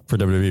for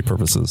WWE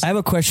purposes. I have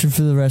a question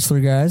for the wrestler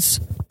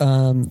guys.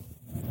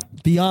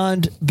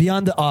 Beyond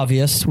the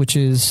obvious, which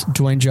is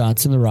Dwayne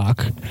Johnson, The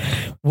Rock,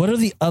 what are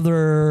the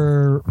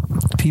other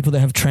people that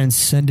have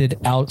transcended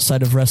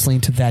outside of wrestling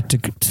to that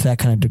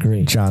kind of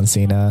degree? John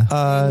Cena.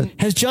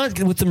 Has John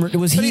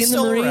was he in the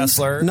Marines?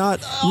 Wrestler? Not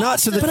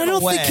to the. But I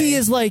don't think he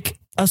is like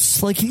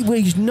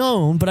he's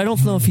known, but I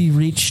don't know if he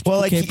reached. Well,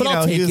 like okay, but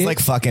I'll take he was it. like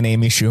fucking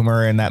Amy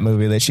Schumer in that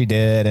movie that she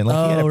did, and like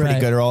he had a pretty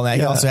good role in that.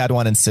 He also had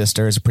one in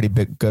Sisters, a pretty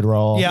good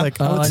role. Yeah. Like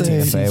I would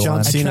say say John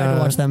I tried Cena. to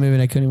watch that movie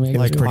and I couldn't make it.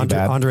 like pretty Andre,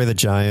 bad. Andre the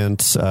Giant,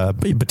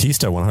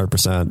 Batista,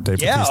 100%. Dave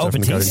Batista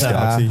from Guardians of the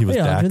Galaxy. He was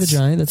yeah, Dax. Andre the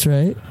Giant. That's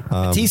right.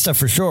 Batista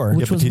for sure.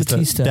 Which was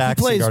Batista? Dax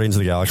He plays in Guardians of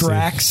the Galaxy.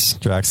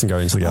 Drax in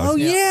Guardians of the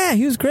Galaxy. Oh yeah,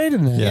 he was great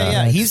in that.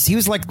 Yeah. He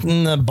was like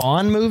in the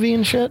Bond movie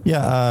and shit.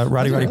 Yeah,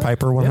 Roddy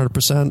Piper,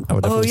 100%. I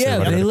would Oh definitely say yeah,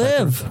 Roddy They Piper.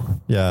 Live.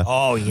 Yeah.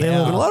 Oh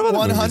yeah. A lot of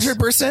other movies.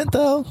 100%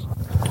 though.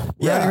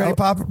 Yeah. Roddy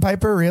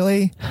Piper,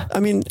 really? I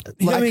mean,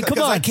 Come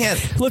on. I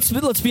can't. Let's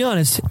be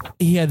honest.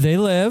 He had They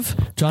Live,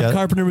 John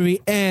Carpenter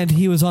movie, and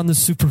he was on the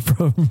Super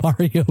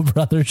Mario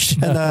Brothers show.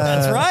 and,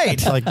 That's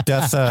right. Like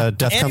Death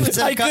comes. was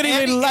in- I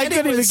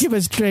couldn't even give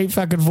a straight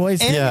fucking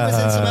voice. And he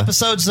was in some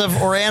episodes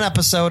of, or an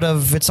episode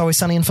of It's Always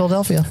Sunny in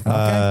Philadelphia.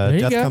 There you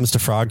Death go. Comes to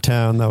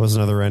Frogtown. That was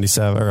another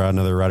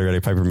another Roddy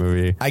Piper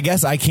movie. I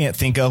guess I can't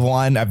think of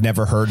one. I've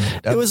never heard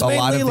a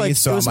lot of these,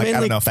 so I'm like, I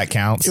don't know if that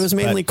counts. It was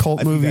mainly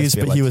cult movies,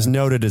 but he was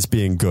noted as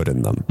being good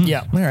in them.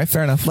 Yeah. All right,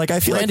 fair enough. Like I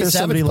feel Randy like there's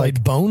Savage somebody played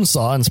like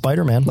Bonesaw in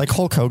Spider-Man. like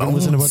Hulk Hogan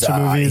was in a bunch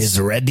of movies. Is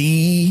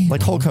ready.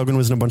 Like Hulk Hogan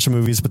was in a bunch of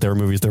movies, but they were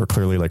movies that were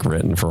clearly like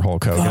written for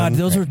Hulk Hogan. God,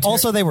 those are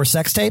Also, they were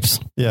sex tapes.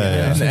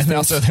 yeah. And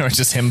also there was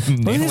just him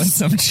nailing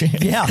some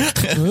shit. Yeah.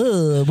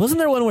 Ugh. Wasn't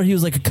there one where he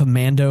was like a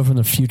commando from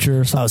the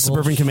future or something? Oh,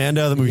 Suburban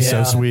Commando. The movie's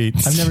so sweet.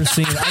 I've never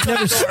seen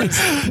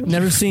it.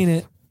 Never seen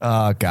it.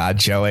 Oh God,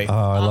 Joey. Oh,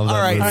 I love that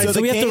All right, movie. so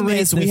the we have to game rate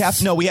is we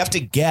have to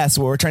guess.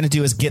 What we're trying to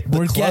do is get the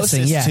We're closest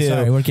guessing, yeah, to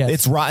sorry, we're guessing.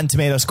 its Rotten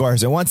Tomato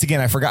scores. And once again,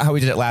 I forgot how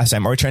we did it last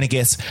time. Are we trying to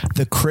guess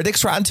the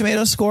critics' Rotten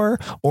Tomato score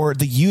or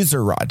the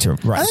user Rotten I think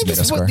Tomato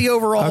just score? put the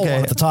overall one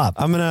at the top.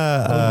 I'm gonna.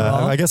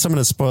 I guess I'm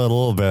gonna spoil it a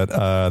little bit.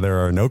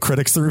 There are no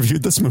critics that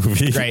reviewed this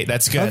movie. Great,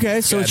 that's good.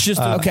 Okay, so Good. it's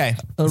just okay.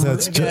 a- So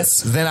it's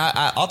just- then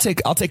I'll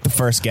take the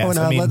first guess. Oh,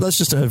 no, I mean, let's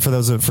just for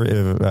those we're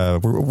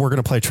going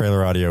to play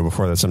trailer audio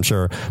before this, I'm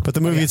sure. But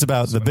the movie is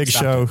about the Big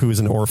Show, who is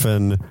an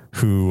orphan,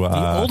 who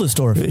oldest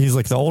orphan. He's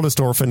like the oldest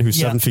orphan who's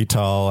 7 feet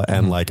tall,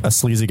 and like a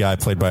sleazy guy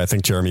played by I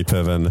think Jeremy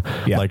Piven,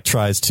 like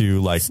tries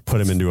to like put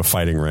him into a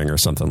fighting ring or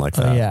something like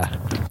that.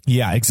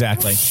 yeah,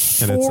 exactly.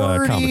 And it's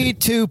comedy.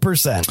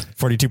 42%.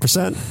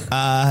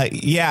 42%.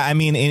 Yeah, I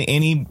mean, in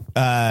any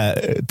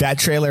that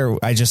trailer,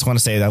 I just want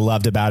to say that I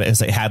loved about it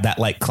is it had that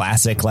like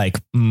classic like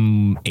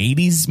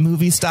 80s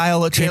movie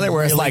style of trailer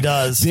where it's really like,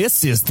 does.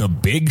 This is the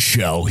Big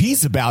Show.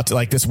 He's about to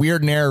like this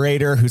weird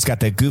narrator who's got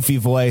that goofy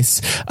voice.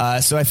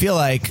 So I feel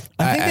like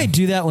I think they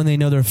do that when they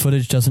know their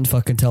footage doesn't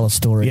fucking tell a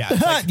story. Yeah,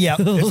 it's like, Yeah.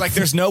 It's like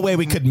there's no way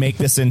we could make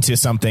this into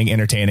something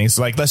entertaining.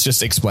 So like, let's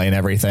just explain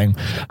everything.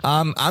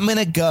 I'm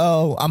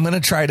gonna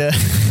try to.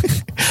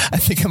 I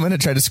think I'm gonna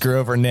try to screw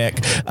over Nick.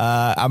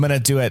 I'm gonna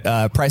do it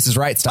Price is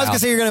Right style. I was gonna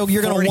say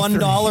you're gonna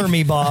 $1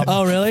 me, Bob.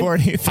 Oh really?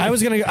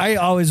 43. I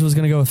always was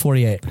gonna go with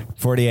 48.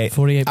 48.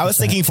 48%. I was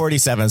thinking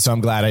 47, so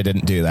I'm glad I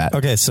didn't do that.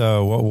 Okay,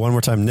 so one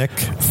more time, Nick.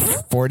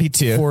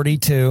 42.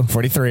 42.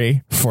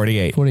 43.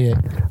 48. 48.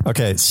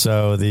 Okay,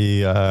 so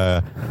the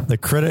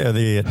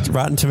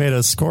Rotten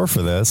Tomatoes score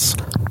for this,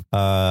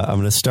 I'm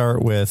going to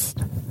start with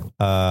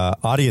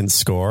Audience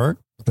score.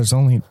 There's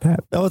only that.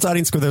 Oh, it's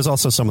audience score. There's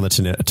also some on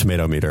the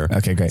tomato meter.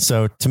 Okay, great.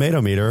 So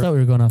tomato meter. I thought we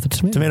were going off the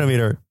tomato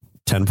meter.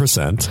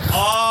 10%.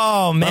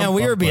 Oh man,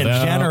 we were being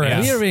generous.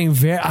 Yeah. We were being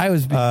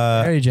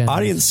very generous.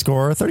 Audience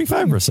score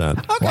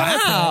 35%. Okay,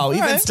 wow, okay.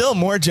 Even still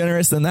more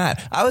generous than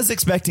that. I was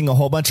expecting a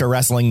whole bunch of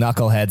wrestling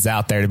knuckleheads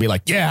out there to be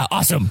like, "Yeah,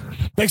 awesome,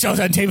 big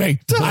show's on TV.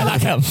 I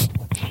like him."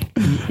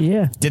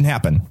 Yeah, didn't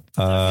happen. Is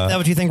that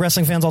what you think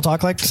wrestling fans all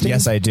talk like, Steve?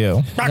 Yes, I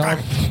do.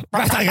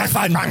 Wrestling is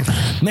fun.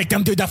 Make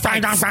them do the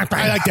fun.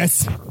 I like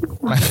this. So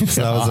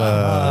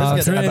that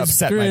was I've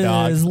upset my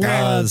dog.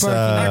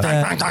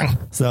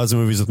 So that was the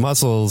movies with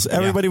muscles.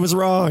 Everybody was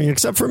wrong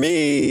except for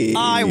me.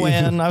 I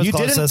win. I was You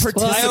didn't closest.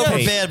 participate. I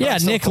overbid, but yeah. I'm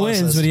still Nick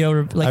wins, but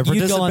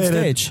you go on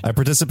stage. I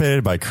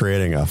participated by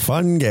creating a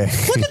fun game.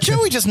 Look at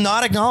Joey just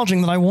not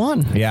acknowledging that I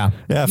won. Yeah.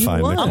 Yeah,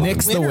 fine. won.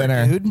 Nick's the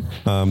winner. Dude.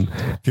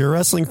 If you're a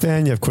wrestling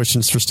fan, you have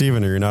questions for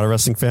Steven, or you're not a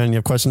wrestling fan, you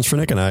have questions for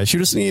Nick and I,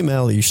 shoot us an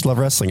email at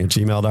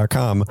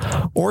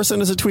yousshouldlovewrestling@gmail.com or send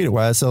us a tweet at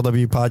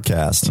YSLW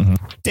Podcast. Mm-hmm.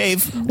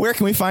 Dave, where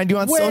can we find you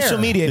on social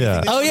media?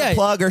 Yeah. Oh, yeah.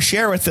 Plug or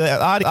share with the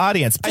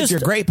audience. It's your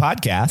great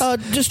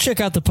podcast. Just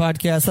check out the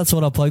podcast. That's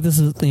what I'll plug. This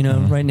is,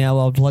 right now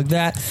I'll plug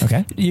that.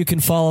 Okay. You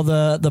can follow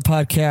the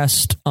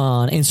podcast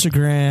on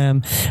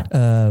Instagram,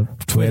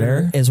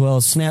 Twitter, as well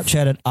as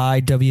Snapchat at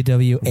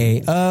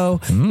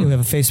IWWAO. We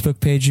have a Facebook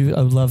page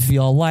I would love if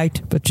you all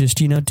liked, but just,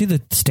 do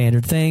the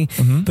standard thing.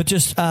 But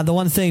just the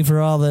one thing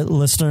for all the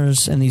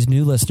listeners and these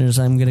new listeners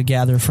I'm going to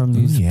gather from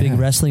these big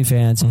wrestling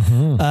fans,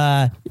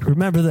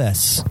 remember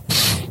this.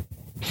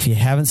 If you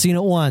haven't seen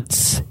it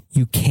once,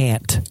 you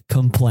can't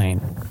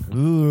complain.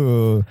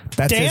 Ooh,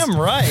 that's Damn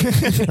right.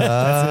 That's his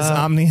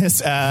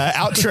ominous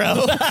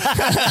outro.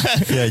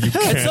 Yeah, you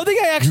can't. It's something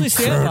I actually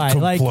stand by.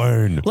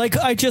 Complain. Like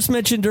I just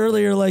mentioned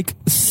earlier, like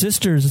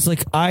Sisters. It's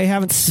like I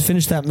haven't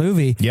finished that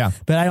movie. Yeah,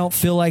 but I don't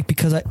feel like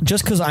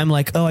because I'm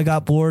like, oh, I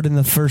got bored in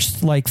the first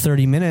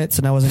 30 minutes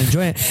and I wasn't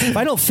enjoying it. If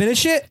I don't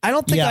finish it, I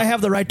don't think I have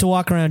the right to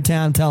walk around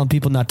town telling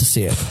people not to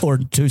see it or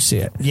to see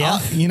it. Yeah,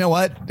 you know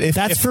what?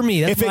 That's for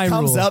me. That's if my it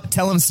comes rule. up,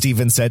 tell him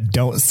Steven said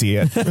don't see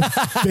it.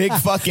 Big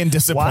fucking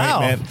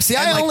disappointment. wow. See,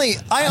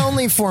 I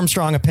only form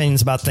strong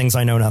opinions about things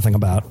I know nothing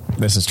about.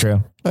 This is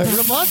true.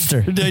 You're a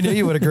monster. I knew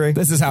you would agree.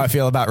 This is how I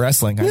feel about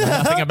wrestling. I know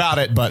nothing about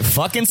it, but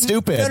fucking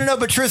stupid. No.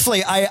 But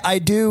truthfully, I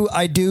do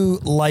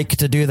like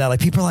to do that.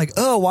 Like people are like,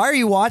 oh, why are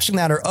you watching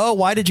that? Or oh,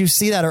 why did you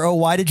see that? Or oh,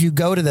 why did you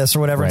go to this?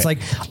 Or whatever. Right. It's like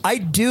I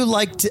do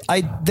like to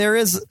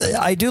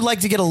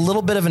get a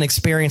little bit of an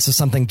experience of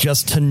something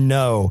just to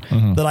know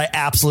that I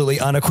absolutely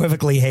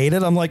unequivocally hate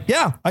it. I'm like,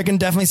 yeah, I can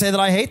definitely say that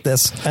I hate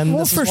this. And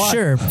Well, this for is why.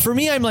 sure. For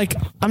me,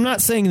 I'm not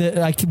saying that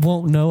I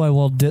won't know. I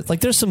will. Like,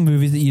 there's some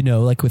movies that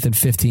like within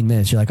 15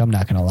 minutes, you're like, I'm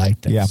not going to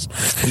like this. Yeah.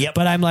 Yep.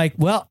 But I'm like,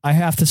 well, I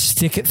have to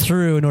stick it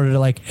through in order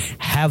to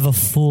have a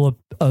full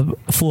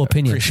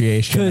opinion,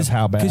 appreciation of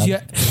how bad. Because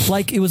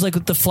it was like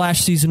with the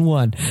Flash season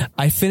 1.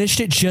 I finished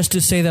it just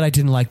to say that I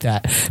didn't like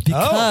that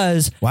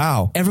because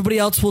wow, everybody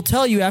else will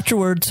tell you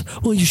afterwards.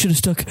 Well, you should have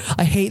stuck.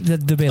 I hate the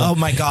debate. Oh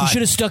my God, you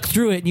should have stuck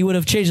through it and you would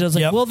have changed it. I was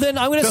like, well, then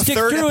I'm going to stick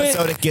through the third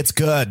episode, it gets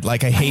good.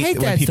 Like I hate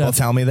when that people stuff.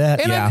 tell me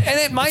that. And yeah, and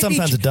it might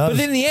sometimes be, it does.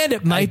 but in the end,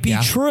 it might be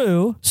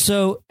true.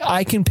 So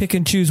I can pick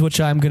and choose which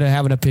I'm going to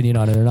have an opinion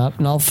on it or not,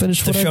 and I'll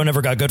finish. The show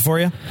never got good for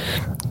you?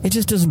 It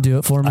just doesn't do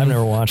it for me. I've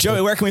never watched Joey,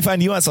 it. where can we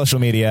find you on social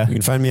media? You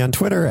can find me on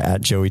Twitter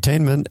at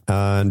JoeyTainment,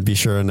 and be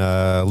sure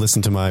and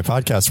listen to my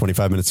podcast,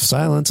 25 Minutes of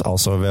Silence,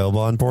 also available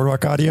on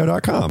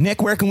BoardwalkAudio.com.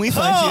 Nick, where can we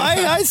find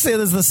you? I say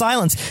this is the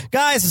silence.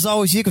 Guys, as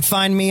always, you can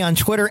find me on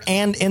Twitter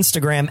and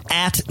Instagram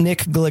at Nick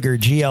Gligor,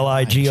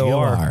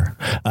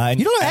 Gligor.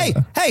 You don't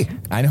know, hey,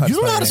 I know how to you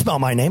don't know how to spell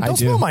my name. Don't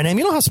spell my name.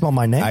 You know how to spell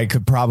my name. I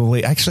could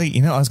probably, actually,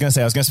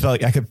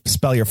 I could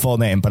spell your full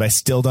name, but I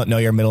still don't know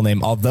your middle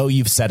name, although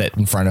you've said it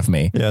in front of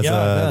me. Yes,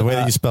 the way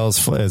that you spell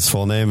his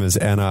full name is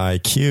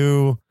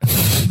Niq.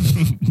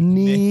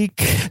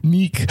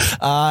 Neek.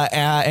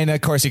 And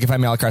of course, you can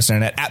find me all across the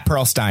internet at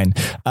Pearlstein.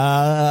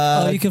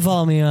 You can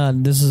follow me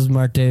on. This is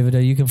Mark David.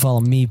 You can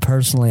follow me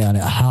personally on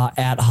it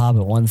at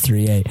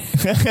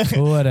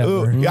Hobbit138.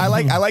 Whatever. Ooh, I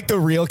like the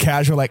real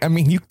casual.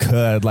 You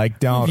could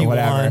don't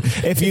whatever. Want.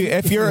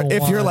 If you're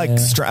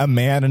a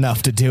man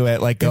enough to do it,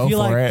 go if you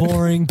for it.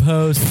 Boring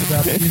posts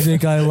about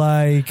music I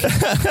like,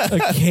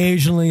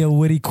 occasionally a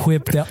witty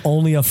quip that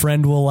only a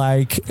friend will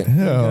like.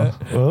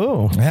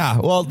 Oh, yeah.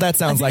 Well, that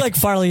sounds like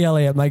Farley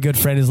Elliott, my good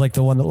friend, is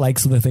the one that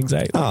likes the things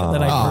that I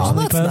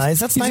personally that's post. nice.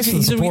 That's nice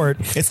to support.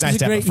 It's nice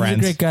to have a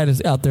friend. He's a great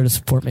guy out there to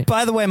support me.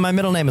 By the way, my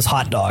middle name is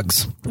Hot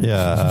Dogs.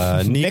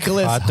 Yeah,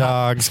 Nicholas Hot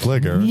Dogs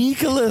Gligor.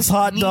 Nicholas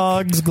Hot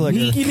Dogs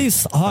Gligor.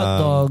 Nicholas Hot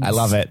Dogs. I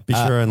love it. Be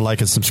sure and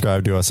like and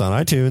subscribe to us on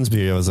iTunes.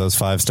 Because those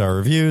 5-star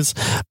reviews.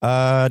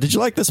 Did you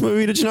like this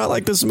movie? Did you not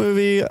like this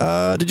movie?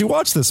 Did you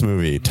watch this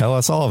movie? Tell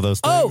us all of those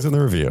things in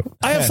the review.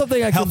 I have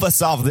something I can help us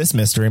solve this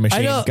mystery machine.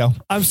 I know. Go.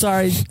 I'm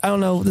sorry. I don't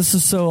know. This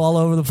is so all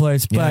over the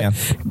place. But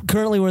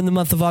currently we're in the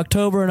month of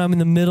October, and I'm in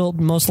the middle,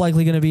 most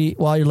likely going to be,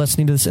 while you're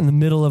listening to this, in the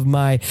middle of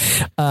my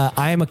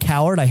I am a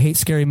coward. I hate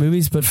scary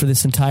movies, but for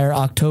this entire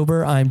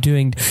October, I'm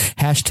doing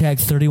hashtag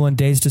 31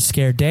 Days to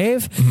Scare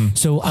Dave.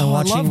 So I'm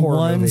watching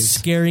one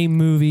scary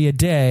movie a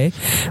day.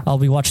 I'll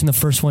be watching the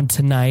first one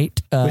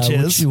tonight,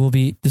 which will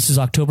be, this is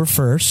October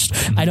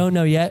 1st. I don't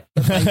know yet.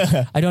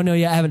 I don't know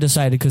yet. I haven't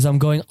decided because I'm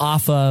going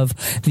off of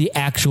the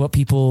actual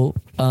people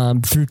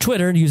through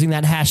Twitter using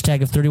that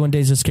hashtag of 31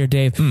 Days to Scare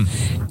Dave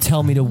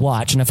tell me to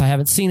watch. And if I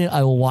haven't seen it,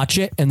 I will watch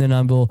it, and then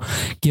I will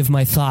give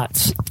my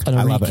thoughts on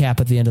a recap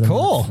at the end of the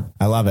month.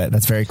 I love it.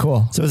 That's very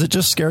cool. So does it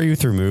just scare you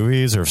through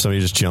movies, or if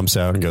somebody just jumps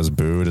out and goes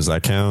boo, does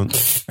that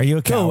count? Are you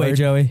a coward? Go away,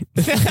 Joey.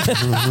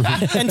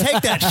 And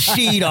take that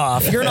sheet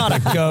off. You're not a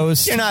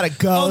ghost. You're not a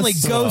ghost. Only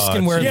ghosts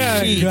can wear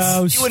sheets.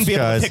 Ghost. You wouldn't be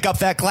able to pick up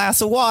that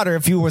glass of water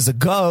if you was a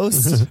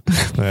ghost.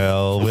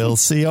 Well, we'll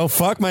see. Oh,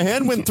 fuck, my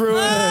hand went through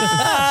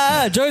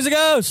it. Joey's a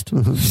ghost.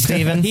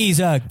 Steven. He's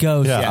a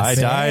ghost. Yeah, I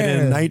died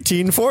in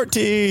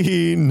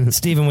 1914.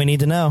 Steven, we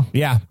need to know.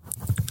 Yeah.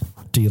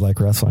 Do you like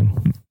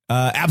wrestling?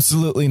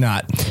 Absolutely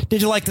not.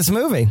 Did you like this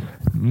movie?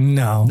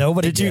 No.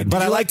 Nobody did.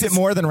 But I liked it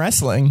more than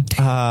wrestling. Did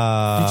you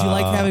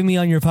like having me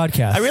on your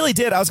podcast? I really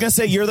did. I was going to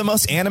say, you're the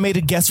most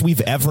animated guest we've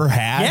ever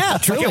had. Yeah,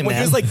 truly, when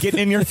he was like getting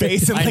in your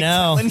face and like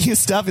telling you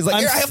stuff. He's like,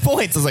 here, I have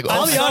points. I was like,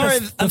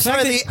 I'm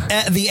sorry.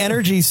 The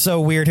energy's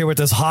so weird here with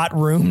this hot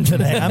room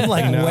today. I'm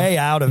like way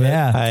out of it.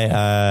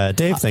 Hi,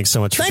 Dave, thanks so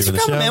much for Thanks doing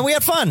for coming, the show. man. We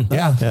had fun.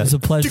 Yeah. It was a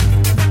pleasure.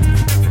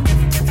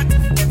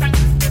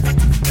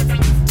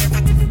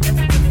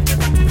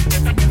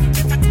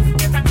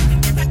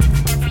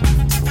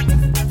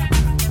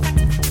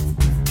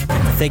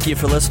 Thank you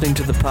for listening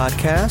to the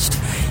podcast.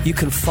 You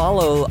can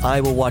follow I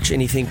Will Watch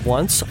Anything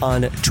Once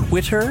on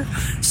Twitter,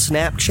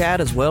 Snapchat,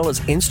 as well as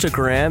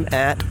Instagram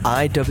at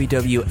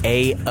IWWAO.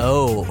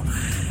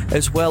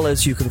 As well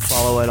as you can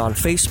follow it on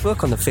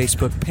Facebook, on the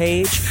Facebook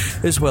page,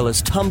 as well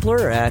as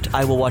Tumblr at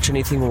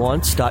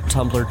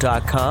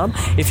IWillWatchAnythingOnce.tumblr.com.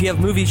 If you have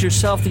movies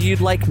yourself that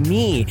you'd like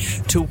me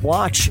to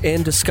watch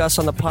and discuss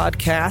on the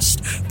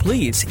podcast,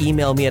 please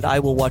email me at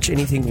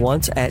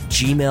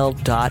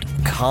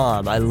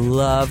IWillWatchAnythingOnce@gmail.com. I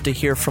love to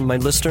hear from my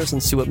listeners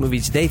and see what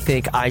movies they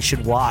think I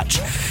should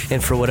watch,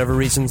 and for whatever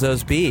reasons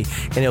those be.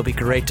 And it'll be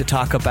great to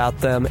talk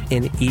about them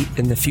in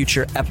the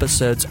future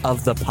episodes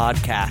of the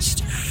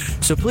podcast.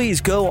 So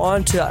please go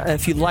on to,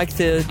 if you like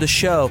the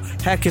show,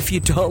 heck, if you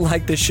don't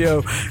like the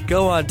show,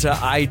 go on to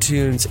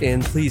iTunes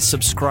and please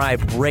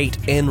subscribe, rate,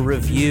 and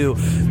review.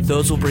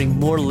 Those will bring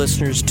more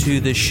listeners to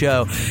the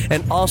show.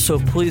 And also,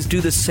 please do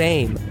the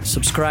same.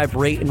 Subscribe,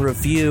 rate, and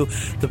review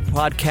the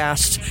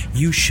podcast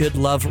You Should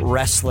Love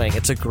Wrestling.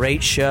 It's a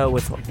great show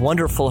with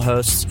wonderful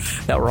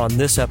hosts that were on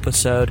this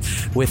episode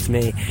with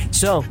me.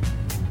 So,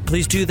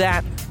 please do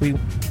that. We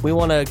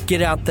want to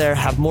get out there,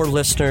 have more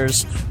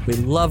listeners. We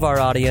love our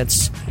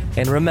audience.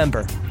 And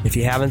remember, if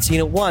you haven't seen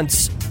it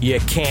once, you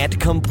can't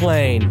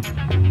complain.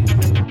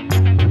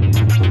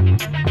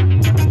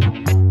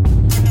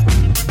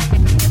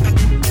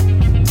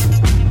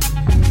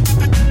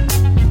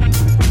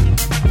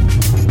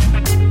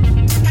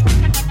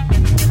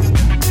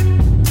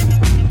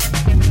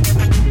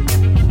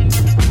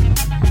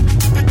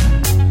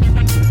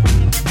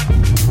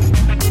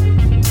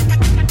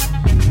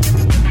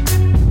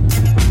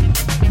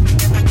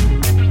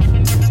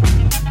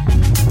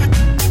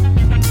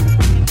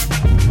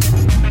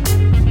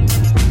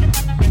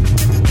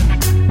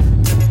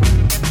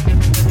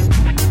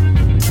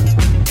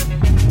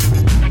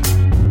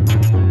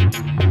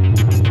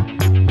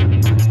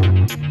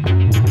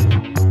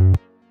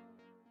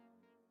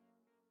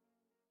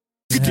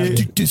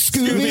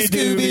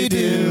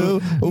 Scooby-Doo,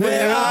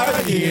 where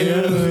are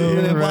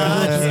you?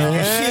 Watching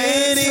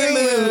shitty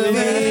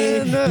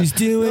movies. He's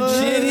doing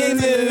shitty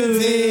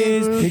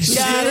movies.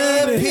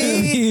 Gotta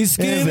pee.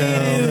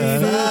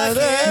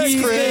 Scooby-Doo.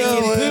 He's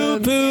making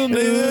poo-poo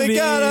movies. We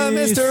got a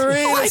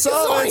mystery to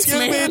solve.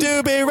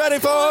 Scooby-Doo, be ready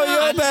for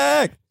your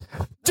back.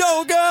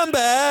 Don't come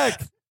back.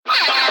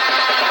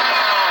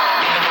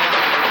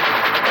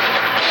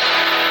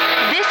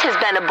 This has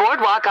been a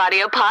Boardwalk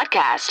Audio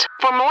podcast.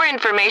 For more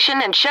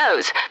information and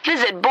shows,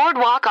 visit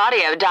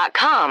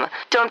boardwalkaudio.com.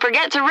 Don't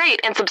forget to rate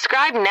and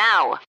subscribe now.